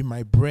 Be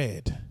my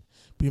bread.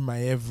 Be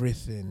my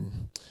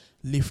everything.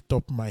 Lift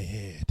up my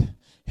head.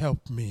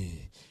 Help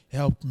me.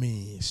 Help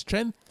me.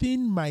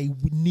 Strengthen my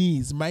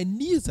knees. My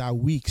knees are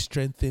weak.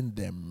 Strengthen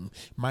them.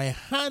 My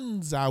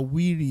hands are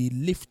weary.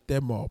 Lift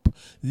them up.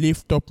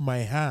 Lift up my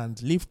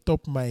hands. Lift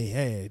up my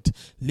head.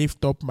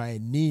 Lift up my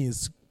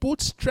knees. Put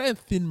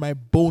strength in my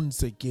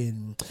bones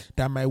again,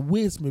 that my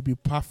ways may be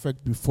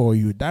perfect before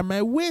you. That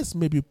my ways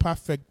may be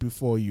perfect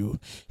before you.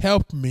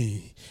 Help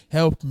me.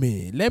 Help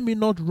me. Let me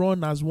not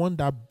run as one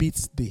that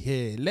beats the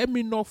air. Let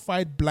me not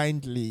fight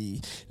blindly.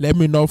 Let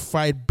me not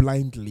fight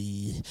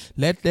blindly.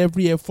 Let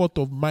every effort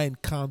of mine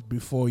count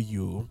before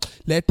you.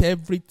 Let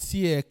every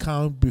tear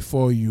count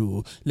before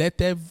you. Let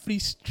every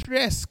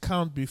stress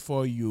count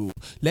before you.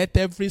 Let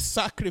every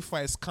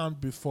sacrifice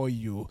count before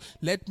you.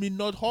 Let me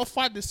not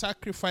offer the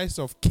sacrifice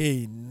of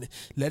Cain.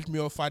 Let me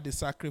offer the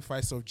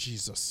sacrifice of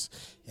Jesus.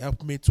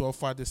 Help me to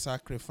offer the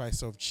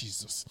sacrifice of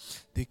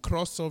Jesus. The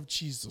cross of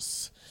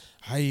Jesus.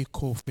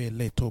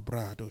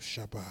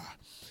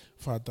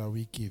 Father,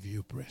 we give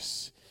you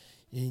praise.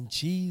 In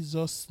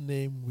Jesus'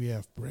 name we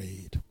have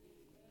prayed.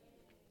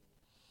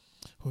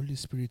 Holy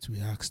Spirit,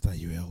 we ask that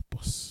you help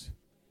us.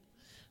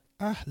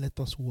 Let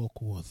us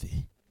walk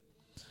worthy.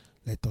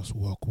 Let us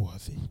walk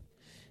worthy.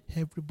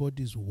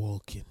 Everybody's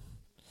walking,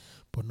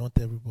 but not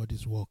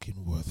everybody's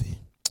walking worthy.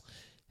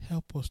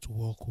 Help us to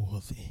walk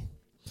worthy.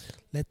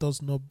 Let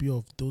us not be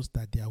of those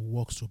that their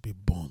works will be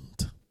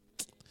burned.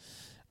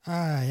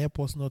 Help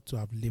us not to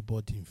have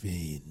labored in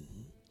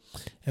vain.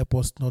 Help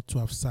us not to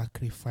have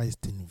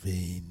sacrificed in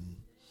vain.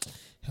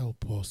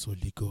 Help us,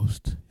 Holy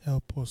Ghost.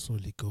 Help us,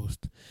 Holy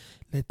Ghost.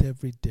 Let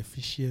every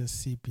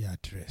deficiency be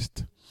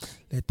addressed.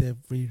 Let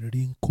every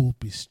wrinkle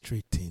be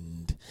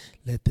straightened.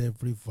 Let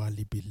every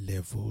valley be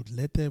leveled.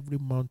 Let every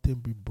mountain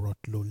be brought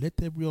low.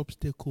 Let every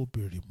obstacle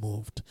be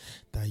removed,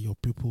 that your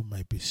people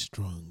might be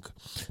strong,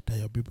 that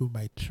your people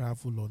might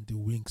travel on the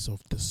wings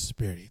of the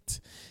Spirit,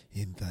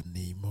 in the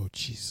name of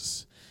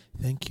Jesus.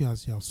 Thank you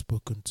as you have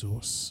spoken to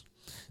us.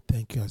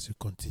 Thank you as you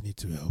continue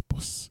to help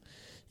us.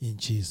 In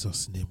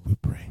Jesus' name we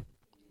pray.